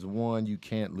make is one you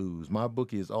can't lose.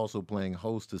 MyBookie is also playing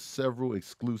host to several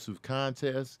exclusive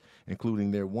contests,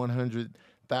 including their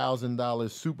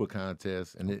 $100,000 super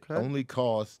contest, and it only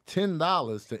costs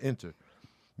 $10 to enter.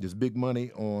 There's big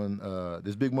money on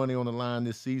the line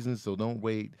this season, so don't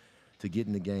wait to get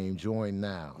in the game. Join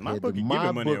now. Head to MyBookie giving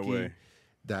money away.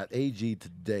 MyBookie.ag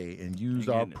today and use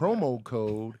our getting it promo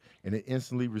code, and it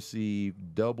instantly receive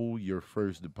double your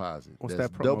first deposit. What's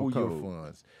That's that promo double code? your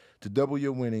funds. To double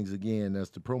your winnings, again,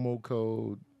 that's the promo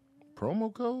code.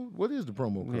 Promo code? What is the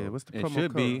promo code? Yeah, what's the It promo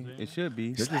should code? be. It should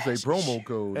be. They just say promo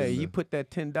code. Hey, in you there. put that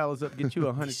 $10 up, get you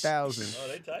 100,000.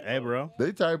 Hey, bro.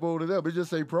 They typoed it up. It just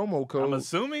say promo code. I'm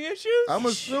assuming issues. I'm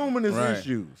assuming it's Right.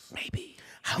 issues.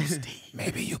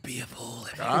 Maybe you'll be a fool.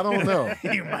 I don't know.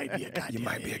 You might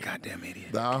be a goddamn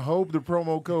idiot. I hope the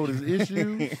promo code is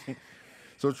issues.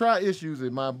 So try issues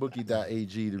at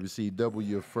mybookie.ag to receive double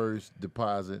your first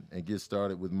deposit and get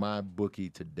started with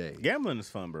MyBookie today. Gambling is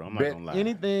fun, bro. I'm not Bet gonna lie.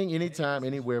 anything, anytime,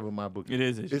 anywhere with MyBookie. It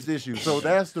is issues. It's issues. So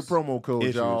that's the promo code,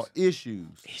 Issues. y'all.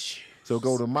 Issues. So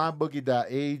go to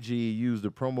mybookie.ag, use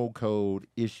the promo code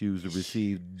issues to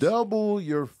receive double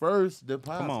your first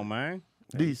deposit. Come on, man.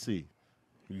 DC.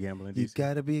 You gambling? You DC?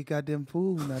 gotta be a goddamn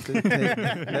fool not to take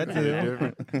that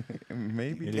deal.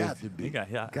 Maybe. It got is. to be. It got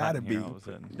hot Gotta in here be. all of a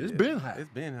sudden. It's been hot.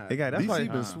 It's been hot. They got that's DC why.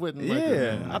 been sweating like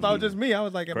Yeah, I thought it was just me. I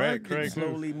was like, am I Craig,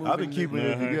 slowly moving. I've been keeping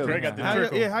it together. Craig got the how,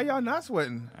 trickle. yeah, how y'all not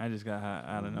sweating? I just got hot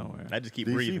out of nowhere. I just keep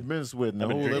DC breathing. been sweating the I've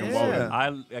been whole drinking episode.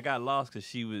 water. I got lost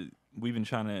because we've been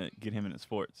trying to get him into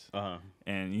sports, Uh-huh.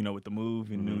 and with the move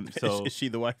and Mm-hmm. so Is she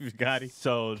the wife of Gotti?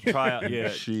 so tryout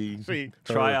She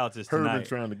tryouts is her been tonight.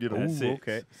 trying to get a at ooh, 6.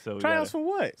 okay. So we Tryouts gotta- for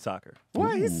what? soccer.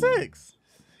 What? He's Ooh. 6.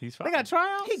 He's They fine. got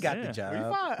tryouts? He got Yeah. the job. Well,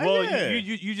 you fine. Well, yeah.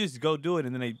 you just go do it,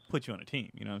 and then they put you on a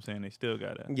team. You know what I'm saying? They still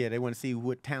got to. Yeah, they want to see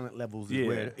what talent levels is Yeah,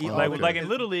 where. like in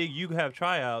Little League, you have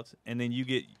tryouts, and then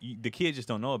the kids just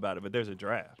don't know about it. but there's a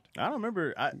draft. I don't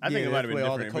remember. I Yeah, think it might have that's been where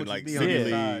all the different. But coaches like be on city the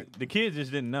league. side. The kids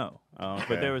just didn't know. Okay.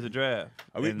 But there was a draft.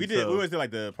 We And did. so- We always did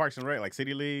like the Parks and Rec, like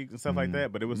city leagues and stuff like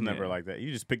that. But it was never Yeah. like that.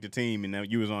 You just picked a team and now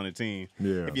you was on the team.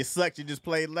 Yeah. If you sucked, you just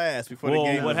played last before the Well,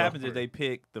 game. what was happens over. is they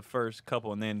pick the first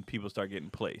couple, and then people start getting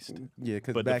placed. Yeah,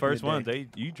 because But the first ones,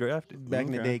 you drafted. back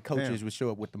in the Okay. day, coaches Damn. would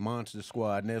show up with the monster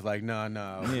squad, and they're like, "No,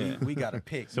 Yeah. we got to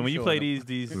pick." So when you play these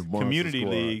The monster community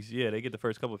squad. leagues, yeah, they get the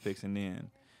first couple of picks, and then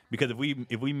because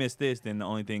if we miss this, then the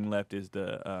only thing left is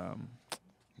the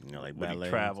like what do you- ballet,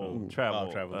 travel.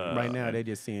 travel. right now, they're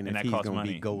just seeing and if that he's costs gonna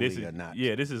money. be goalie This is, or not.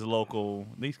 Yeah, this is local.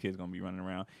 These kids gonna be running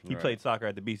around. He Right. played soccer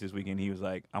at the beach this weekend. He was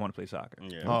like, I want to play soccer.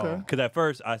 Yeah. Oh. Because at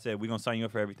first I said, we're going to sign you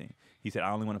up for everything. He said,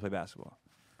 I only want to play basketball.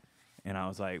 And I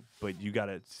was like, but you got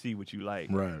to see what you like.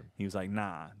 Right. He was like,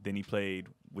 nah. Then he played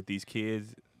with these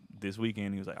kids this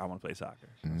weekend. He was like, I want to play soccer.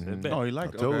 I said, bet. Oh, you like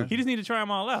I told okay. you. He just need to try them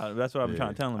all out. That's what I'm Yeah. trying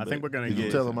to tell him. I think we're gonna Did get.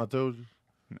 you tell him I told you?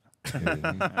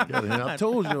 Yeah, I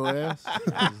told your ass.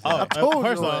 Oh, told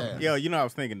first your off, ass. yo, you know what I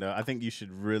was thinking though. I think you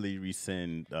should really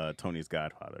rescind Tony's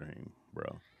Godfather name,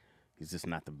 bro. He's just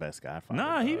not the best Godfather.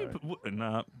 Nah,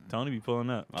 dog. Tony be pulling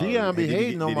up. Keon be Did he-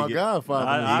 hating on did he my get- Godfather.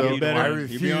 I and be stuff. better. I He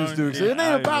be refuse on- to. Say, it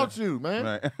I ain't be about you, man.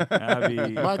 Right. I be,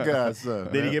 My godson.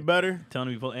 Did he man. get better?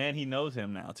 Tony be pulling, and he knows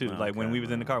him now too. Okay, Like when we was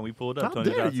in the car, and we pulled up. How Tony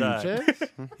was dare you, outside.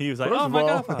 Chaz? He was like, First "Oh of my all,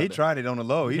 Godfather." He tried it on the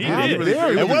low. He did. did. Really-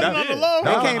 It It wasn't He on the did. low.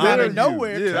 That They came was out of honest.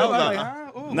 nowhere. Yeah, too. that I was like, like- huh?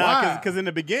 Ooh, Nah, wow. because in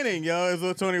the beginning, yo, it was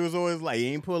what Tony was always like, you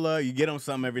ain't pull up, you get him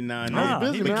something every now and Nah,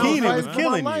 then. he Busy, been man. Keenan I'm was fighting for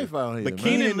killing my you. life out here, But man.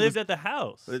 Keenan Keenan lived was- at the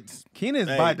house. Keenan's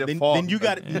Hey, by then- default. then you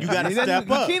got to step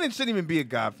up. Keenan shouldn't even be a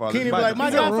godfather. Keenan By be like, my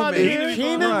default. Godfather If here.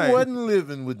 Keenan Right. wasn't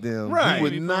living with them, Right. he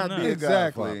would He not be be a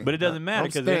Exactly. godfather. But it doesn't matter I'm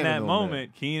because in standing that on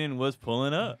moment, Keenan was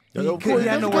pulling up. Of He course,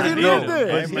 had that's nowhere because to he go. lived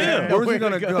there. Hey, man. Where was he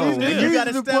gonna go? He's You easy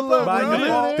gotta to step pull up, By bro.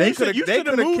 default. They They should- could you have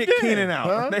should've kicked moved in. Keenan out.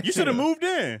 Huh? You should have moved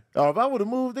in. Oh, if I would have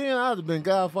moved in, I'd have been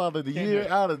Godfather of the year.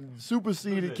 I'd have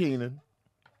superseded Keenan.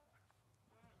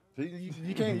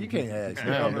 You can't ask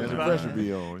now, man. The pressure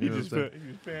be on. You know what I'm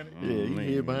saying? Yeah,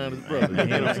 he hid behind his brother.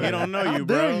 He don't know you, How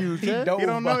bro. dare you, Chad? He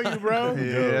don't know you, bro.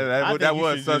 Yeah, I think that you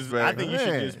was should just- suspect. I think you should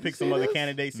Man, just pick see some other this?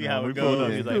 candidate, see No, how we it pulled up.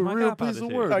 goes. He's You're like, a my real Godfather piece of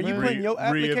said- work, Are you man. putting your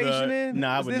application in?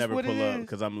 Nah, I Is would this never what pull it up is?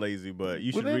 because I'm lazy, but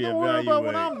you Well, should then don't worry about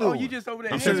what I'm reevaluate. doing. Oh, you just over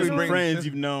there. I'm Since sure we some bring- friends since-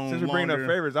 you've known Since we're bringing up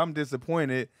longer. favorites, I'm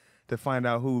disappointed to find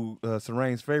out who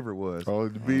Serene's favorite was. Oh,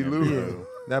 to be Lou.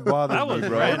 That bothers That was me,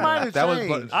 bro. random. It might have That was.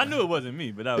 changed. I knew it wasn't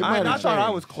me, but that was It might I have thought I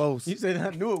changed. was close. You said I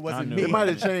knew it wasn't I me. knew It might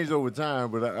have changed over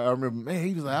time, but I remember, man,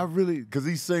 he was like, I really, because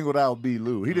he singled out B.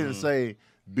 Lou. He didn't say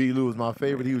B. Lou was my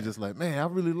favorite. He was just like, man, I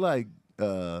really like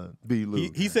B. Lou.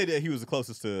 He said that he was the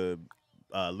closest to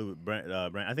Lou Brand.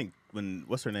 I think when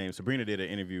what's her name, Sabrina did an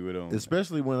interview with him.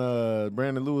 Especially when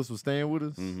Brandon Lewis was staying with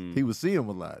us, he would see him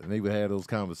a lot, and they would have those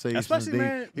conversations. Especially, Then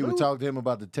man, he would Lou- talk to him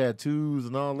about the tattoos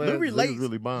and all that. Lou It was relates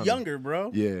really bonding. younger,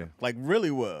 bro. Yeah. Like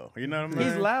really well. You know what I mean?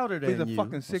 He's louder than He's a you.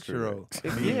 fucking 6-year-old.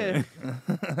 Yeah,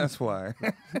 That's why.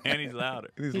 and he's louder.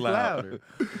 He's he's loud. louder.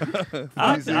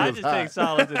 I He's just hot. take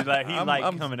solace in like he I'm- liked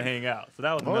I'm- coming to hang out, so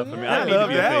that was Oh, enough for me. yeah. I I didn't need to love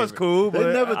be a That was favorite. cool, They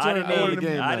but never I turned didn't, on the need,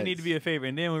 game I didn't need nights. to be a favorite.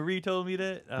 And then when Ree told me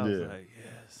that, I was Yeah. like,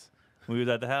 yes. When we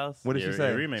was at the house, what did she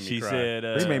say? Ree made me she cry.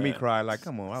 said, He made me cry. Like,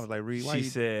 come on. I was like, Reed, why She you?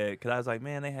 said, because I was like,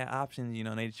 man, they had options, you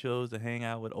know, and they chose to hang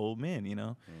out with old men, you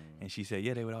know. And she said,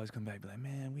 yeah, they would always come back and be like,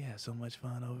 man, we had so much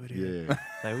fun over there. Yeah.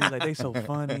 Like, we was like, they so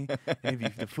funny. And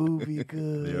the food be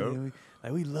good. Yep.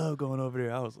 And we love going over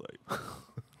there. I was like,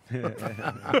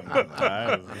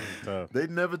 That was tough. They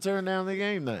never turned down the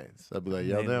game nights. I'd be like,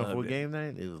 y'all They down for a loved it. game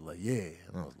night? It was like, yeah.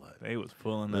 And I was like, they was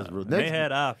pulling That's up. real. And they Next-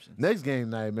 had options. next game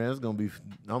night, man, it's going to be,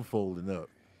 I'm folding up.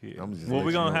 Yeah. I'm just Well, let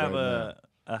we're you gonna know have right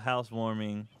a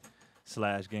housewarming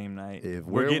 / game night. If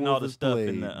We're getting all Werewolf the is stuff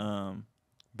in played- the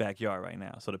backyard right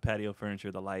now. So the patio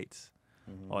furniture, the lights,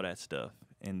 all that stuff,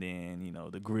 and then you know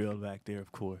the grill back there,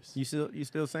 of course. You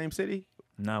still same city?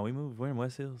 No, we moved. We're in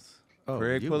West Hills. Oh,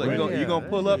 Craig, you pull up. You right. gonna, you gonna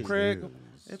pull up, Craig?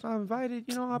 If I'm invited,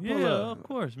 I'll pull Yeah, up. of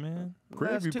course, man.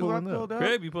 Craig Last be two pulling I up. pulled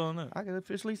Craig be pulling up. I can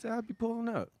officially say I'll be pulling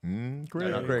up. Craig,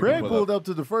 Yeah, Craig Craig pulled pulled up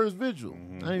to the first vigil.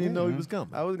 I didn't even know he was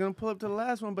coming. I was gonna pull up to the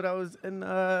last one, but I was in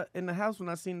the house when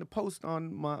I seen the post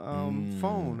on my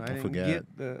phone. I didn't forgot.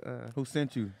 get the. Who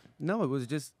sent you? No, it was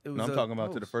just. It was. No, I'm a talking about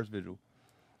to the post. first vigil.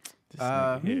 This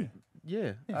nigga here.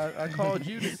 Yeah, I called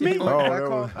you to see. Me? I Oh, that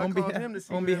called, was- I called him to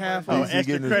see. on where behalf everybody of- DC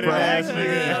extra getting his credit to props. actually-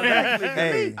 Yeah, I was actually,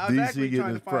 Hey, I was DC actually getting trying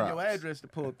to his find your props. address to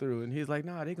pull through, and he's like,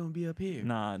 "Nah, they're gonna be up here."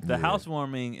 Nah, the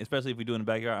housewarming, especially if we do in the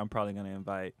backyard, I'm probably gonna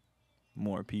invite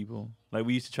more people. Like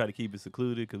we used to try to keep it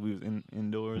secluded because we was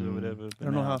indoors or whatever. I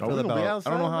don't know how I Are we feel gonna be about. I outside,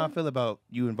 don't know how I man? feel about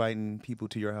you inviting people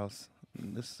to your house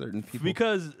There's certain people.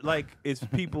 Because like it's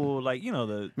people like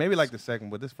the Maybe like the second,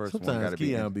 but this first one Sometimes gotta be.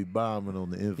 Keon be bombing on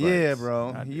the invites. Yeah,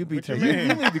 bro. You be You taking.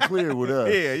 need to clear with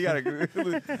us. Yeah, you gotta.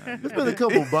 There's been a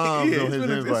couple bombs on his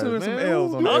it's invites. been some man.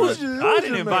 L's on Who- that. who's your- I who's didn't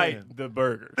your invite man? the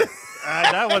burger.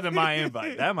 That wasn't my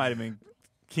invite. That might have been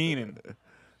Keenan.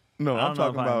 No, I I'm don't know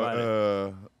talking if I about.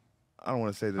 invited. I don't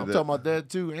want to say that. I'm talking about that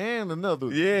too, and another.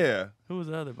 Yeah, Who was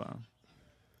the other bomb?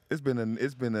 it's been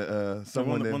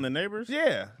someone One of the neighbors.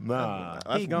 Yeah, Nah.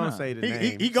 He gonna say the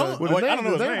name. He gone. Well, the I don't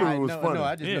know his name- name. the name was funny. No,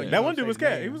 I just Yeah. know you That gonna one dude say was the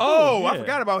cat. name. He was Oh, I Yeah.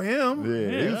 forgot about him. Yeah,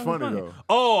 he was that funny though.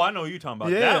 Oh, I know who you're talking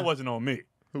about. Yeah. That wasn't on me.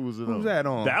 Who was it Who's on? that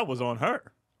on? That was on her.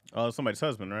 Oh, somebody's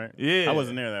husband, right? Yeah. I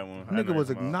wasn't there that one. I Nigga know was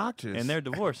you're talking about. obnoxious. And they're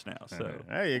divorced now. So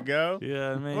There you go. yeah,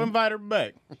 I We'll mean, invite her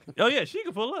back. oh yeah, she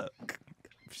could pull up.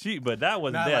 But that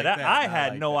wasn't Not there. like that that, I not had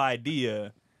like no that.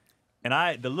 idea,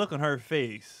 and the look on her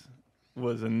face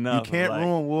was you enough. can't like,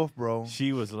 ruin Wolf, bro.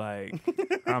 She was like,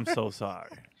 "I'm so sorry."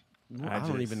 I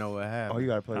don't even know what happened. Oh, you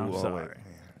gotta play. I'm Wolf. sorry.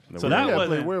 Wait. So You that gotta play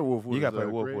wasn't. werewolf with You gotta us,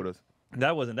 play Wolf Craig. with us.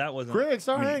 That wasn't. Craig,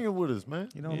 start hanging with us, man.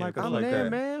 You don't Yeah, like us I'm like there, that.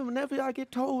 man. Whenever I get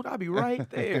told, I'll be right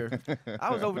there.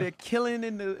 I was over there killing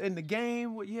in the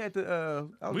game. You had to.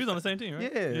 We was on the same team, right?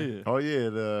 Yeah. Oh yeah,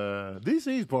 the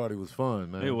DC's party was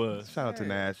fun, man. It was. Shout out to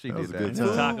Nash. She That was did a that. good And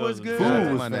the time. tacos was good. Food Shout out to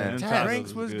was my Nash. fantastic. Tacos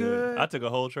Drinks was good. I took a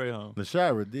whole tray home. The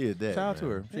Shira did that. Shout out to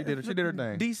man. her. She did her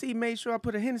thing. DC made sure I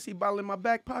put a Hennessy bottle in my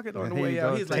back pocket on the Here way you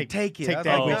out. go. He was like, "Take it." take I was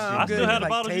that like, with "Nah, you. I'm I good." still had He's the like,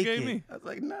 bottles you "Take gave it." me. I was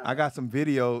like, "No." I got some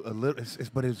video, a little,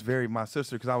 but it's very my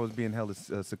sister because I was being held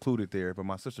secluded there. But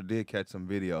my sister did catch some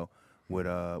video with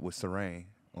Serene.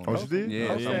 Oh, she did? Yeah,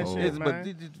 Post some- that shit, it's- but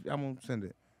man. I'm gonna send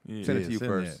it. Yeah, Send it to you send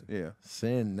first. that. Yeah.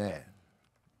 Send that.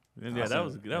 yeah, that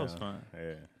was fun.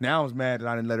 Yeah. Now I was mad that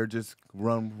I didn't let her just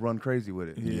run crazy with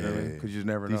it. You know what I mean? Yeah. Because you just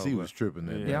never know. DC but- was tripping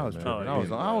that. Yeah, Yeah, I night, was man. tripping. Oh, I was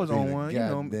yeah. I was Being on a one. You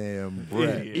know. goddamn Yeah.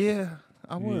 brat. Yeah,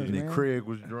 I was. And then man. Craig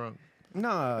was drunk.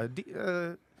 Nah,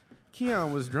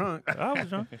 Keon was drunk. I was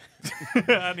drunk. I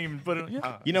didn't even put it on.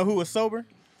 Yeah. You know who was sober?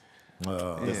 Yeah.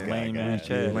 Lame man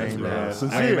Chaz. Lame That's ass. right.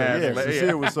 Sincere, man, yeah, like, Sincere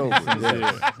yeah. was sober.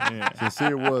 Yeah. Yeah.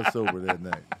 Sincere was sober that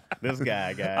night. This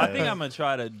guy, guys. I think I'm gonna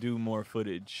try to do more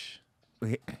footage.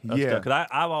 Yeah. Because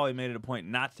I've always made it a point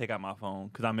not to take out my phone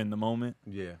because I'm in the moment.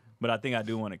 Yeah. But I think I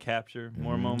do want to capture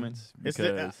more moments It's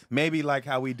because the- Maybe like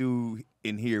how we do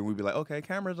in here, we'd be like, okay,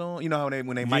 cameras on. You know how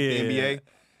when they mic the Yeah. NBA,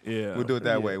 yeah, we'll do it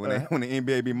that way. When the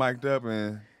NBA be mic'd up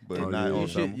but Oh, not yeah. on You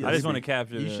something. should- I just want to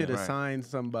capture. You the- should Right. assign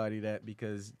somebody that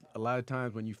because a lot of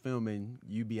times when you filming,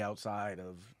 you be outside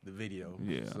of the video.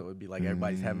 Yeah. So it'd be like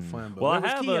everybody's having fun. But Well, I where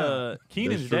was have Keon?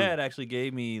 Keenan's That's true. dad actually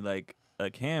gave me like a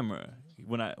camera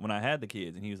when I had the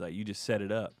kids, and he was like, "You just set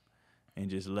it up and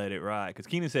just let it ride." Because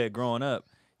Keenan said growing up,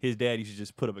 his dad used to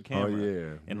just put up a camera yeah.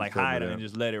 and He like told me hide it that. and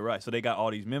just let it ride. So they got all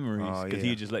these memories Oh, because yeah.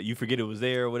 he just let you forget it was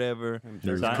there or whatever. He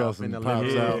was So I- cussing in the pops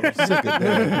living out. Sick of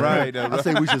that. Right. I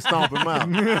say we should stomp him out.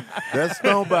 That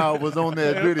stomp out was on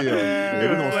that video. Yeah,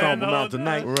 we're gonna stomp him out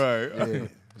tonight. Right. Yeah, we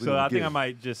So gonna I get think I him.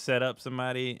 might just set up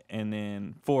somebody and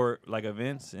then for like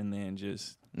events and then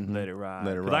just let it ride.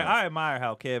 Let it 'Cause, like ride. I admire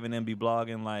how Kevin and be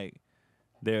blogging like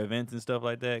their events and stuff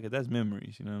like that because that's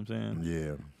memories. You know what I'm saying?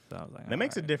 Yeah. So I was like, That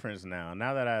makes a alright. difference now.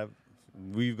 Now that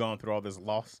we've gone through all this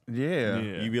loss, Yeah.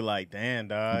 Yeah. you be like, damn,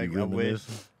 dog. You I wish.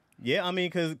 reminiscing? Yeah, I mean,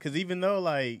 cause even though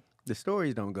like The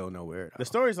stories don't go nowhere. At the all.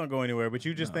 stories don't go anywhere, but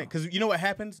you just think because you know what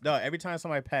happens, dog. Every time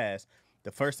somebody passed,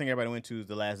 the first thing everybody went to is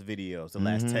the last videos, the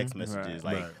last text messages,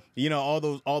 like you know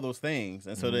all those things,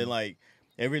 and so then like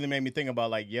it really made me think about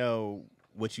like, yo,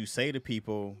 what you say to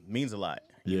people means a lot.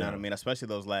 You know Yeah. what I mean? Especially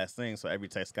those last things. So every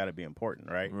text got to be important,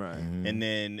 right? Right. And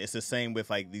then it's the same with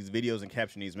like these videos and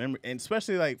capturing these memories. And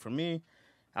especially like for me,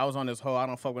 I was on this whole I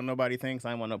don't fuck with nobody thing, so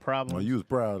I didn't want no problem. Well, you was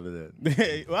proud of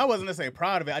that. Well, I wasn't necessarily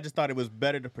proud of it. I just thought it was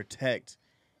better to protect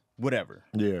whatever.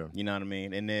 Yeah. You know what I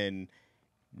mean? And then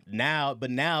now,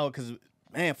 because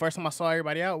man, first time I saw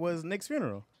everybody out was Nick's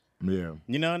funeral. Yeah.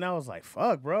 You know, and I was like,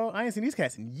 fuck, bro. I ain't seen these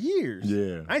cats in years.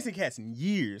 Yeah. I ain't seen cats in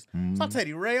years. So I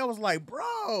Teddy Ray, I was like,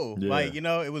 bro. Yeah. Like, you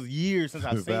know, it was years since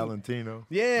I seen Valentino.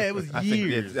 Yeah, it was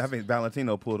years. I think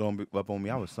Valentino pulled up on me.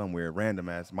 I was somewhere random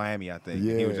ass Miami, I think.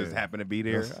 He was Yeah. just happened to be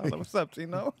there. I was like, "What's up,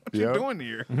 Tino? What Yep. you doing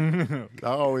here?" I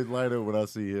always light up when I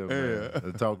see him. Man.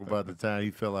 And talk about the time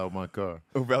he fell out my car.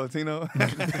 Oh, Valentino.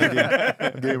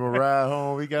 Gave him a ride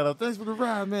home. He got up. Thanks for the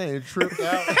ride, man. And tripped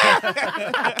out.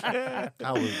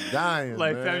 I was dying,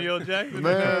 Like man. Samuel Jackson.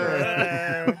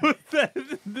 Man. What's that?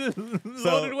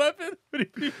 Loaded weapon?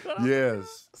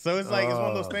 Yes. So it's like it's one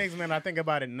of those things, man. I think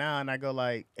about it now, and I go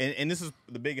like, and this is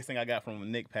the biggest thing I got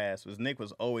from Nick passed was Nick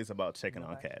was always about checking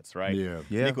on cats, right? Yeah.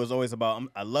 Nick was always about,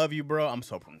 I love you, bro. I'm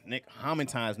so Nick. How many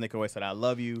times Nick always said, I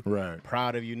love you, Right.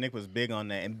 proud of you. Nick was big on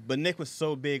that, but Nick was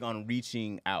so big on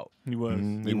reaching out, He was.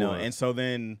 you know. And so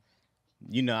then,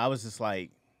 you know, I was just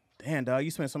like, damn, dog,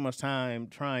 you spend so much time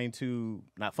trying to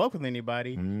not fuck with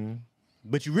anybody.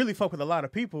 But you really fuck with a lot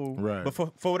of people, Right. But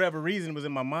for whatever reason, it was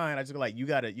in my mind. I just go like, you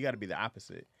gotta be the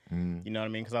opposite. You know what I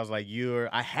mean? Because I was like,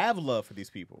 I have love for these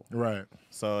people, Right.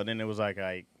 So then it was like,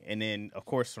 and then of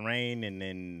course Serene, and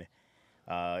then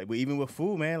even with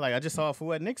Fu, man. Like I just saw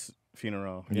Fu at Nick's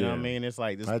funeral. You know what I mean? It's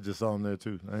like this. I just saw him there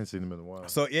too. I ain't seen him in a while.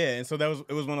 So yeah, and so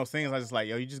it was one of those things. I was just like,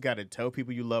 yo, you just gotta tell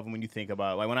people you love them when you think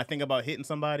about it. Like when I think about hitting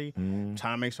somebody, trying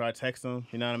to make sure I text them.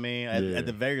 You know what I mean? At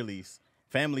the very least,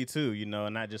 family too. You know,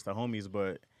 and not just the homies,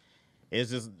 but. It's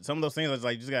just some of those things. It's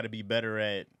like you just got to be better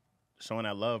at showing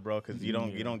that love, bro. Because you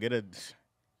don't get a.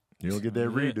 You don't get that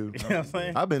redo. You know what I'm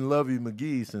saying? I've been Love You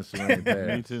McGee since Serene passed.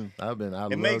 Me too.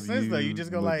 It makes sense though. You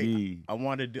just go McGee.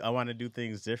 like, I want to do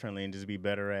things differently and just be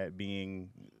better at being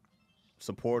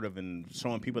supportive and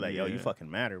showing people that yo, you fucking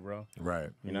matter, bro. Right.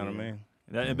 You know what I mean?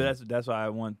 But that's why I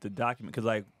want to document, because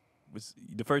like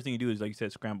the first thing you do is, like you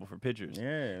said, scramble for pictures.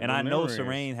 Yeah. And I know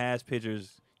Serene has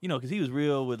pictures. You know, because he was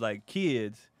real with like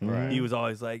kids. Right. He was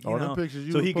always like, you All know. them pictures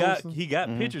you So was he posting? got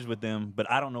pictures with them, but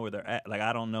I don't know where they're at. Like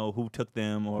I don't know who took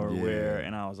them or Yeah. where.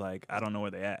 And I was like, I don't know where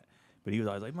they at. But he was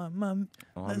always like, Mom,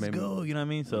 let's go. You know what I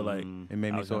mean? So like, It made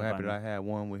I me was so gonna happy find that I had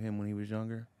one with him when he was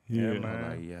younger. Yeah, I was man.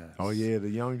 like, yes. Oh yeah, the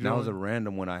young. That was a John?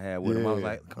 random one I had with him. I was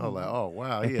like, oh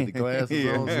wow, he had the glasses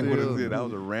yeah, on what still. is it? That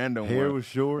was a random Hair one. was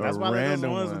short. That's A why those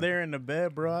random ones one. there in the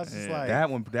bed, bro. I was just like, That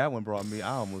one brought me.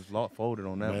 I almost folded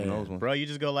on that one. Those ones. bro, you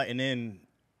just go like, and then.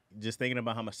 Just thinking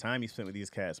about how much time you spent with these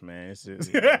cats, man. It's just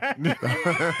I'm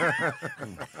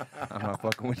not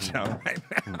fucking with y'all right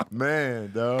now.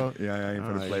 Man, dog. Yeah, I ain't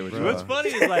finna play with you. what's funny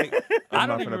is like, I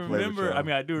not don't even finna play with remember. y'all. I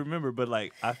mean, I do remember, but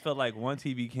like, I felt like once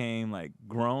he became like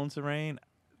grown Serene,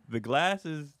 the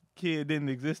glasses kid didn't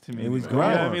exist to me. He was anymore. You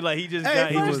know what I grown. mean? Like he just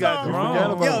Hey, got first got off, grown.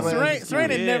 forgot about yo, glasses. Serene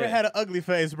had Yeah. never had an ugly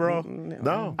face, bro.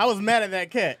 No. I was mad at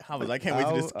that cat. I was like, can't wait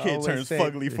till this I kid always turns say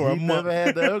fugly for a He month. never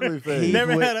had the ugly face.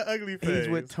 Never what- had an ugly face. He's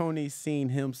what Tony seen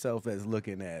himself as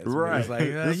looking as. Right. He's like,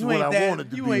 This is you what ain't I that, wanted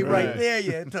to you be, ain't right. right there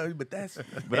yet, Tony. But that's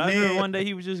But I And remember then- one day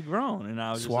he was just grown, and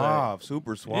I was Suave,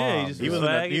 super just suave. like, yeah, he just He was was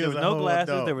a- swaggy. he There was was a no whole glasses.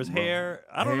 adult, There was bro. hair.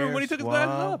 I don't remember Hair, when he took his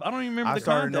glasses suave. off. I don't even remember I the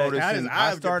started context. noticing. His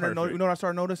eyes I started get noticing. perfect. You know what I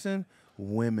started noticing?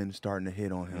 Women starting to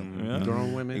hit on him. Yeah.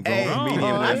 grown women. Hey, Grown Oh,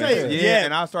 comedian I women. say, yeah, yeah.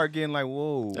 and I start getting like,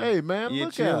 whoa. Hey man, Yeah,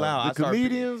 look chill out. out. I The start-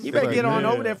 comedians. You better like, get on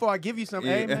man, over there before I give you some.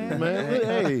 Hey, man. Man, look,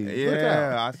 hey, look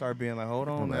Yeah, out. I start being like, hold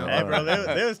on now. Hey, bro,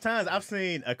 there was times I've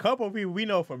seen a couple of people we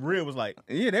know for real was like,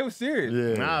 Yeah, they were serious.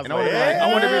 Yeah. nah, I was And I want to be like, hey,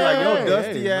 I want to be like, yo, hey,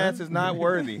 dusty hey, ass man. is not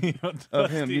worthy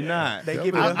of him. You're not. They Y'all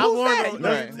give better- you a I who's warned that? them.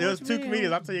 Right. There was two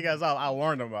comedians. I'll tell you guys off. I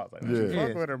warned them about. I was like, don't you Yeah.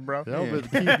 fuck with him, bro. Y'all Yeah.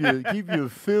 better keep your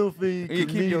filthy Yeah,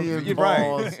 keep your- comedian you're right.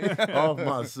 paws off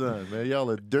my son, man. Y'all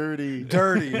are dirty,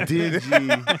 Dirty. dingy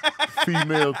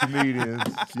female comedians.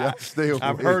 Y'all stay away.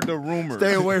 I've heard the rumors.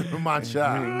 Stay away from my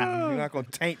child, You're not gonna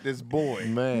taint this boy.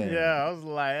 man. Yeah, I was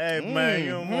like, hey, man,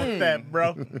 you don't want that,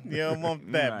 bro. You don't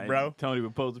want that, Right. bro. Tony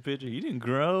would post a picture. He didn't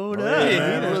grow up. Yeah, he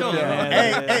man. didn't Show grow him, up.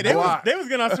 man. Hey, they was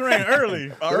getting on Serene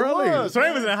early. was,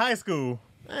 Serene was in high school.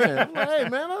 Man, I'm like, hey,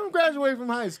 man, I'm graduating from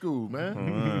high school,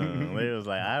 man. They was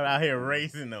like, I'm out here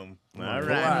raising them. All right,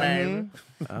 Right. man.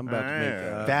 I'm about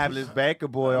to make. Fabulous Baker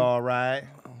boy, all right.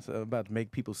 So I'm about to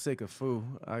make people sick of food.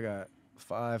 I got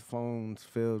 5 phones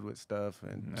filled with stuff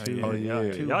and Oh, 2. yeah. Oh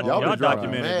yeah, two Y'all- homes. y'all been dropping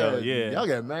documented mad- though, yeah. Y'all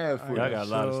got mad for Y'all got a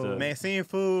lot of So- stuff. Man, seeing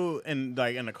food and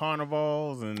like in the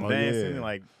carnivals and Oh, dancing, yeah.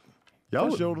 like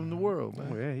Y'all showed them the world, Oh,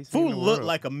 man. yeah, he's seen food the looked world.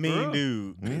 like a mean For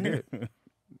dude.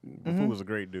 Food was a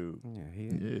great dude. Yeah,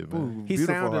 Yeah, Ooh, man. he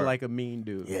beautiful sounded heart. like a mean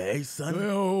dude. Hey, son.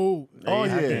 Oh I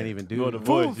yeah. can't even do Go it. to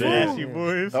voice, Food, yeah. Ashy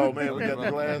boys. Oh man, we got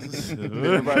the glasses.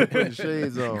 Everybody putting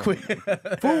shades on.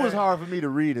 Food was hard for me to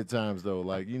read at times though.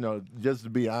 Like, you know, just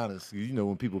to be honest, you know,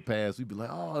 when people pass, we'd be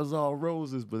like, oh, it's all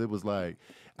roses. But it was like,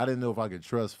 I didn't know if I could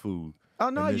trust food. Oh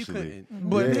no, initially. you couldn't.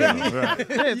 But Yeah, right.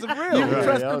 Yeah, it's real. you Right,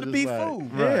 trust I him was to be just like, food.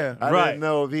 Yeah. I Right. didn't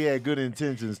know if he had good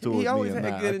intentions towards He me always or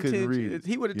had not. good I couldn't read intentions. it.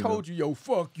 He would have told you, "Yo,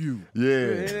 fuck you."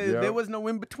 Yeah. There was no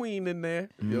in between in there.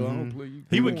 Yo, I don't play you.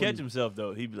 He would catch himself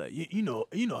though. He'd be like, you know,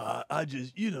 I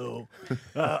just,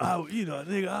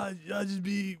 nigga, I just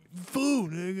be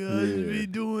food, nigga. I just be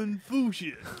doing food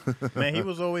shit. Man, he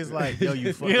was always like, yo,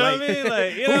 you fuck. You know like, what I mean?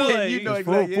 Like, you know, like, you know Food,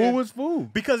 exactly. food was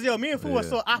food. because yo, me and Fu are Yeah.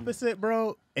 so opposite,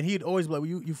 bro. And he'd always be like,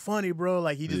 you funny, bro.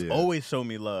 Like, he just always showed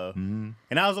me love. And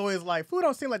I was always like, fool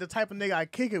don't seem like the type of nigga I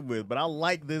kick it with, but I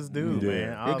like this dude,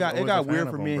 man. It got weird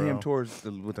for me and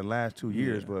him with the last 2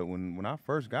 years, but when I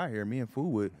first got here, me and Fu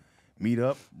would meet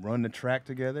up, run the track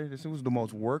together. This was the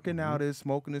most working out is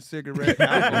smoking a cigarette.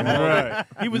 Right.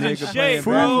 He was in shape,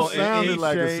 Food bro. sounded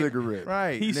like a shape. cigarette.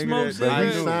 Right. He nigga, smokes But he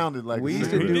cigarettes. sounded like We a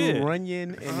used to cigarette. do did.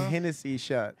 Runyon and Hennessy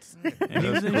shots. And he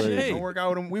was in That's crazy. shape. I work out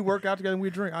with him. We work out together and we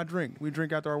drink. I drink. We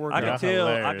drink after our I workout. could tell.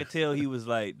 I hilarious. could tell he was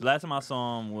like. Last time I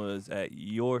saw him was at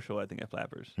your show, I think at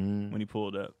Flappers when he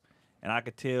pulled up, and I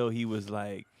could tell he was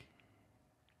like,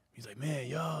 he's like, man,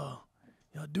 y'all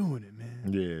doing it,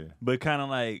 man. Yeah. But kind of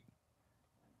like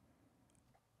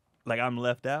I'm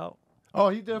left out. Oh,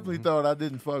 he definitely thought I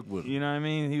didn't fuck with him. You know what I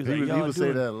mean? He was He like, would, y'all say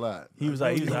doing it. that a lot. He was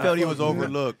like, He felt he was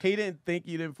overlooked. He didn't think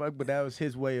you didn't fuck, but that was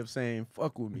his way of saying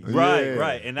fuck with me. Right, Yeah.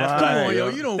 right, and that's Right. what Yo,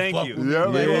 you don't fuck Thank you. with me. Yeah,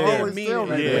 Like, he he always didn't mean tell it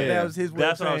me like that. that. That was his way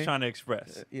That's of what I was saying. trying to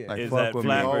express. Yeah. Like, Is fuck that with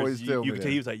me. He Flappers? always tell You me could that.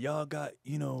 tell he was like, y'all got,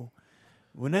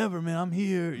 whenever, man, I'm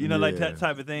here. You know, like Yeah. that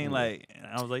type of thing. Like, and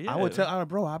I was like, yeah. I would tell,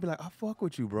 bro, I'd be like, I fuck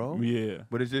with you, bro. Yeah.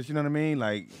 But it's just, you know what I mean?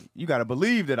 Like, you got to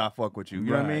believe that I fuck with you. You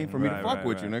know what I mean? Right, For me to right, fuck right,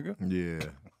 with you, right. nigga. Yeah.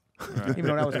 Even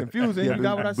though that was confusing, Yeah, you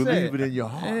got what I believe said. it in your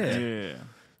heart. Yeah. Yeah.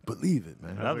 Believe it,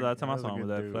 man. That was the last time I that was a saw him was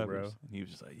good at dude, Flappers. bro. And he was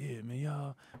just like, yeah, man,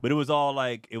 y'all. But it was all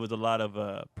like, it was a lot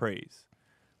of praise.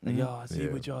 Like, y'all, I see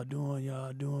Yeah. what y'all doing,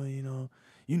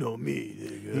 you know me,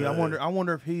 nigga. Yeah, I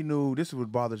wonder if he knew. This is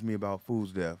what bothers me about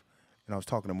Food's death. And I was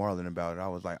talking to Marlon about it. I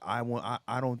was like,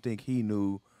 I don't think he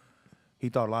knew. He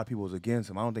thought a lot of people was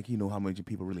against him. I don't think he knew how many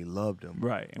people really loved him.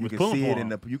 Right. And You was could pulling see for it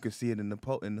in him. the. You could see it in the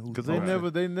who's Because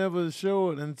they never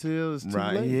show it until it's too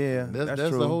Right, late. yeah, that's that's the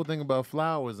true. whole thing about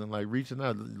flowers and like reaching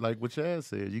out. Like what Chaz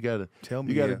said, you gotta Tell me,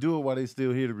 you gotta yeah. do it while they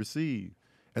still here to receive.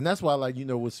 And that's why, like,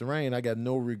 with Serene, I got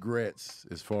no regrets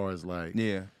as far as like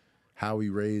Yeah. how we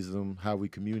raised them, how we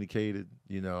communicated.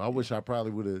 I wish I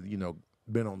probably would have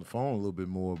been on the phone a little bit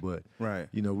more, but Right.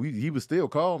 he would still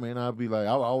call me, and I'd be like,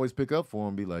 I would always pick up for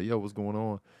him, be like, yo, what's going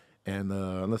on? And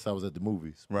unless I was at the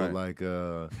movies, Right. But like,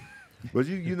 but it's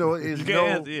You can't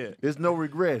answer, yeah. it's no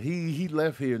regret. He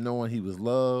left here knowing he was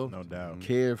loved, No doubt.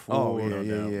 cared for. Oh,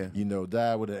 yeah.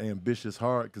 Died with an ambitious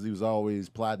heart because he was always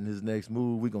plotting his next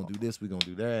move. We gonna do this, we gonna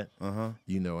do that. And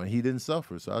he didn't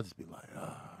suffer. So I'll just be like,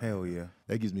 Hell yeah.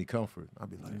 that gives me comfort. I'll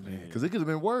be like, man, because it could have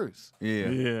been worse. Yeah.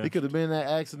 Yeah. It could have been that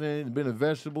accident, been a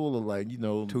vegetable, or like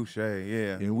Touche.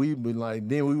 Yeah. and we'd been like,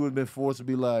 then we would have been forced to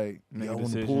be like, Make a y'all want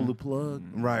to decision. pull the plug,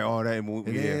 Right. All that. and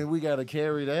Yeah. then we got to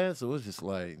carry that. So it's just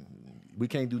like we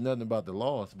can't do nothing about the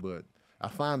loss, but I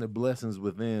find the blessings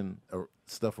within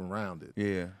stuff around it.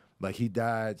 Yeah. Like he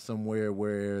died somewhere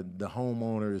where the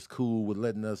homeowner is cool with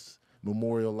letting us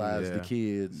memorialize the Yeah.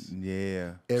 kids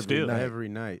Yeah. every Still. night. Every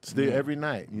night. Still every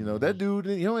night. That dude,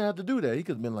 he don't have to do that. He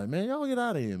could have been like, man, y'all get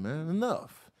out of here, man.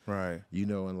 Enough. Right.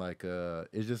 And like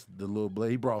it's just the little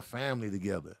he brought family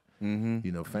together.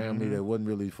 Mm-hmm. Family that wasn't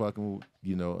really fucking,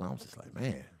 and I was just like,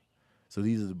 man. So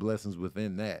these are the blessings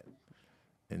within that.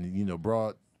 And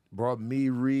brought me,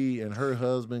 Ree, and her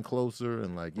husband closer,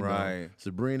 and like, Right.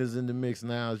 Sabrina's in the mix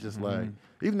now. It's just like,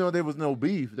 even though there was no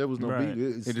beef, Right.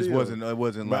 beef. It just wasn't. It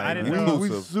wasn't But I like didn't know- We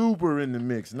inclusive. super in the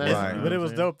mix now. Right. But it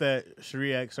was dope that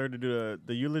Sheree asked her to do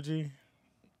the eulogy.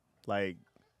 Like,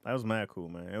 that was mad cool,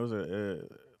 man. It was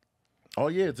Oh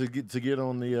yeah, to get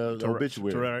on the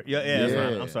obituary. That's right.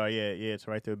 Yeah. I'm sorry. Yeah, to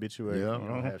write the obituary. Yeah. You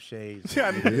don't have shades.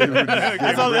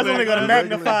 That's only going to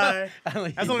magnify.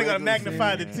 That's only going to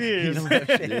magnify the tears.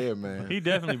 Yeah, man. He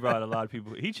definitely brought a lot of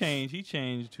people. He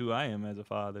changed who I am as a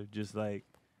father. Just like,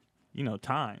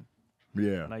 time.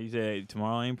 Yeah. Like you said,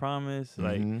 tomorrow ain't promised.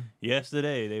 Like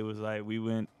yesterday, they was like, we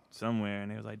went somewhere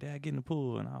and they was like, Dad, get in the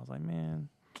pool. And I was like, man,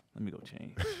 let me go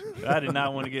change. I did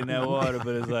not want to get in that water,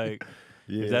 but it's like,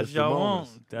 Yeah, if that's the y'all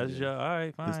moments. want. That's y'all. All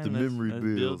right, fine. It's the let's memory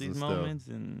build builds these and stuff. moments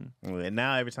and And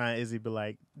now every time Izzy be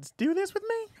like, "Just do this with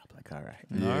me," I'll be like, "All right."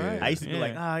 Yeah. all right. I used to be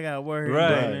like, Yeah. "Oh, I got worried."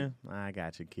 Right. I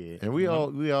got you, kid. And we all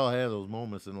had those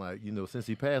moments, and like since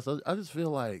he passed, I just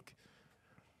feel like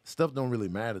stuff don't really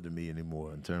matter to me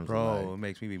anymore in terms Bro, of it like,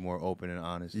 makes me be more open and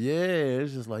honest. yeah,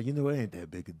 it's just like it ain't that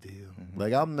big a deal.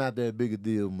 Like I'm not that big a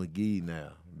deal, McGee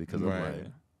now because Right. I'm like,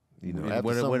 And after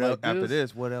what, something like after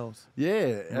this, what else?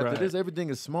 yeah, after Right. this, everything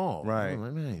is small. Right. I'm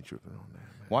like, man, I ain't tripping on that.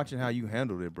 Man. Watching how you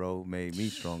handled it, bro, made me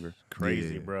stronger.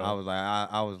 Crazy, Yeah. bro. I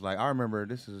was like, I remember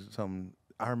this is something.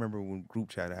 I remember when group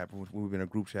chat happened. When we've been in a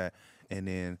group chat, and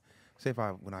then say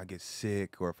when I get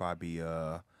sick or if I be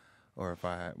or if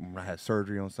when I had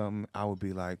surgery on something, I would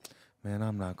be like, man,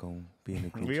 I'm not gonna be in the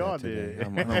group We chat all today.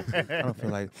 did. I don't feel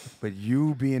like. But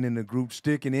you being in the group,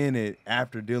 sticking in it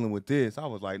after dealing with this, I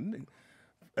was like,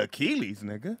 Achilles,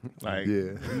 nigga. Like, Yeah.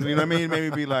 you know what I mean? Maybe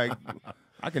be like,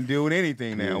 I can deal with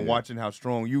anything now. Yeah. Watching how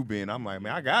strong you been, I'm like,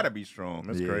 man, I gotta be strong.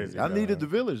 That's Yeah. crazy. I dog. needed the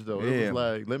village though. It Yeah.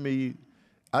 was like,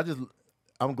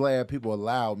 I'm glad people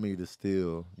allowed me to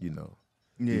still,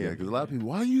 Yeah. Because a lot of people,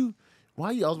 why you?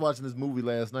 I was watching this movie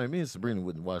last night. Me and Sabrina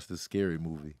wouldn't watch this scary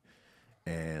movie.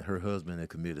 And her husband had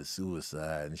committed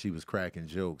suicide, and she was cracking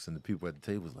jokes, and the people at the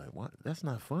table was like, "What? That's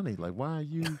not funny. Like, why are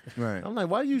you?" Right. I'm like,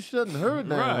 "Why are you shutting her down?"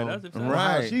 Right, that's exactly on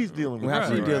how right. she's dealing with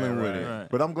How it. she dealing with it. Right.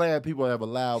 But I'm glad people have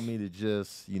allowed me to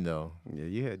just, Yeah,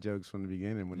 you had jokes from the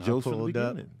beginning when Jokes I from the pulled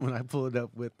up. beginning. When I pulled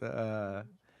up with I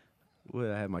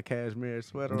had my cashmere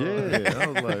sweater on. yeah. I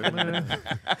was like, man,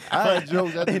 I had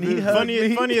jokes at the And he business.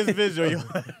 hugged Funniest visual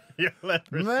you'll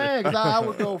ever Man, because I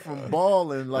would go from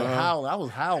bawling, like howling. I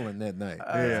was howling that night.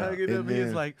 I was hugging him. And He was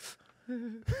then- like,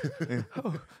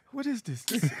 oh, what is this?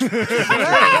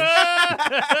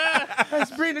 Hey,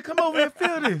 Sabrina, come over and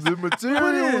feel this. The material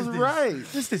What was is this? right.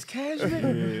 This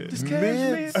cashmere? This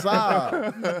cashmere?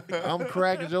 Mid-sob. I'm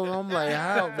cracking jokes. I'm like,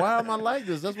 why am I like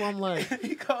this? That's why I'm like,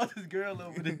 He called his girl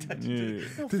over to touch Yeah.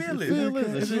 it. Don't this feel is it. feeling.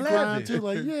 And she crying too,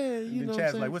 like, yeah, you And know Chaz what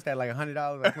I'm saying? like, what's that, like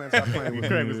 $100? Like, man, stop playing with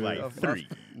Craig me. was like, 3.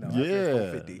 No, I Yeah.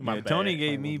 said $450. My Yeah, bad. Tony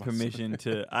gave me permission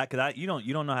to, cause you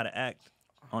don't know how to act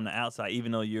on the outside,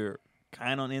 even though you're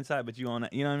kind on the inside, but you on,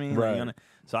 you know what I mean? Right. Like,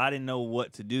 so I didn't know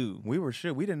what to do. We were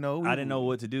shit. We didn't know. I didn't know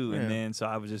what to do, Yeah. and then so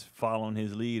I was just following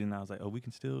his lead, and I was like, "Oh, we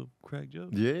can still crack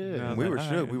jokes." Yeah. And I was We like, were "All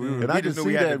shook. right, We then." were- And I just just knew see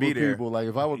we had to that be with there. people. Like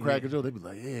if I would crack a joke, they'd be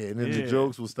like, "Yeah," and then the Yeah.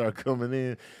 jokes would start coming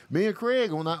in. Me and Craig,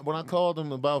 when I called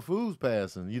him about foods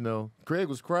passing, Craig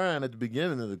was crying at the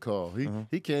beginning of the call.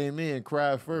 He came in and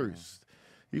cried first.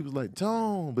 He was like,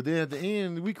 "Tone," but then at the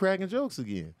end, we cracking jokes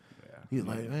again. He's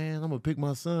like, "Man, I'm gonna pick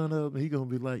my son up," and he gonna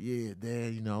be like, "Yeah,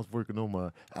 Dad, I was working on my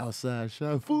outside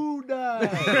shop. Food died."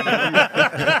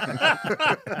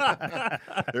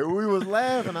 And we was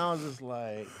laughing. I was just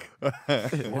like,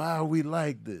 "Why are we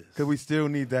like this?" Because we still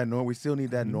need that norm. We still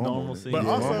need that Normalcy. But Yeah.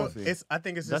 also, Normalcy. I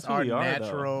think it's That's just who our we are, though.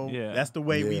 natural. Yeah. That's the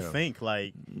way we Yeah. think.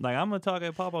 Like, Like I'm gonna talk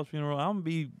at Papa's funeral.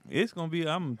 It's gonna be a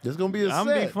I'm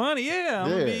gonna be set. funny. Yeah, I'm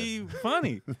gonna Yeah. be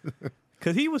funny.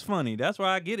 Cause he was funny. That's where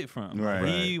I get it from. Right.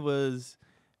 He was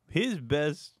his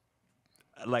best.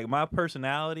 Like my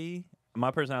personality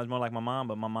is more like my mom,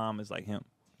 but my mom is like him.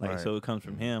 Like Right. so, it comes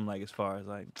from him. Like as far as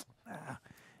like,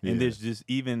 Yeah. and there's just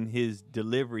even his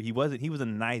delivery. He was a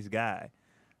nice guy,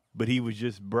 but he was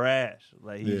just brash.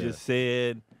 Like he Yeah. just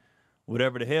said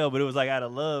whatever the hell, but it was like out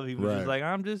of love. He was Right. just like,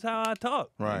 I'm just how I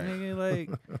talk. Right. Nigga, like,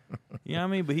 you know what I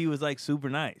mean? But he was like super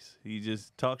nice. He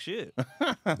just talked shit.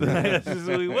 That's just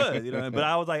who he was, you know. But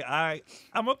I was like,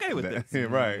 I'm okay with this. Yeah,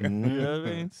 right. You know what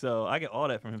I mean? So I get all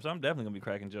that from him. So I'm definitely gonna be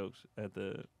cracking jokes at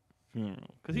the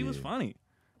funeral because he was Yeah. funny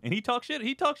and he talked shit.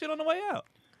 He talked shit on the way out.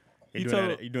 you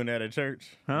He doing that at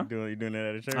church? Huh? You doing that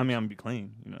at a church? I mean, I'm gonna be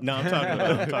clean. You know. no,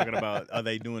 I'm talking about. Are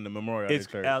they doing the memorial it's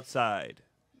at church? outside.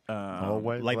 All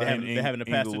white, Like black. they're having the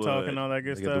pastor Inglewood. talk and all that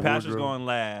good They got stuff. the Pastor's wardrobe. going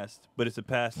last, but it's a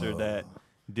pastor that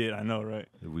did. I know, right?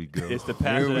 Here we go. It's the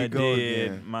pastor we that go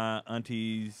did again. my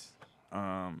auntie's,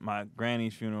 my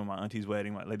granny's funeral, my auntie's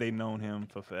wedding. Like they've known him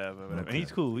for forever. Whatever. And he's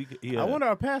cool. I wonder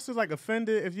are pastors like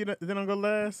offended if they don't go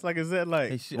last? Like, is that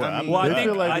like? Hey, shit, well, I I mean- Well, They I feel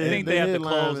think like I they- think they they have to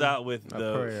headline close with out with a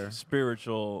the prayer.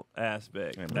 spiritual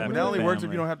aspect. But That it only works if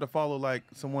family. you don't have to follow like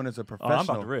someone as a Oh, professional. I'm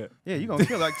about to rip. Yeah, you gonna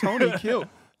kill like Tony killed.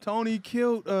 Tony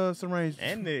killed Sarange.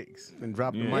 and Knicks. And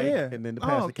dropped the Yeah. mic, Yeah. and then the Oh,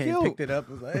 pastor came, cute. picked it up,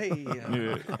 and was like, "Hey,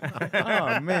 Yeah.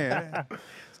 Oh man,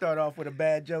 start off with a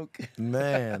bad joke."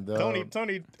 Man, dog.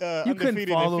 Tony, you couldn't undefeated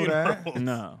in follow funerals. that.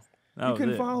 No. That You was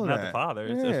couldn't it. follow Not that. the father.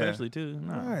 It's Yeah. officially too.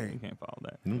 No, Right. you can't follow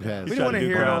that. Them cats- We tried didn't want to to do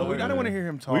hear. crowd I work. didn't want to hear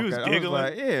him talk. was I giggling.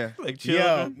 like, yeah. Like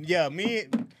children. Yeah, me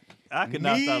I could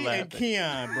not stop and laughing.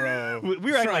 Keon, bro.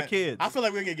 We were acting like kids. I feel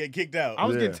like we're gonna get kicked out. I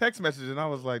was Yeah. getting text messages and I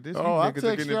was like, "This Oh, I you niggas are text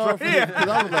getting in y'all trouble." because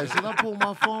I was like, should I pull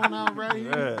my phone out right here?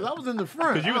 Yeah. 'Cause I was in the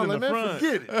front. 'Cause you was I in like, the man, front.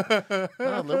 forget it.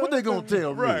 I was like, what they gonna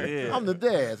tell me? Right. Yeah. I'm the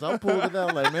dad, so I pulled it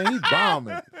out like, man, he's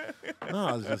bombing. And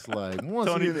I was just like, once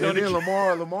Tony- and Tony- then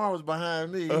Lamar was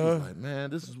behind me. He was like, man,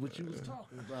 this is what you was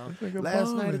talking about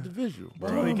last night at the visual.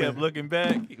 Bro, he kept looking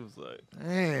back. He was like,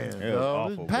 Man, It was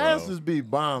dog, awful, bro. pastors be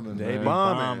bombing, they man.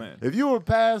 bombing. If you're a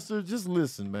pastor, just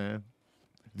listen, man.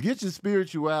 Get your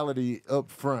spirituality up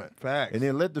front. Facts. And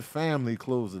then let the family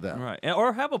close it out. Right.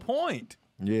 Or have a point.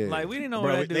 Yeah. Like, we didn't know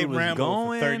Bro, where that they dude was rambled for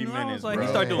going. 30 I was minutes, like, bro. he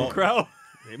started doing crowd.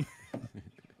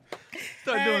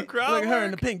 Start doing crowd Look at her work.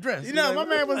 in the pink dress. You know, my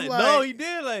man was like, no, he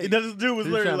did like. This dude was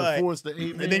He literally trying to like, force the 8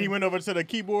 man. and then he went over to the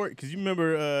keyboard because you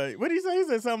remember what did he say? He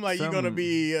said something like, "You're gonna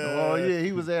be." Oh yeah,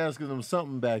 he was asking him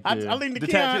something back I there. leaned to The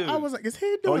Keon. tattoo. I was like, "Is he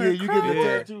Oh doing?" yeah, you get the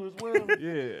Yeah. tattoo as well.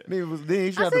 Yeah. Then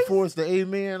he tried to force the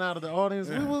amen out of the audience.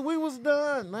 We was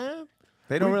done, man.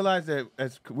 They don't realize that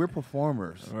as we're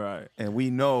performers, Right. and we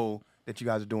know that you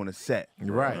guys are doing a set.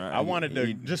 Right. I wanted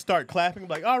to just start clapping,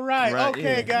 like, "All right, Right, okay,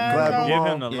 yeah. guys." Clap oh, him Give off.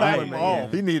 him the Clap light. him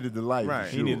off. He needed the light. Right.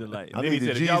 For He sure. needed the light. I And then he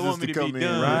needed said, if y'all Jesus want me to be come in.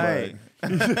 done.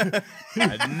 Right.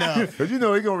 Enough. Cause you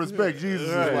know he gonna respect Jesus'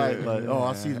 Right. like, oh,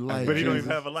 I see the light. But he don't Jesus.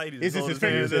 even have a light. It's just his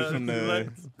fingertips from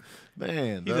the.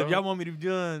 Man, He said, if dog. y'all want me to be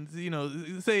done,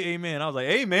 say amen. I was like,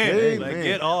 amen. Amen. Like,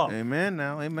 get off. Amen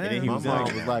now. Amen. And then he My was mom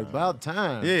like- was like, about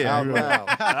time. Yeah. Out loud.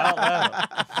 Out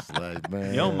loud. It's like,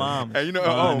 man. Your mom. Hey, you know,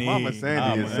 funny. Mama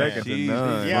Sandy Oh, is man. second to She's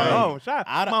none. Yeah. Oh, shout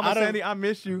I don't- Mama I don't- Sandy, I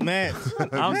miss you. Man,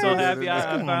 I'm so happy I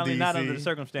Come on, finally not DC. under the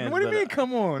circumstances. What do you but, mean?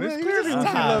 Come on, it's Man, clear just who she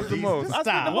stop, loves the DC. most. Just I spent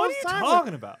stop. the What are most you time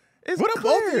talking about? It's what are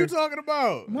clear. both of you talking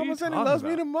about? What are Mama you Sandy talking loves me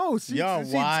about? the most. She Y'all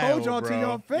told wild, y'all to bro.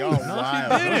 your face. Y'all No,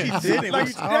 wild. she didn't. No, she didn't. Like, What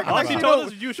you talking All she about? told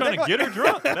us is you was trying to get her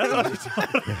drunk. That's all she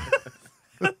told us.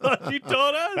 That's all she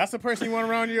told us. That's the person you want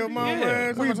around your mom, Yeah. man.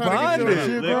 We Someone trying to bonded. get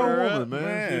She you a Live grown her woman, up,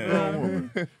 man. She a man. grown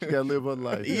woman. She gotta live her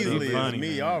life. easily She funny, as me.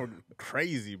 man. Y'all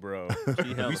crazy, bro.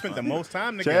 hella We spent the funny. most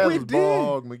time Chaz together. was did. ball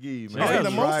hog McGee, We man. spent the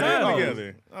Chaz most was time right.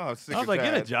 together. Oh, sick I was of like,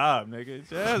 get a Chaz. job, nigga.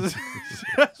 Chaz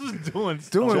was doing Doing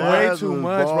so Chaz way too was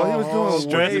much, bro. He was ball doing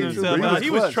stressing way himself too out. much. He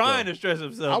was clutch, trying though. to stress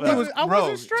himself I out. wasn't- I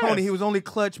wasn't stressed. Tony, he was only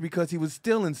clutch because he was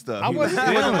stealing stuff. I He wasn't it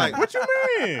stealing. like, What you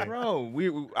mean?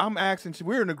 bro, I'm asking,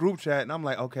 we're in a group chat, and I'm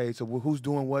like, okay, so who's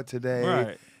doing what today?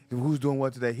 Right. Who's doing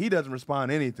what today? He doesn't respond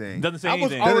to anything. Doesn't say I was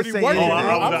anything. already Doesn't say working. anything.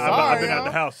 bro. Oh, I'm sorry. I've been out the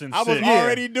y'all. house since I was 6.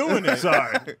 already doing it.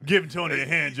 Sorry. Giving Tony a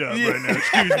hand job right now.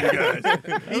 Excuse me, guys.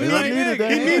 He I needed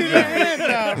that He needed a hand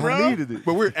job, I bro. needed it.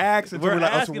 But we're asking, We're we're like,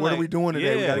 oh, so asking, what are we doing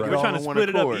today? We yeah, got to we're get all trying to on one split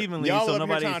it up accord. evenly Y'all so up here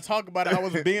nobody. trying to talk about it. I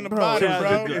was being about it, Chaz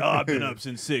bro. is, I've been up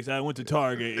since 6. I went to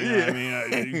Target. You know what I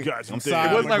mean? You got some I'm things. sorry,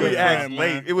 It wasn't like we Good asked friend,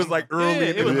 late. man. It was like early. Yeah,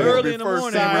 it was Yeah. early in the First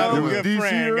morning, time. It bro. was Good DC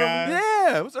friend, early? guys.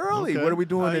 Yeah, it was early. Okay. What are we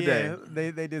doing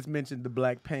today? They just mentioned the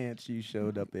black pants you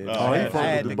showed up in. Oh, he I fucked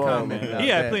had with to the ball, comment man. about He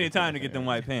had that. plenty of time to get them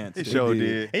white pants. It sure did.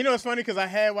 did. And you know what's funny? Because I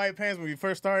had white pants when we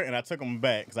first started, and I took them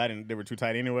back because I didn't. They were too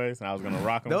tight anyways, and I was gonna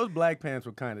rock them. Those black pants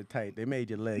were kind of tight. They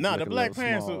made your legs. Nah, look the a black little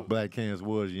pants small. were- Black Cans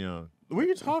was young. What are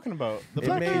you talking about? The It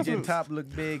black made pants your was- top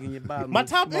look big and your bottom. My look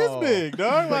top is small. big,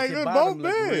 dog. But Like your they're bottom both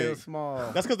look real big.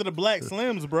 small. That's because of the black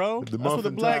slims, bro. The That's what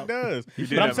the muffin black top. does. You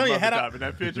did But I'm have a telling you, muffin had top in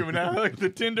that picture when I like the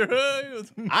tender hug. It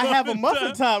was I have a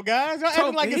muffin top, guys. Y'all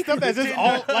acting like it's stuff that's just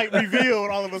all like revealed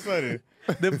all of a sudden.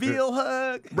 The veal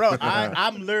hug. Bro,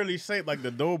 I'm literally shaped like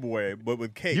the Doughboy, but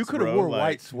with cakes. You could have bro. wore Like,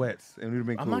 white sweats, and it would have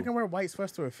been cool. I'm not gonna wear white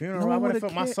sweats to a funeral. No I one would have would've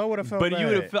felt my cared. soul would have felt But bad. you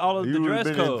would have followed You the would've dress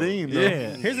been in code. theme, though.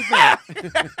 Yeah. Here's the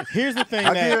thing. Here's the thing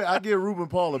that I give Ruben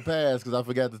Paul a pass because I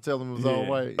forgot to tell him it was all Yeah.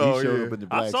 white. He Oh, showed yeah. up in the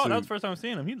black I saw suit. that was the first time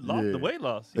seeing him. He lost Yeah. the weight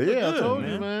loss. He Yeah, looked I good, told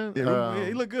you, man. Yeah, Ruben,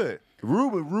 he looked good.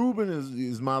 Ruben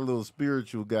is my little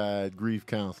spiritual guide, grief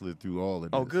counselor through all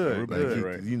of this. Oh, good, Like, good. he-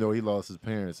 Right. You know, he lost his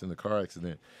parents in a car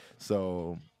accident.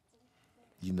 So,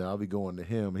 you know, I'll be going to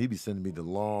him. He be sending me the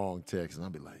long text, and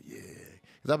I'll be like, yeah.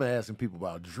 Because I've been asking people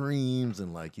about dreams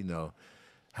and, like, you know,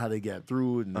 how they got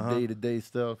through it and the day-to-day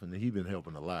stuff, and he been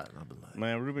helping a lot. And I've been like,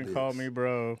 Man, Ruben this. called me,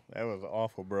 bro. That was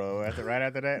awful, bro. Right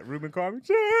after that, Ruben called me.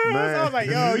 Chaz. I was like,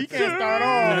 yo, you can't start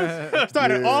off.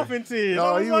 Started Yeah. off in tears. No,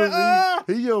 I was he like, was ah.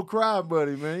 he your cry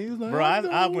buddy, man. He was like, Bro, I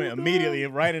know, went dog. immediately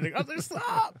right in the. I was like,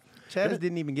 stop. Chaz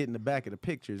didn't even get in the back of the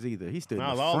pictures either. He stood No, in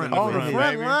I the was all in front. the On the front,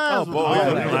 front baby. lines. Oh, was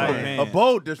boy. black. Black A pants.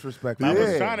 bold disrespect. I was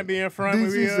Yeah. trying to be in front. when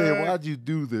DC we, said, why'd you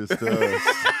do this to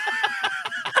us?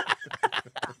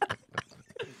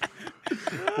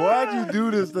 Why'd you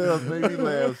do this to us? Made me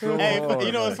laugh so Hey, hard.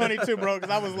 you know what's funny too, bro? Because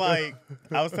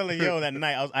I was telling Yo that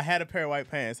night, I had a pair of white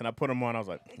pants and I put them on. I was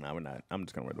like, nah, we're not. I'm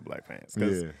just gonna wear the black pants.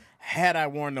 Because Yeah. had I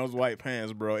worn those white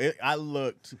pants, bro, I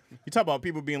looked. You talk about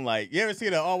people being like, you ever see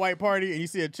the all white party and you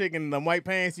see a chick in them white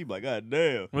pants? You be like, God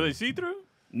damn. Were they see through?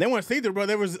 They weren't see through, bro.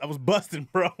 I was busting,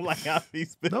 bro. Like out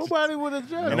these bitches. Nobody would have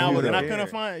judged. And I you. couldn't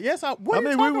find. Yes, what are you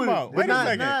we talking would about? but Wait not, a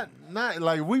second. not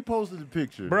like we posted the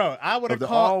picture. Bro, I would have Of the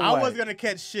called. I all-white. was gonna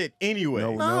catch shit anyway.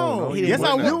 No, he Yes,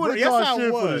 I wouldn't would. You would have Yes, caught I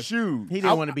shit for the was. shoes. He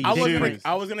didn't want to be I serious.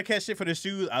 was gonna catch shit for the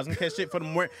shoes. I was gonna catch shit for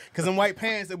them because in white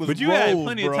pants it was. But you had rolls,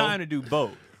 plenty bro. of time to do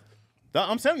both.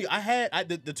 I'm telling you, I had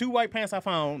the 2 white pants I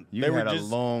found. You they had were a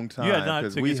just long time. You had not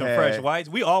 'cause to we get some had- fresh whites.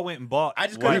 We all went and bought. I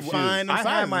just white couldn't shoes. find them I had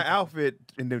sizes. my outfit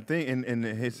in the thing, and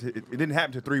it didn't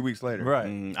happen to 3 weeks later. Right.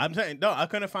 I'm saying, no, I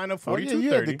couldn't find a Oh, 42, yeah,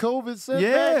 you had the 30. COVID setback. Yeah,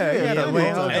 yeah, yeah, yeah, wait,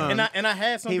 yeah. hold on. And I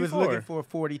had some He was before. looking for a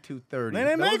 42-30. Man,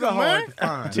 they make Those are them, man. hard to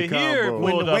find. Tahir combo.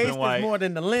 When pulled the up waist in is white. more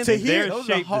than the length, Tahir, They're those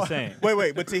are shaped the hard. same.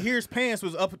 Wait, but Tahir's pants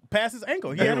was up past his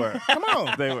ankle. He They had were. Come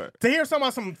on. They were. Tahir's talking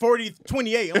about some 40,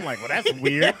 28. I'm like, well, that's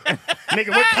weird. Nigga,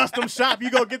 what custom shop you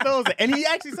go get those at? And he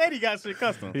actually said he got shit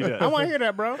custom. He does. I want to hear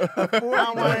that, bro. I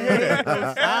want to hear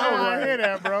that. I want to hear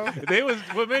that, bro. They was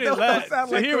what made it Those laugh.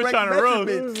 sound like Tahir was correct trying to roast,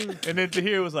 measurements. and then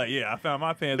Tahir was like, "Yeah, I found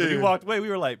my pants." When he walked away, we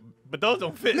were like, "But those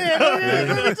don't fit." Yeah, what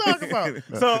are you talking about?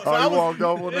 So Oh, I he was, walked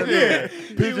off on that. Yeah.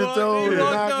 Pigeon toe, He and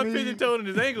walked knock off knee. pigeon toed and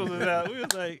his ankles was out. We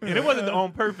was like, and it wasn't the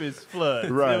on purpose flood.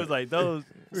 Right. It was like those.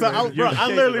 So I your shape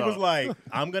literally off. was like,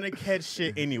 I'm gonna catch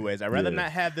shit anyways. I'd rather Yeah.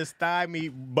 not have this thigh meat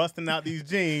busting out these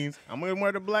jeans. I'm gonna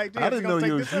wear the black jeans. I didn't know It's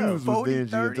gonna your take this out. shoes was dingy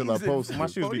until I 40-30s posted. My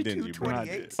it. shoes be dingy, bro.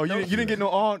 28s. Oh, you didn't get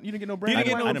no you didn't get no brand. He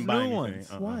didn't get I no didn't buy new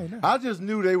anything. ones. Why not? I just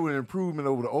knew they were an improvement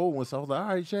over the old ones. So I was like, all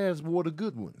right, Chaz wore the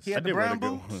good ones. He I had the did wear brown the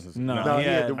good boots. ones. No, No, he he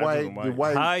had had the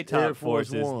white high Air top Force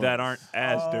forces Ones. that aren't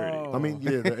as dirty. I mean,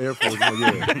 yeah, the Air Force One,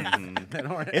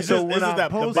 yeah. It's So just, when it's I just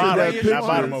that the posted bottom, that that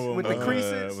bottom picture of them with the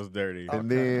creases? was dirty. And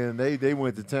then they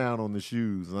went to town on the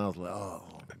shoes, and I was like, oh,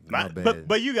 my bad.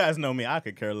 But you guys know me. I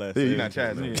could care less. Yeah, You're not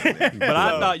Chaz. But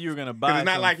I thought you were gonna buy. Because it's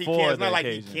not some like he for can't. It's the not like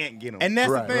he occasion. can't get them. And that's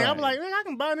Right, the thing. I'm right. like, man, I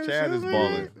can buy new Chaz shoes. is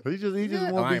man. balling. He just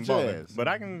Yeah. won't I be ain't balling. Chaz. But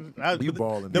I can. You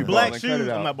balling. The You black balling, cut shoes. it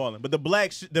out. I'm not balling. But the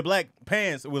black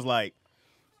pants was like,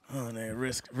 oh man,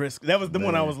 risk. That was the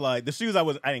one I Man. was like. The shoes I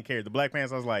didn't care. The black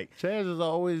pants I was like, Chaz is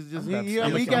always just I'm he not- got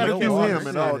I'm to not- do I'm him not-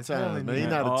 at all I'm times, man. He's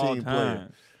not- not a All team player.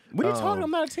 time. what are you talking?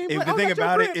 I'm not a team player. If the I thing got your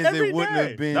about it print is, every it wouldn't day.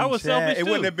 have been That was Chaz. selfish, It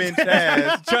wouldn't too. have been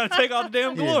Chaz. Trying to take all the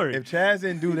damn Yeah, glory. if Chaz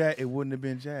didn't do that, it wouldn't have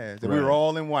been Chaz. If we Right. were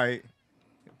all in white.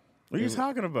 What are you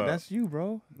talking about? That's you,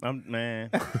 bro. Man.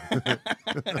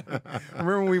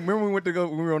 Remember when we went to go?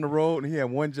 We were on the road, and he had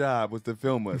one job was to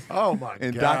film us Oh my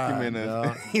and God, document us.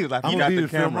 dog. He was like, I'm "You gonna got be the the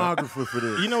camera." filmographer for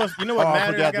this. You know what oh, matters,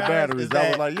 I forgot the guys, batteries. is I was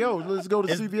that- like, yo, let's go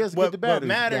to is- CVS and what, get the batteries. What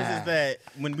matters Nah. is that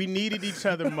when we needed each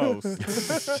other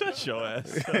most, Shut your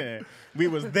ass. we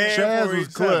was there Chaz for was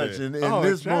each clutch, other. and in Oh,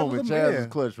 this Chaz moment, was a Chaz man. was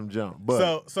clutch from jump.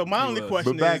 But So my only was.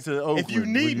 question but back is, to Oakland, if you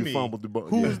when need you me, fumbled the ball,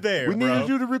 who's yeah. there, We bro? needed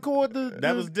you to record the.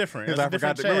 That was different. He's That's like, a I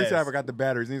forgot different the, remember he said, I Chaz. forgot the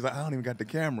batteries. And he's like, I don't even got the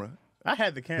camera. I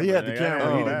had the camera. He had the nigga. I camera.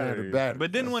 didn't He have didn't have the batteries. battery.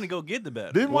 But didn't want to go get the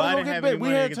battery. Didn't Well, I want to didn't go have get any batteries. We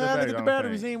money to had get the time to get the batteries, I don't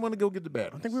batteries. think. He didn't want to go get the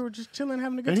batteries. I think we were just chilling,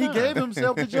 having a good And he time. gave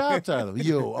himself the job title.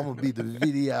 Yo, I'm gonna be the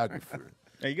videographer.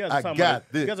 Hey, you guys I are talking got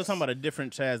about this. You guys are talking about a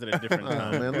different Chaz at a different Oh,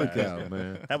 time. man, look guys. out,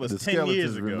 man. That was The 10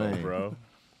 years skeletons ago, remain. bro.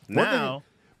 One Now,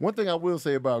 One thing I will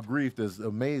say about grief that's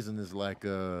amazing is like,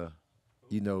 you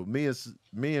know, me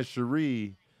and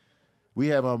Cherie, we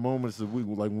have our moments of like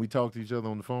when we talk to each other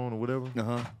on the phone or whatever.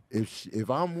 If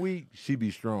I'm weak, she be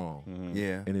strong,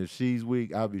 Yeah. and if she's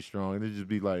weak, I'll be strong. And it just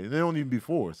be like, and it don't even be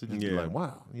forced. It just be Yeah. like,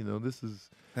 wow, you know, this is.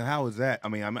 And how is that? I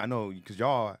mean, I know because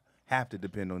y'all have to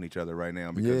depend on each other right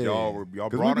now because Yeah. y'all 'Cause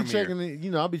brought we him be here. checking in, you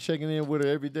know, I'll be checking in with her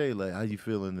every day, like, how you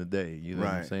feeling today? You know what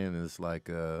I'm Right. saying? And it's like,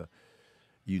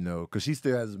 you know, because she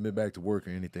still hasn't been back to work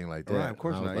or anything like that. Right, of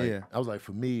course And I was not, like- yeah. I was like,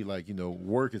 for me, like, you know,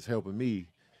 work is helping me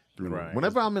through. Right.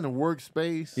 Whenever I'm in a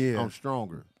workspace, Yeah. I'm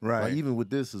stronger. Right. Like, even with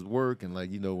this is work, and like,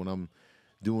 you know, when I'm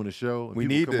doing a show, and We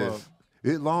people need come this. up-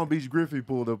 Long Beach Griffey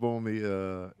pulled up on me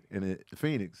in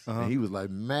Phoenix, Uh-huh. and he was like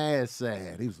mad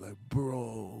sad. He was like,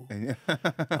 "Bro, And-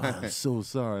 I'm so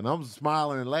sorry," and I'm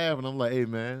smiling and laughing. I'm like, "Hey,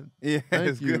 man, yeah, thank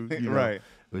it's you." good. you know. Right.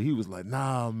 But he was like,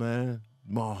 "Nah, man,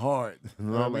 my heart."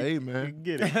 And I'm like, "Hey, man,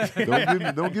 get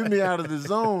it. don't get me out of the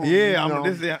zone." Yeah, you know,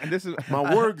 this is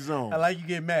my work zone. I like you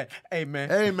get mad. Hey man.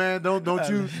 Hey, man, don't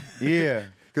you? yeah.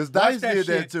 Because Dice that did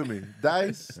that shit. to me.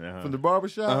 Dice Uh-huh. from the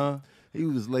barbershop. Uh-huh. He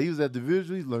was at the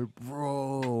visual. He's like,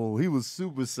 bro, he was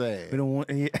super sad. We don't want.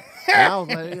 Yeah. And I was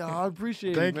like, yo, I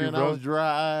appreciate Thank it, you, man. bro. I was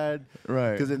dry-eyed.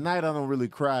 Right. Because at night I don't really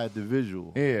cry at the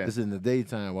visual. Yeah. It's in the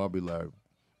daytime where I'll be like,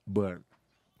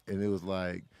 and it was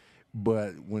like,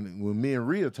 but when me and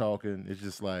Rhea talking, it's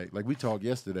just like we talked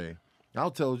yesterday. I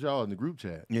told y'all in the group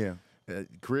chat. Yeah.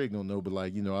 Craig don't know, but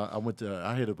like, you know,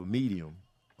 I hit up a medium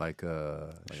like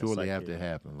shortly psych, after it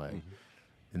happened, like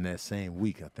in that same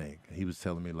week, I think. And he was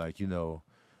telling me like, you know,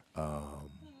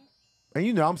 and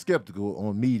you know, I'm skeptical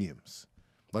on mediums.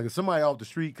 Like if somebody off the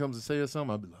street comes to say or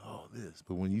something, I'll be like, oh, this.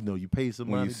 But when you know you pay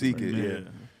somebody, When you seek like, it, man,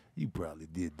 yeah. you probably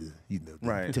did the, the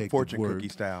Right, detective fortune work. cookie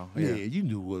style. Yeah, you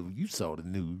knew what you saw the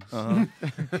news. Uh-huh.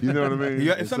 You know what I mean?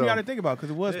 Yeah, And it's something you got to think about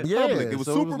because it was yeah, public. It was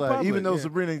so super like, public. even though yeah.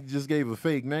 Sabrina just gave a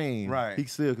fake name, Right. he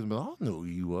still could be like, I don't know who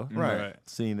you are. Right.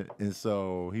 Seen it. And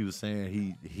so he was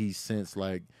saying he sensed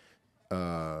like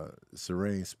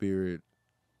serene spirit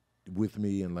with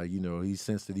me, and like, he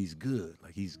sensed that he's good.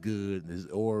 Like he's good. His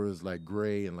aura is like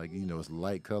gray and like, it's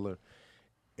light color.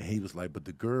 And he was like, but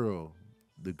the girl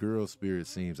spirit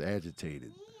seems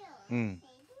agitated. Mm.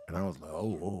 And I was like,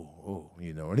 oh.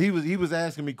 And he was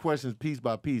asking me questions piece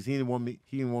by piece. He didn't want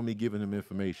me giving him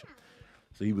information.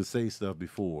 So he would say stuff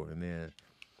before,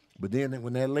 but then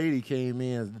when that lady came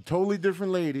in, a totally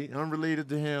different lady, unrelated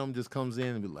to him, just comes in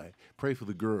and be like, pray for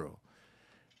the girl.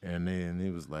 And then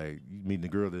it was like, you mean the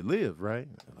girl that lived, right?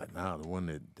 Like, nah, the one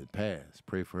that passed.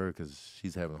 Pray for her because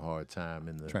she's having a hard time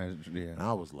in the. Yeah. And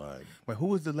I was like, Wait, who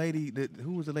was the lady that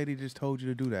just told you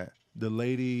to do that? This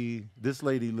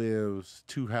lady lives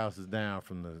 2 houses down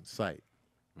from the site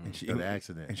And she of the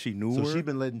accident. And she knew so her. she's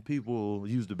been letting people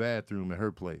use the bathroom at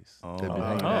her place. Oh. They've been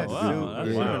hanging Oh, out. wow. That's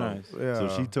super nice. Yeah.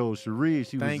 So she told Cherie,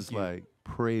 she was Thank just you. like,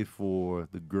 pray for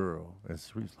the girl. And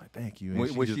Cherie was like, thank you. And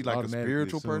Was she just like a automatically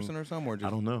spiritual assumed- person or something? Or just, I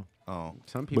don't know. Oh,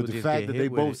 Some people But the just fact get that hit they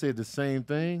with both it. said the same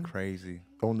thing, crazy.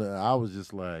 I was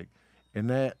just like, and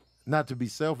that, not to be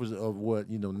selfish of what,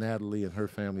 Natalie and her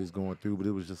family is going through, but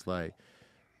it was just like,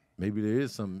 maybe there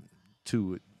is something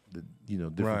to it that,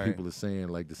 different Right. people are saying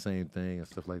like the same thing and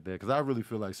stuff like that. Because I really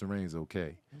feel like Serene's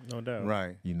okay. No doubt.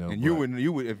 Right. And And but- you would know.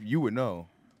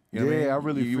 You know what yeah, I mean?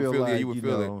 really You feel would like, you would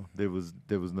feel it.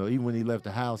 there was no, even when he left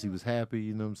the house, he was happy,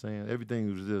 you know what I'm saying?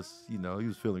 Everything was just, he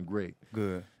was feeling great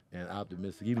Good. and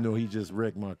optimistic, even though he just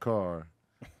wrecked my car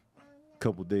a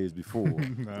couple days before. I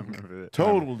remember that.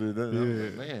 Totaled it.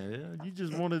 Man, you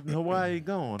just wanted Hawaii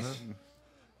gone, huh?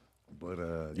 But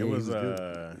It yeah, was he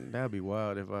good. That'd be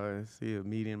wild if I see a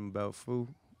meeting about food.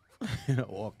 And I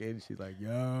walk in, she's like,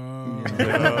 yo.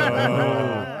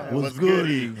 What's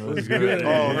good? What's good?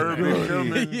 Oh, Herbie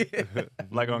Sherman. Yeah.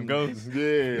 Like on Ghost.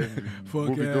 Yeah. Fuck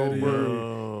Whoopi outta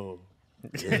Goldberg.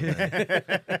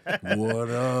 What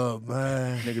up,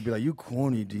 man? Nigga be like, you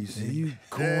corny, DC. You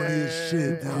corny as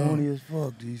shit, corny as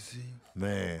fuck, DC.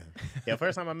 man. Yeah,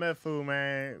 first time I met Food,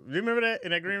 man. Do you remember that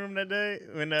in that green room that day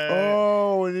when?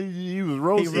 Oh, and he was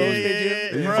roasting. Yeah,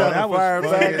 And you bro. tried to That was fire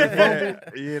funny. back and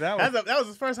fumble. Yeah, that was. That was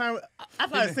his first time. I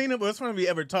probably seen him, but it's funny we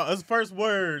ever talked. His first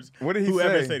words. What did he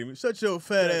whoever say? said to me, "Shut your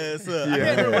fat ass up." I Yeah.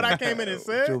 can't remember what I came in and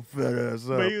said, Your fat ass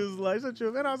up. but he was like, "Shut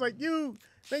your," and I was like, "You."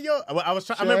 Then yo, I was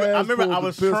trying. I Chaz remember. I pulled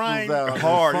was the pistols trying out and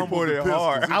hard. He fumbled pulled the it pistols.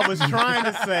 hard. I was trying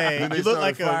to say Then they you look started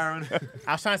like firing.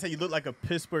 I was trying to say you look like a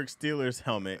Pittsburgh Steelers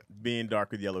helmet being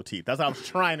dark with yellow teeth. That's what I was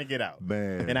trying to get out,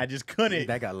 Man. and I just couldn't.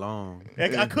 That got long.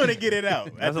 I couldn't get it out.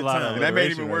 That's at the a lot of time. And that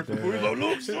made it even alliteration worse right for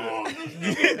there.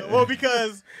 Food. Look, Well,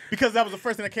 because that was the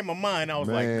first thing that came to my mind. I was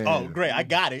Man. like, oh, great, I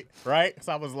got it, right?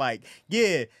 So I was like,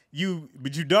 yeah, you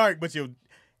dark, but you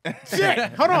shit.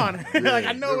 Hold on, like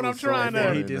I know it what I'm was so trying funny.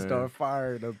 to. He man. just started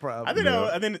firing the problem.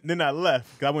 I think then I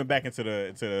left because I went back into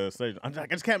the stage. I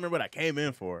just can't remember what I came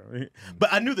in for,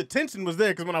 but I knew the tension was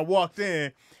there because when I walked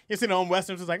in, you see the on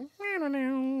Westerns was like.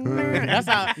 that's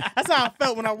how I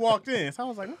felt when I walked in. So I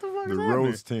was like, what the fuck The is happening?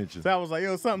 roast tension. So I was like,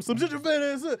 yo, some shit your fat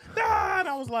ass up. And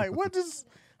I was like, what just?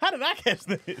 How did I catch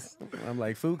this? I'm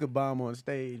like, Food could bomb on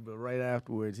stage, but right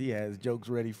afterwards, he has jokes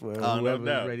ready for no whoever's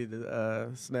doubt. ready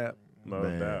to snap. No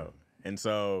Man. doubt. And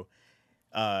so,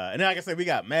 and then like I said, we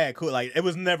got mad cool. Like it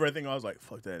was never a thing. I was like,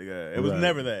 fuck that guy. It was Right.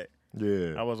 never that.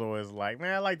 Yeah. I was always like,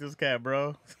 man, I like this cat,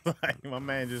 bro. Like my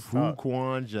man just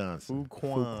Fuquan Johnson.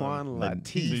 Fuquan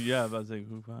Latif. Yeah, I was about to say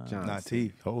Fuquan. Johnson. Not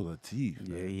teeth. Hold her teeth.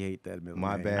 Yeah, he hate that middle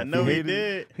My name. bad. I know he hated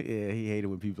did. Yeah, he hated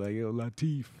when people like, yo,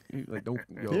 Latif. He like, don't.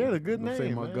 Yo, He had a good don't say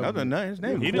name, my man. government. That's a nice his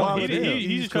name. He, was don't, Quad.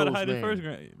 he just tried to East hide his Coast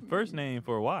first name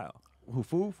for a while. Who,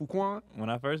 Fuquan? When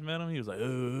I first met him, he was like,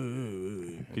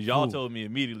 because y'all told me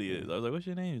immediately. I was like, what's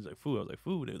your name? He was like, Fu. I was like,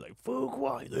 Fu. They was like,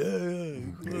 Fuquan.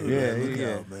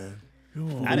 Yeah.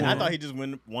 Man. I thought he just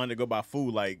wanted to go by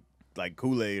food like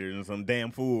Kool-Aid or some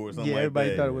damn food or something Yeah, like everybody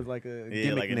that. thought it was like a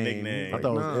gimmick like a name. nickname. I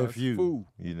thought it was Nah, it's FU. Fu.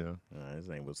 You know. His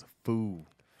name was Food.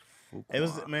 It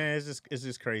was man. It's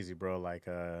just crazy, bro. Like,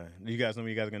 you guys know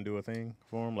you guys gonna do a thing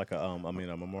for him, like a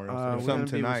memorial. We're Something gonna be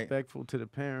tonight. respectful to the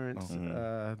parents.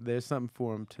 There's something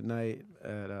for him tonight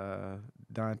at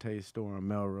Dante's store on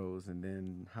Melrose, and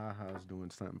then Ha-Ha's doing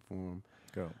something for him.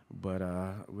 Go. But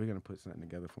we're gonna put something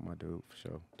together for my dude for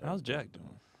sure. How's Jack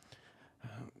doing?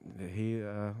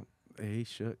 He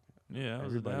shook. Yeah,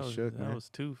 Everybody shook, that man. was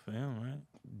two for him, right?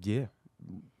 Yeah,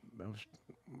 that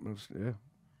was yeah.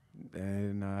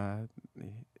 And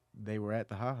they were at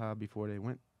the Ha-Ha before they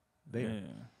went there.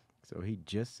 Yeah. So he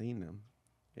just seen them,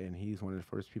 and he's one of the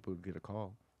first people to get a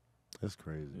call That's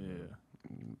crazy.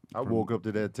 Yeah. I woke up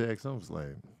to that text. I was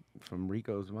like, from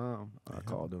Rico's mom. I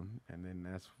called him, and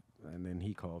then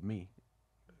he called me.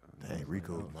 dang,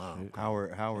 Rico's mom.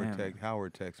 Howard Damn.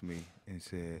 Howard texted me and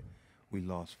said we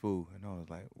lost food, and I was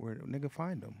like, "Where nigga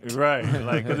find them?" Right.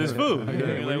 Like, because it's food.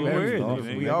 Yeah, Like, we where is lost.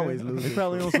 it? We nigga? always lose. They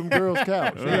probably on some girl's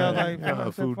couch. Yeah, I was like, Nah, "I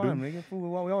said, food, fine, dude. nigga, food.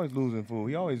 We always losing food.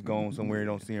 He always gone somewhere.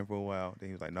 Don't see him for a while." Then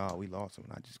he was like, "Nah, we lost him."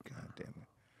 And I just, God damn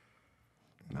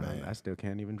it. Man. I still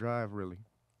can't even drive really.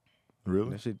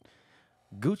 Really? That shit,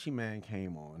 Gucci Man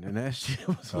came on, and that shit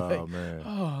was Oh like, man.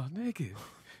 oh nigga,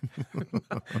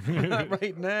 not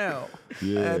right now. I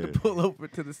Yeah. had to pull over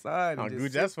to the side. On And just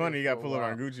Gucci, sit that's there funny. You for got a to pull over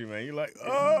on while. Gucci, man. You're like,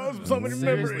 oh, so many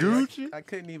Seriously, memories. Gucci? I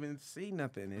couldn't even see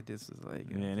nothing. It just was like,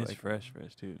 Man, it's like fresh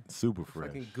too. Super fresh.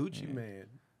 fucking Gucci Yeah. Man.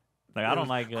 Like, I It don't was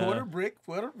like. quarter brick,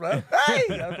 quarter rough.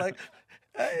 Hey, I was like,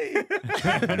 hey,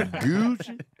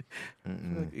 Gucci.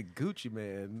 Fucking Gucci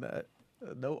Man, not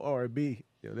no R&B.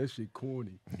 Yo, that shit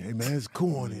corny. Hey man, it's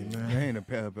corny, man.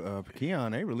 Man,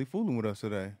 Keon, they really fooling with us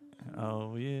today.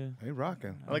 Oh yeah. They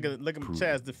rocking. I look at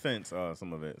Chaz's defense.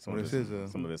 Some of it. Some Well, of this this is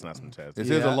a- some of it's not some Chaz. This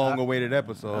Yeah, is a I- long-awaited I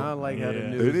episode. don't like how the Yeah.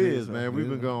 news It is, man. like, We've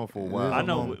been gone for a it while. is I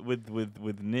know long.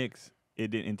 with Knicks,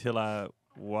 it didn't until I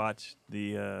watched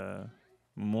the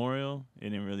memorial. It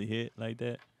didn't really hit like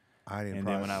that. I didn't. And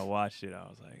then when I watched it, I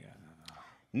was like,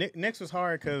 Nick's was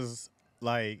hard because,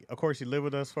 like, of course, he lived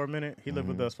with us for a minute. He lived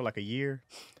with us for like a year,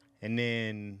 and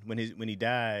then when he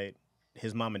died,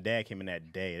 his mom and dad came in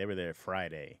that day. They were there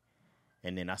Friday,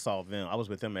 and then I saw them. I was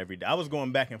with them every day. I was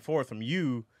going back and forth from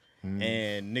you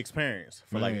and Nick's parents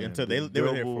for like Man, until the they were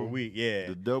there for a double- week. Yeah,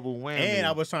 The double whammy. and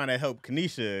I was trying to help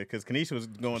Kanisha because Kanisha was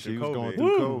going She through was COVID. going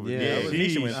through COVID. Yeah, Yeah, I was,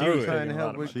 Kanisha went I through was it. trying to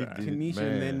help with She did, Kanisha,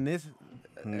 man. and then this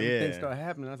everything Yeah. started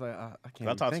happening. I was like, I can't. I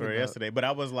even talked think to her about it. yesterday, but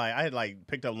I was like, I had like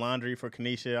picked up laundry for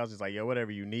Kanisha. I was just like, yo,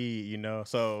 whatever you need, you know.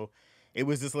 So it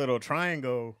was this little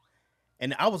triangle,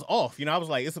 and I was off. You know, I was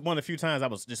like, it's one of the few times I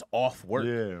was just off work.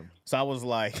 Yeah. So I was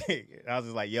like,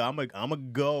 yo, I'm gonna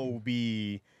go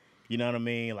be, you know what I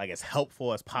mean, like as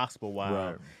helpful as possible while.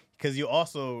 Right. Because you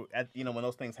also, when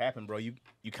those things happen, bro, you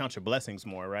count your blessings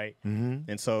more, right? Mm-hmm.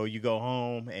 And so you go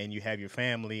home and you have your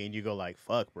family and you go like,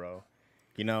 fuck, bro.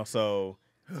 You know, so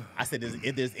I said,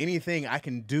 if there's anything I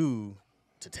can do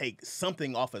to take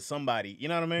something off of somebody, you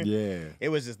know what I mean? Yeah. It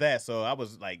was just that. So I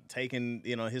was like taking,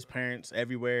 his parents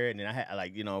everywhere. And then I had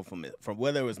like, from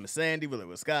whether it was Miss Sandy, whether it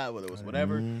was Scott, whether it was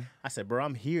whatever. I said, bro,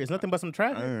 I'm here. It's nothing but some I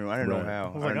traffic. didn't know Right. how. I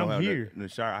was I like, didn't know I'm how here. The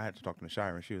Shire, I had to talk to the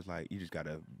Shire, and she was like, "You just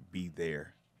gotta be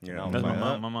there." Yeah. And I was that's like, my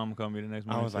mom. My mom called me the next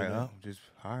I morning. was and like, said "Oh, just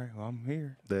all right. Well, I'm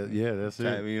here." That's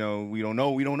it. We don't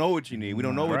know what you need. We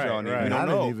don't know what Right, y'all need. right. We don't I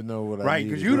know. didn't even know what I Right,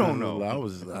 needed. 'cause you don't know. I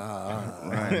was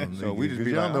Right. So we just because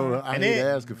be y'all like, know I And hate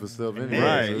then- asking for stuff anyway.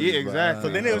 Right, So it's yeah, just exactly.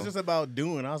 So then it was So- just about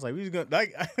doing. I was like, we just gonna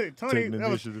like Tony. Taking I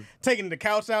was initiative. taking the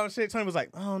couch out and shit. Tony was like,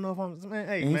 I don't know if I'm. Man,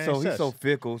 hey, And man, he's so shush.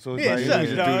 fickle. So it's Yeah, like, shush, let me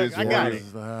just dog. do this I for got you.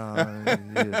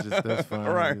 it. Yeah, just that's fine.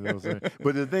 Right. You know what I'm saying?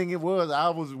 But the thing it was, I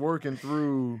was working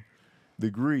through the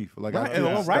grief. Like I Right, couldn't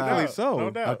and stop. rightfully so. No I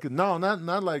doubt. could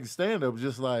not like stand up,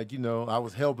 just like, I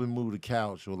was helping move the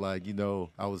couch, or like,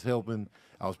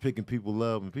 I was picking people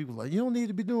up, and people like, you don't need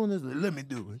to be doing this. Like, let me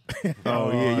do it.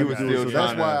 Oh yeah, you were So still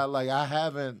that's trying why to.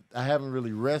 I haven't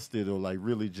really rested or like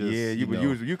really just Yeah, you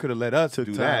could have let us took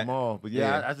do time that. off. But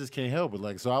Yeah. I just can't help it.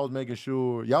 Like, so I was making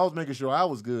sure y'all was making sure I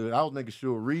was good. I was making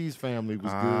sure Reed's family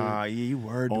was Ah, good. yeah, you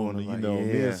were On doing the, it.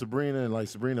 me Yeah. and Sabrina, and like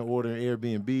Sabrina ordering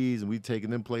Airbnbs, and we taking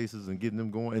them places and getting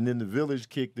them going. And then the village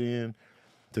kicked in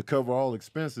to cover all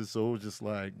expenses. So it was just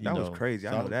like, That was crazy.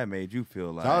 I so know that made you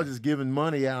feel like. So I was just giving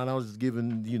money out, and I was just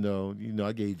giving,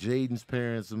 I gave Jaden's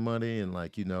parents some money, and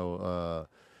like,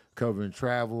 covering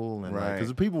travel, and Right. because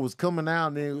the people was coming out,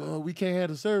 and then we can't have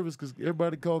the service because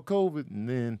everybody called COVID, and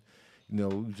then, we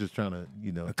was just trying to,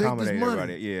 take accommodate this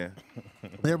money. everybody. Yeah.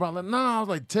 Everybody like, nah, I was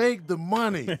like, take the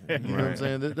money. You know what I'm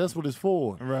saying? That's what it's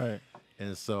for. Right.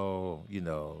 And so, it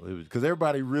was because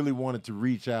everybody really wanted to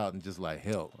reach out and just like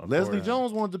help. Leslie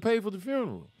Jones wanted to pay for the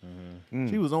funeral.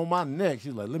 She was on my neck. She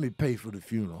was like, let me pay for the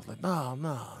funeral. I was like,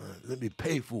 nah, let me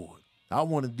pay for it. I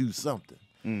want to do something.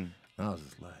 And I was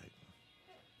just like,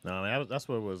 No, man, that's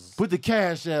what it was. put the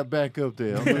cash app back up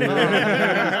there. I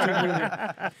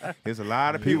mean, There's a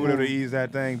lot of people that'll ease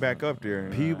that thing back up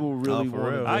there. people really for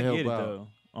wanted real. to I help get it out. though.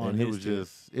 On And it his was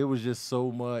tip. just so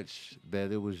much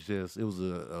that it was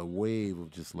a wave of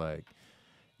just like,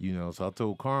 so I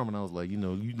told Carmen, I was like, you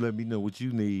let me know what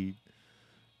you need,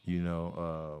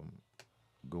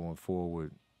 going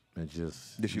forward, and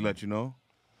just. Did she let you know?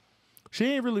 She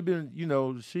ain't really been,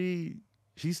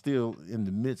 she's still in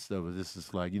the midst of it. It's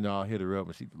just like, I'll hit her up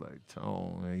and she'd be like,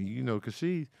 Tone, and because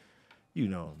she,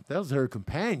 that was her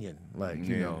companion. Like,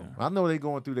 I know they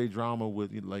going through their drama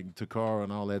with like Takara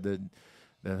and all that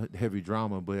heavy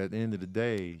drama, but at the end of the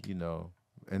day,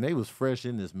 and they was fresh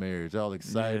in this marriage, all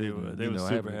excited, they was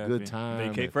super having a happy. good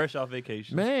time. Fresh off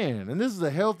vacation. Man, and this is a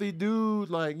healthy dude,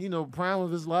 like, prime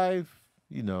of his life,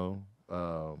 and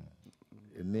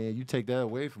then you take that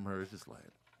away from her, it's just like,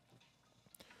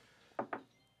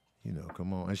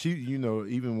 come on. And she,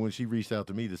 even when she reached out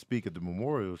to me to speak at the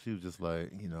memorial, she was just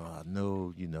like, I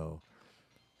know,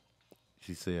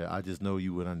 she said, I just know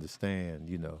you would understand,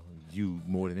 you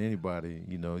more than anybody,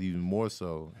 even more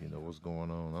so, what's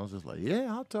going on. I was just like, yeah,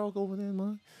 I'll talk over there,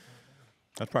 man.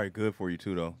 That's probably good for you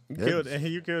too, though. You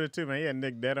killed it too, man. Yeah,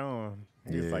 Nick dead on.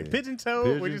 He's like pigeon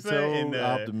toe. What'd you say? Pigeon toe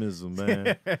optimism,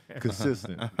 man.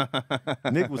 Consistent.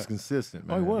 Nick was consistent,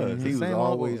 man. Oh, he was. He was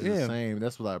always the yeah. same.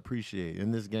 That's what I appreciate.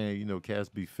 In this game, cats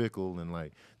be fickle and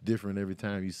like different every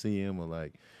time you see him, or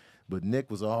like. But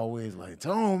Nick was always like,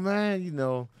 Tone, man,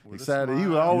 excited. He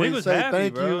would always Nick was say happy,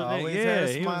 thank bro. you. Always Yeah, had a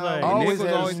he was smile. like, Always Nick was had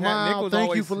a always smile. Nick was Thank you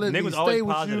always- for letting Nick me was stay always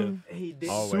with positive. you. He did.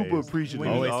 Always. Super appreciative. When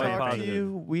he Always talked to positive.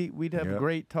 you, we'd have Yep.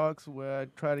 great talks where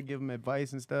I'd try to give him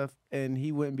advice and stuff, and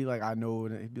he wouldn't be like, I know,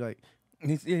 and he'd be like,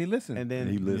 He listened. and then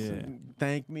He listened.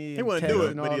 thank me. He and wouldn't text do it,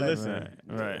 and but all he that. listened.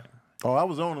 Right. Oh, I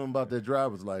was on him about that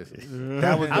driver's license.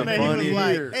 That was the I mean, he was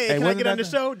funniest. like, hey, can I wasn't get on that the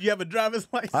show? Do you have a driver's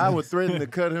license? I would threaten to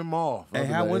cut him off. Hey, I'd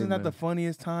be how like, wasn't hey, that the man.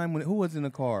 funniest time who was in the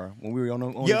car when we were on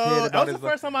his Yo, head that was his the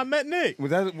first time I met Nick.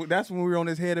 that's when we were on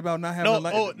his head about not having No, a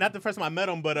license. not the first time I met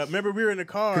him, but remember we were in the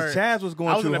car. Because Chaz was going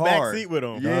I was too in the hard. back seat with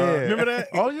him. Yeah. Remember that?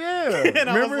 Oh, yeah. And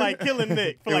I Remember? was like killing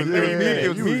Nick for like It 30 was minutes. me. It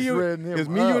was You me. was You, shredding him it was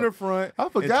me you in the up. front. I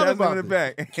forgot and Chaz about in the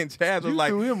back. And Chaz was You like,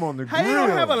 threw him on the "How grill. you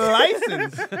don't have a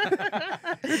license?"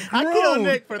 I killed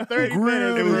Nick for 30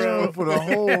 Grill minutes, bro. for the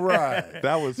whole ride.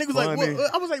 That was Nick was funny.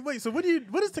 like, I was like, wait, so what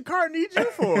does the car need you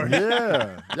for?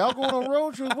 Yeah. Y'all going on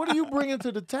road trips? What are you bringing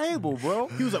to the table, bro?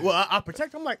 He was like, well, I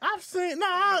protect him. I'm like, I've seen,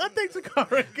 I think the car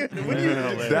is good. What do you,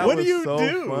 That what was do you so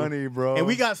do? funny, bro. And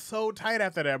we got so tight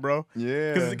after that, bro.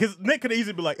 Yeah. Because Nick could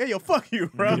easily be like, hey, yo, fuck you,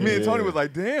 bro. Me and Yeah. Tony was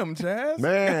like, "Damn, Chaz."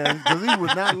 Man, because he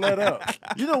would not let up.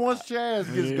 Once Chaz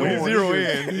gets When going, he zero he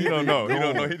just in, keep you don't know. it You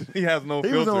don't know. going. He has no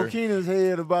He was filter. on Keenan's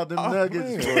head about them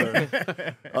nuggets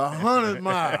for 100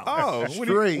 miles. Oh,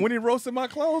 straight. when he roasted my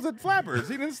clothes at Flappers,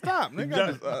 he didn't stop.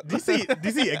 Nigga,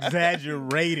 DC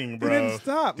exaggerating, bro. He didn't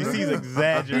stop. DC's nigga.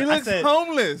 exaggerating. He looks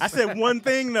homeless. I said one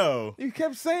thing, though. You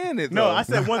kept saying it. No, though. I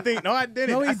said one thing. No, I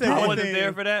didn't. No, he I said didn't. I one wasn't thing.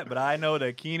 there for that, but I know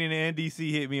that Keenan and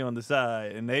DC hit me on the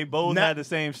side, and they both Not- had the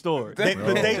same story. But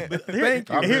Thank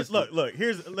you. Here's look.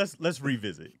 Let's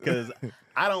revisit because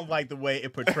I don't like the way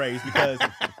it portrays because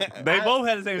They both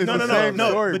had the same no, story. same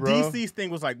story, But bro. DC's thing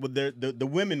was like, well, the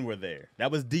women were there.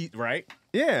 That was D, right?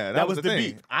 Yeah, That was the thing.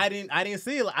 beat. I didn't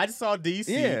see it. I just saw DC.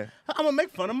 Yeah. I'm gonna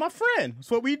make fun of my friend.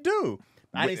 That's what we do.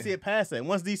 I didn't see it past that.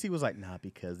 Once DC was like, nah,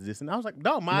 because this, and I was like,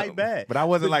 no, my bad. But I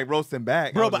wasn't like roasting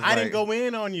back, Bro, was but just I didn't like, go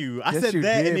in on you. I Yes, said you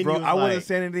that, did, and then bro. you was I like, wasn't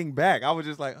saying anything back. I was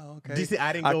just like, oh, okay. DC,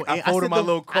 I didn't go in. I folded said my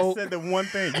little coat. I said the one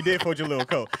thing. You did fold your little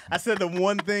coat. I said the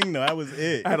one thing, though. That was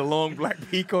it. I had a long black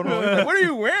peacoat on. Like, what are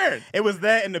you wearing? It was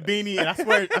that and the beanie, and I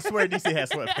swear DC had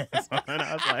sweatpants on.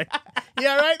 I was like,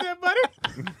 "Yeah, right there, buddy."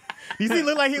 DC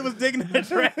looked like he was digging the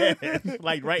trash,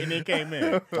 like right, and then came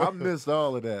in. I missed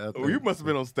all of that. I Oh, think. you must have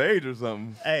been on stage or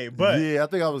something. Hey, but Yeah, I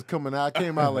think I was coming out. I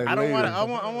came out like I don't later.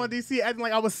 want. I want DC acting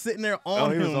like I was sitting there Oh,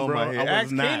 on he him, was on bro. my head. I was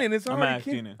Ask not. Kenan, it's I'm already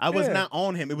asking Kenan. it. I was Yeah. not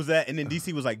on him. It was that, and then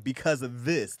DC was like, "Because of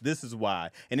this, this is why."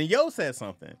 And then Yo said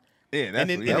something. Yeah, that's And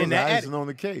then- what, That was and then that icing on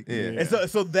the cake. Yeah. And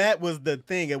so that was the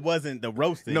thing. It wasn't the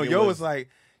roasting. No, It Yo was like,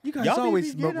 you guys Y'all be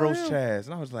always getting roast on him. Chaz,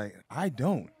 and I was like, I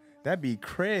don't. That'd be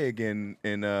Craig and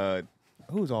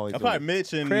who's always probably doing it?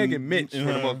 Mitch and Craig and Mitch for the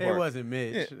Uh-huh. most It part. wasn't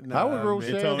Mitch. Yeah. I would roast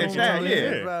Mitch. Chaz And Chad,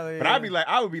 yeah. Probably, But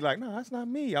I would be like, no, that's not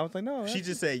me. I was like, no. She that's-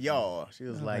 just said y'all. She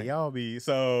was like Okay. y'all be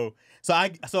so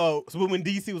when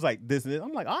DC was like this and this,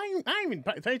 I'm like I ain't even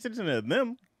paying attention to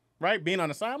them, right? Being on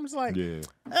the side, I'm just like, Yeah.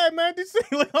 hey man, DC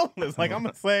look homeless. Like I'm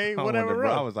gonna say I whatever. wanted to-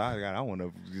 I row. was like, I want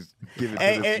to just give it to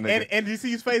And, this and, nigga. and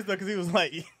DC's face though, because he was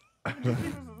like, he was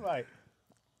like,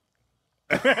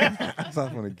 I was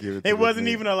going to give it to it this wasn't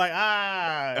nigga. even a like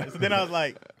So then I was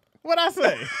like, what I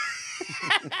say?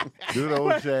 Do the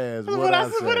old Chaz. What What I I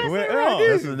say- what I say. say wrong?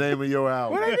 That's the name of your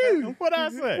album. What I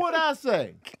say? What I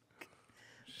say.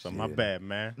 So my bad,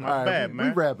 man. All My right, bad, we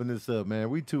man. wrapping this up,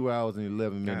 man. We 2 hours and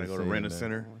 11 Gotta minutes. go to in, Rent a man.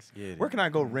 Center. Let's get it. Where can I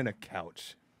go rent a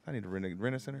couch? I need to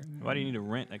rent a center Why do you need to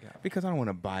rent a couch? because I don't want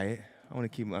to buy it. I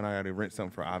want to keep. I got to rent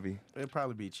something for Avi. It'd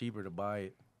probably be cheaper to buy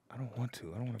it. I don't want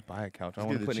to. I don't want to buy a couch. I Just don't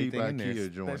want get to put the cheap anything in there.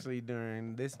 IKEA joint. Especially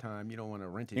during this time, you don't want to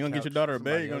rent it. You gonna get your daughter a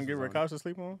bed? You gonna give her a couch to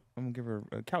sleep on? I'm gonna give her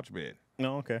a couch bed.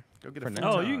 No, okay. Go get For a now.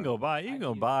 Oh, futon. you can go buy. You can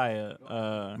go buy a.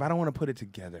 But I don't want to put it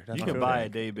together. That's You my can buy a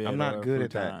thing. day bed. I'm not or a good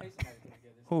at futon. that.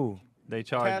 Who? They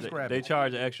charge. TaskRabbit. They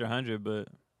charge an extra $100, but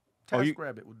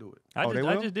TaskRabbit will do it. I Oh, just, they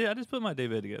I will? just did. I just put my day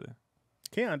bed together.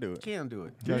 Keon do it. Keon do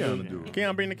it. Keon do it.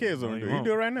 Keon bring the kids over. No, you Do it. You won't.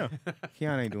 do it right now.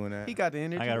 Keon ain't doing that. He got the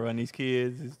energy. I gotta run these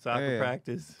kids. It's soccer Yeah.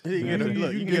 practice. You can get a, look,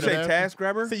 you can You get say a, task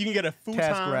grabber? so you can get a futon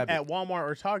TaskRabbit. at Walmart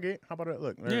or Target. How about that?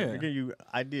 Look, Yeah. they give you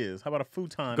ideas. How about a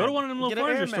futon? Go to at- one of them little Get an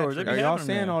air furniture stores. They mattress. be Are y'all having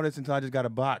them saying there. all this until I just got a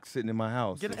box sitting in my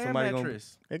house? Get Is an air somebody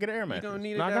mattress. Yeah, get an air You mattress. don't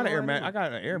need it. No, I that got an air long mat. anyway. I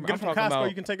got an air Get mat. it I'm from talking Costco. about.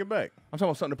 You can take it back. I'm talking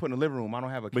about something to put in the living room. I don't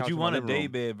have a couch. But you in my want a living day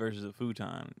room. bed versus a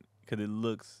futon because it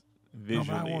looks No, visually.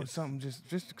 but I want something just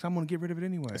because I'm gonna get rid of it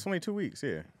anyway. It's only 2 weeks.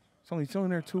 Yeah. It's only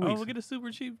there 2 Oh, weeks. we'll get a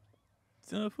super cheap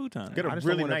futon. Get a I just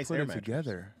really don't wanna nice put air it mattress.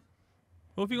 together.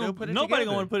 Well, if you They'll gonna, put it nobody together.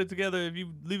 gonna want to put it together if you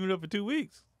leaving it up for 2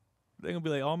 weeks. They're gonna be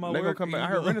like, all my They gonna work. come back. I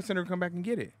heard rent center come back and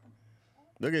get it.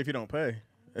 Look if you don't pay.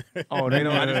 Oh, they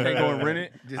don't. I just can't go and rent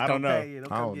it. Just I don't know. pay it.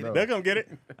 I don't Get know. it. They'll come get it.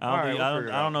 I Alright, we'll figure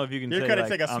it don't know if you can. You say, coulda like,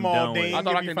 take a I'm small done with ding. it. I thought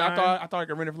I You'll be could. I fine. thought I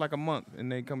could rent it for like a month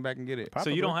and they come back and get it. So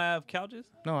you don't have couches?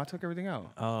 No, I took everything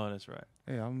out. Oh, that's right.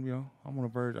 Yeah, I'm on a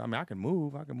verge. I mean, I can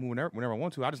move. I can move whenever I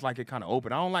want to. I just like it kind of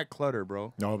open. I don't like clutter,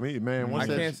 bro. No, me, man, once I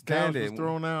that can't couch stand was it.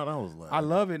 thrown out, I was like, I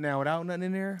love it now without nothing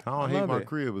in there. I don't hate love my it.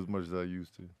 crib as much as I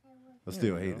used to. I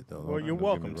still hate it though. Well, you're Don't get me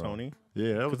welcome, wrong. Tony.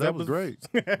 Yeah, that 'Cause was that great.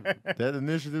 That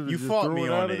initiative to You just fought throw me it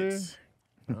on out of there. it.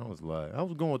 I was like, I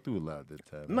was going through a lot at that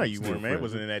time. No, I'm you still weren't, man. It friends.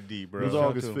 wasn't that deep, bro. It was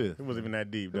August 5th. It wasn't even that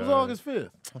deep. It was dog. August 5th.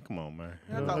 Oh, come on, man.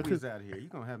 I thought we was out of here. You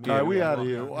gonna have me? All right, we walk out of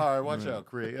here. All right, watch Mm. out,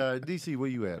 Craig. DC, where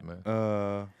you at,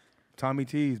 man? Tommy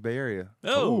T's, Bay Area.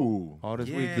 Oh, Ooh. All this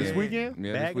Yeah. weekend. This weekend?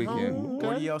 Yeah, Back this weekend. home.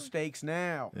 Order your steaks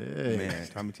now. Yeah. Man,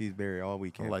 Tommy T's Bay Area all I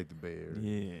weekend. like the Bears.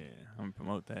 yeah. I'm gonna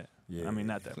promote that. Yeah. I mean,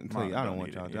 not that. I tell you, I don't want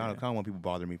need y'all. it, I don't want people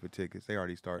bothering me for tickets. They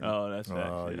already started. Oh, that's Oh,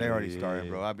 facts. They Yeah. already yeah. started,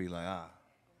 bro. I'd be like,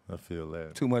 I feel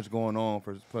that. too much going on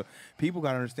for people.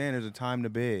 Got to understand, there's a time to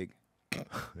beg.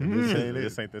 This ain't it.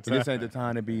 This ain't the time. This ain't the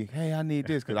time to be. Hey, I need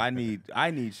this because I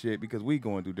need shit because we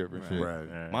going through different shit.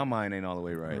 Right. My mind ain't all the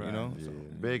way right, you know. Yeah.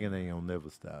 Begging ain't gonna never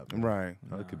stop. man.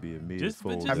 Right. It could be a mid Just- but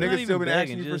fold. just Have not niggas even still been begging,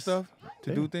 asking you for just- stuff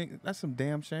to do things? That's some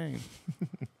damn shame.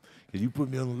 Can you put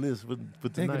me on the list for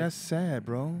Nigga, tonight? that's sad,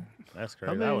 bro. That's crazy.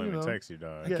 I I, mean, wouldn't you even know. text you,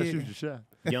 dog. You gotta shoot your shot.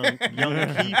 Young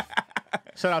Keith.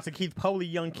 Shout out to Keith Poley,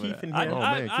 young Keith in I, here. Oh,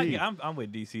 man, Keith. I'm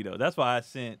with DC though. That's why I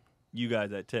sent you guys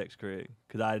that text, Craig,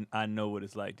 because I know what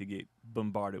it's like to get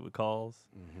bombarded with calls.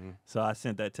 So I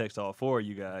sent that text to all four of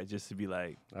you guys just to be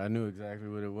like, I knew exactly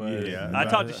what it was. Yeah. I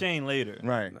talked to Shane later,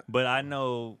 Right. but I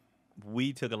know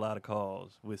we took a lot of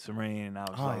calls with Serene, and I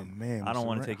was Oh, like, man, I don't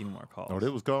want to Serene. take any more calls. Oh, they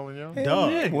was calling y'all?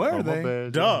 Doug. Were Oh, my they?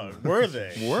 bad. Doug, were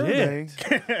they? Were they?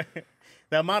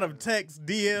 The amount of texts,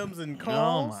 DMs, and Oh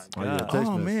calls. my Oh, yeah, god! text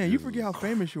Oh man, you messages. forget how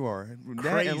famous you are. That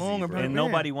Crazy, and long bro. per And man.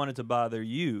 nobody wanted to bother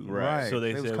you, Right. So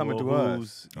they They was said, coming well, to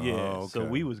who's, us. yeah. Oh, So okay.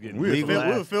 we was getting We were, legal we were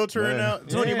ass. filtering Man. out.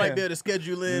 Tony Yeah. might be able to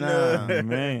schedule in. Nah.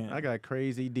 Man, I got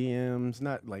crazy DMs,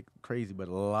 not like crazy, but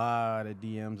a lot of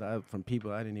DMs from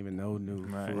people I didn't even know knew.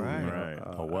 Right. for, Right. Right.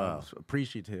 Oh, wow. I was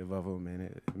appreciative of him, and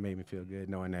it made me feel good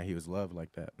knowing that he was loved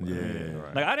like that. Yeah.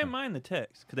 Right. like I didn't mind the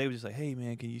text because they were just like, "Hey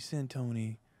man, can you send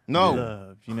Tony No,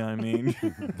 love?" You know what I mean?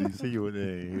 DC, you were there.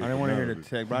 I didn't want to hear the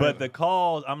text. But the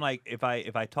calls, I'm like, if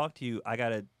I talk to you, I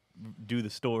gotta do the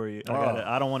story.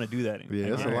 I don't want to do that anymore. Yeah,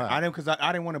 that's a lot. I didn't because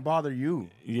I didn't want to bother you.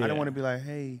 I Yeah. didn't want to be like,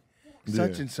 hey, Yeah.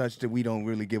 such and such that we don't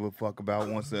really give a fuck about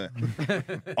wants to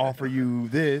offer you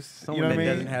this. Someone you know what I that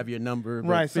mean? doesn't have your number, but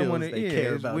Right, feels someone they that- care yeah,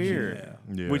 it's about weird.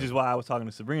 you. Yeah. Which is why I was talking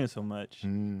to Sabrina so much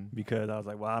Mm. because I was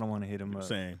like, well, I don't want to hit him up.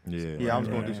 Saying. Yeah. Yeah, I was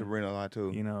going Yeah. through Sabrina a lot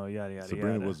too. You know, yada yada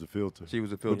Sabrina yada. was the filter. She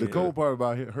was a But filter. the cold part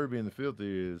about her being the filter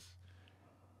is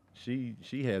she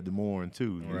had the mourn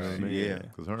too. You know what I mean? Yeah.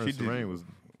 Because her She and did Serene was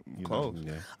close.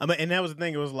 Yeah. I mean, and that was the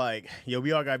thing. It was like, yo,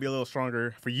 we all gotta be a little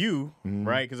stronger for you, Mhm.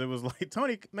 right? Because it was like,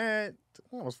 Tony, man,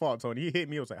 what was fault, Tony? He hit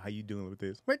me. I was like, how you doing with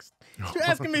this? Like, what you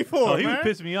asking me for, Oh, he was man?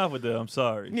 pissing me off with the "I'm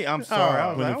sorry." Yeah, I'm sorry. I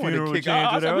was When like, the I wanted funeral to kick changed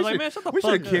I whatever, I was like, we man, shut the we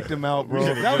should have fuck kicked up. him out, bro.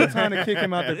 That was the time to kick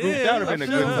him out the group. Yeah, That would have been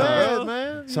a shut good up. time. Bro.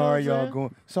 man. You know Sorry, what I'm y'all saying?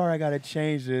 going. Sorry, I gotta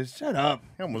change this. Shut up.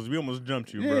 We almost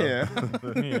jumped you, bro. Yeah.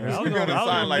 Yeah, You're gonna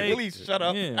sign like, make- please shut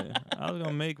up. Yeah, I was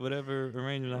gonna make whatever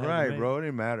arrangement I had to Right, make. bro. It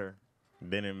didn't matter.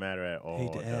 Didn't matter at all.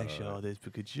 Hate to ask dog. y'all this,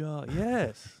 but could y'all?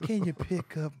 Yes, Can you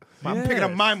pick up? I'm picking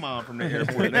up my mom from the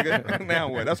airport, nigga. Now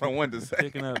what? That's what I wanted to say.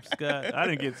 picking up Scott. I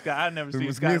didn't get Scott. I never seen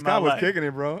Me Scott in and my Scott was life. kicking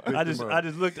it, bro. I just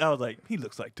looked. I was like, he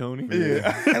looks like Tony.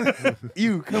 Yeah.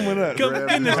 You coming up. Come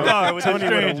in this car with a Tony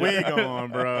with a stranger. wig on,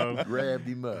 bro. Grabbed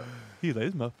him up. He's like,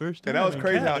 "This is my first time." And that was in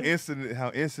crazy Cali."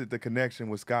 how instant the connection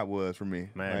with Scott was for me.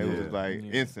 Man, Like, it was yeah. just like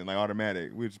Yeah. instant, like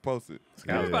automatic. We just posted.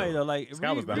 Everybody though, like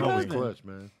Scott was the Ree homie. husband. Clutch,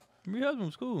 man. Ree husband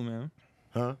was cool, man.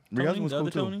 Huh? Ree husband was the cool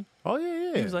other too. Tony. Oh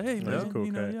yeah. He was like, "Hey, Yeah, man, that's cool,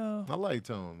 you know, cat. y'all." I like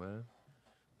Tone, man.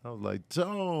 I was like,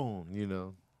 Tone, you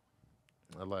know.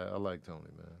 I like Tony,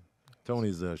 man.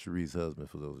 Tony's Cherie's husband,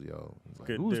 for those of y'all. Like,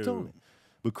 Good who's dude. Tony?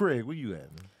 But Craig, where you at,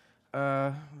 man?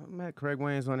 I'm at Craig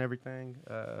Wayne's on everything.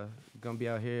 Gonna be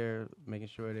out here making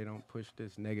sure they don't push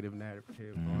this negative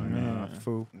narrative on Man.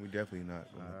 Fu. We definitely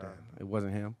not going with that. It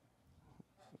wasn't him.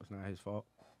 It's not his fault.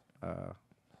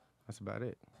 That's about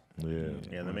it. Yeah. Yeah, I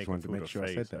they're just making wanted to food make a sure I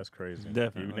face. said that. That's crazy.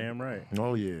 Definitely. You damn right.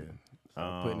 Oh yeah.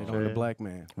 Putting it on the black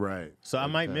man. Right. So I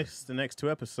might Okay. miss the next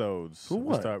 2 episodes. For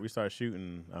what? We start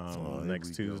shooting here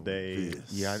next we go. Tuesday.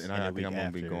 This. Yeah, and I the think I'm week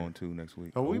gonna be after. going to next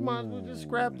week. Oh, we might as well just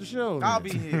scrap the show. I'll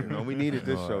then. be here. No, we needed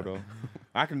this All show right. though.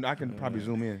 I can probably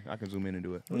zoom in. I can zoom in and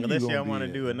do it. Where you Unless gonna y'all be want to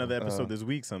at? do another episode this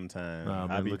week sometime. Nah, I'll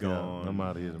man, be look out. gone. I'm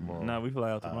out of here tomorrow. Nah, we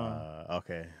fly out tomorrow.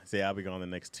 Okay. So yeah, I'll be gone the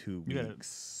next 2 You gotta-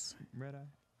 weeks. Red eye.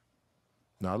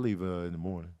 No, I leave in the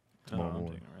morning. Tomorrow I'm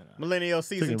morning. taking red eye. Millennial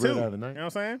season Taking 2. Red Eye You tonight? know what I'm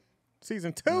saying?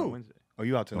 Season 2. No, Wednesday. Oh,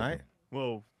 you out tonight?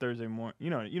 Well, Thursday morning. You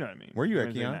know what I mean. Where you at,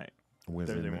 Wednesday Keon? night.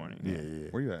 Wednesday Thursday night. morning, Yeah, yeah. yeah.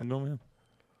 Where you at? I'm going with him.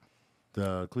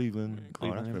 The Cleveland.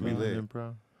 Cleveland that's gonna be Improv. lit.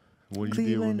 Improv. What you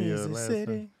did with me last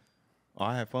time. Oh,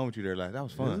 I had fun with you there. Like that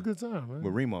was It was a fun good time, man.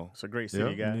 with Remo. It's a great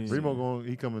city, Yeah. guys. Yeah. Remo going.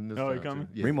 He coming this Oh, time. he coming?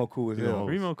 too. Yeah. Remo cool as Yeah. hell.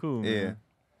 Remo cool, man. Yeah.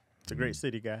 It's a great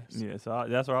city, guys. Yeah, so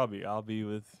that's where I'll be. I'll be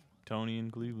with Tony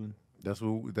in Cleveland. That's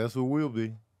what we'll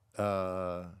be.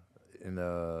 In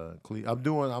I'm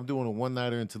doing a one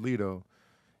nighter in Toledo,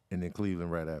 and then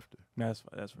Cleveland right after That's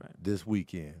right. this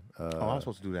weekend. Oh, I was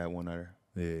supposed to do that one nighter.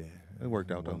 Yeah, It worked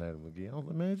out one though. nighter again. I was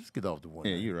like, man, just get off the one.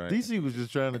 Yeah, nighter. you're right. DC was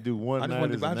just trying to do one I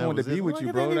just night. wanted to be with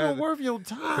you, bro. That ain't That- even worth your 'Cause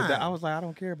time. I was like, I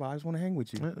don't care, but I just want to hang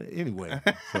with you. Anyway,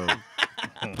 so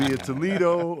be it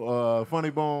Toledo, Funny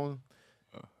Bone.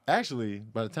 Actually,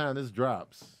 by the time this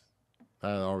drops,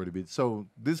 I'll already be. So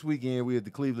this weekend we at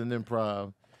the Cleveland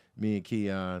Improv. Me and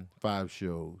Keon, 5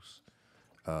 shows.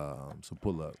 So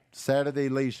pull up. Saturday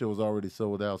late show is already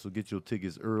sold out, so get your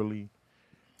tickets early.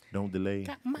 Don't delay.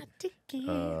 Got my ticket.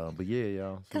 But yeah,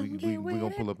 y'all. So we gonna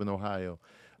pull up in Ohio.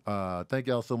 Thank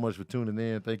y'all so much for tuning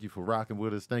in. Thank you for rocking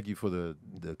with us. Thank you for the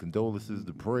condolences,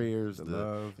 the prayers, the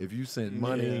love. if you sent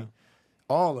money, Yeah.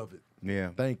 all of it. Yeah.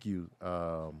 Thank you.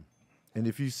 And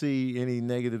if you see any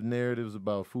negative narratives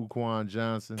about Fuquan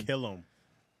Johnson, Kill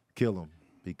them.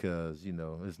 because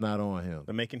it's not on him.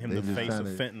 They're making him They the just face of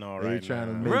tryna- fentanyl They're right trying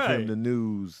to now. make Right. him the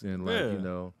news and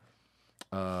Yeah.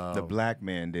 The black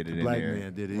man did it. the in black there.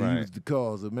 man did it. Right. He was the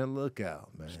cause of man. Look out,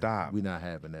 man. Stop. We're not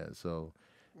having that. So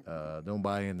don't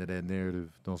buy into that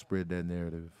narrative. Don't spread that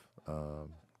narrative.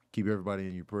 Keep everybody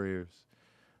in your prayers.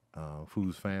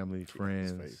 Foo's family,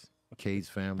 friends, Kate's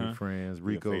family, Huh? friends,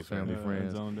 Rico's face right family, Yeah,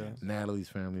 friends, zoned out. Natalie's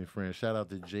family and friends. Shout out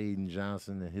to Jaden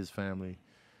Johnson and his family,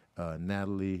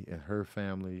 Natalie and her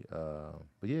family.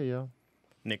 But yeah, y'all.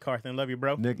 Nick Carthen, love you,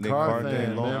 bro. Nick Nick Carthen,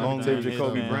 Carthen, man. long His live family,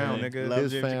 Jacoby his Brown, family. nigga. Love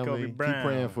His Jim family. Jacoby Keep Brown.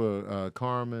 praying for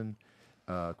Carmen,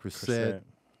 Chrisette.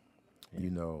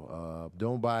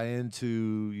 Don't buy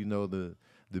into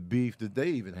the beef that they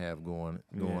even have going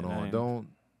Yeah, on. man.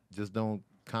 Don't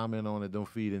comment on it. Don't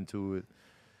feed into it.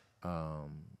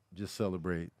 Just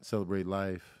celebrate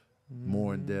life,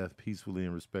 mourn death peacefully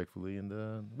and respectfully,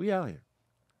 and we out here.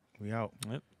 We out.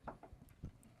 Yep.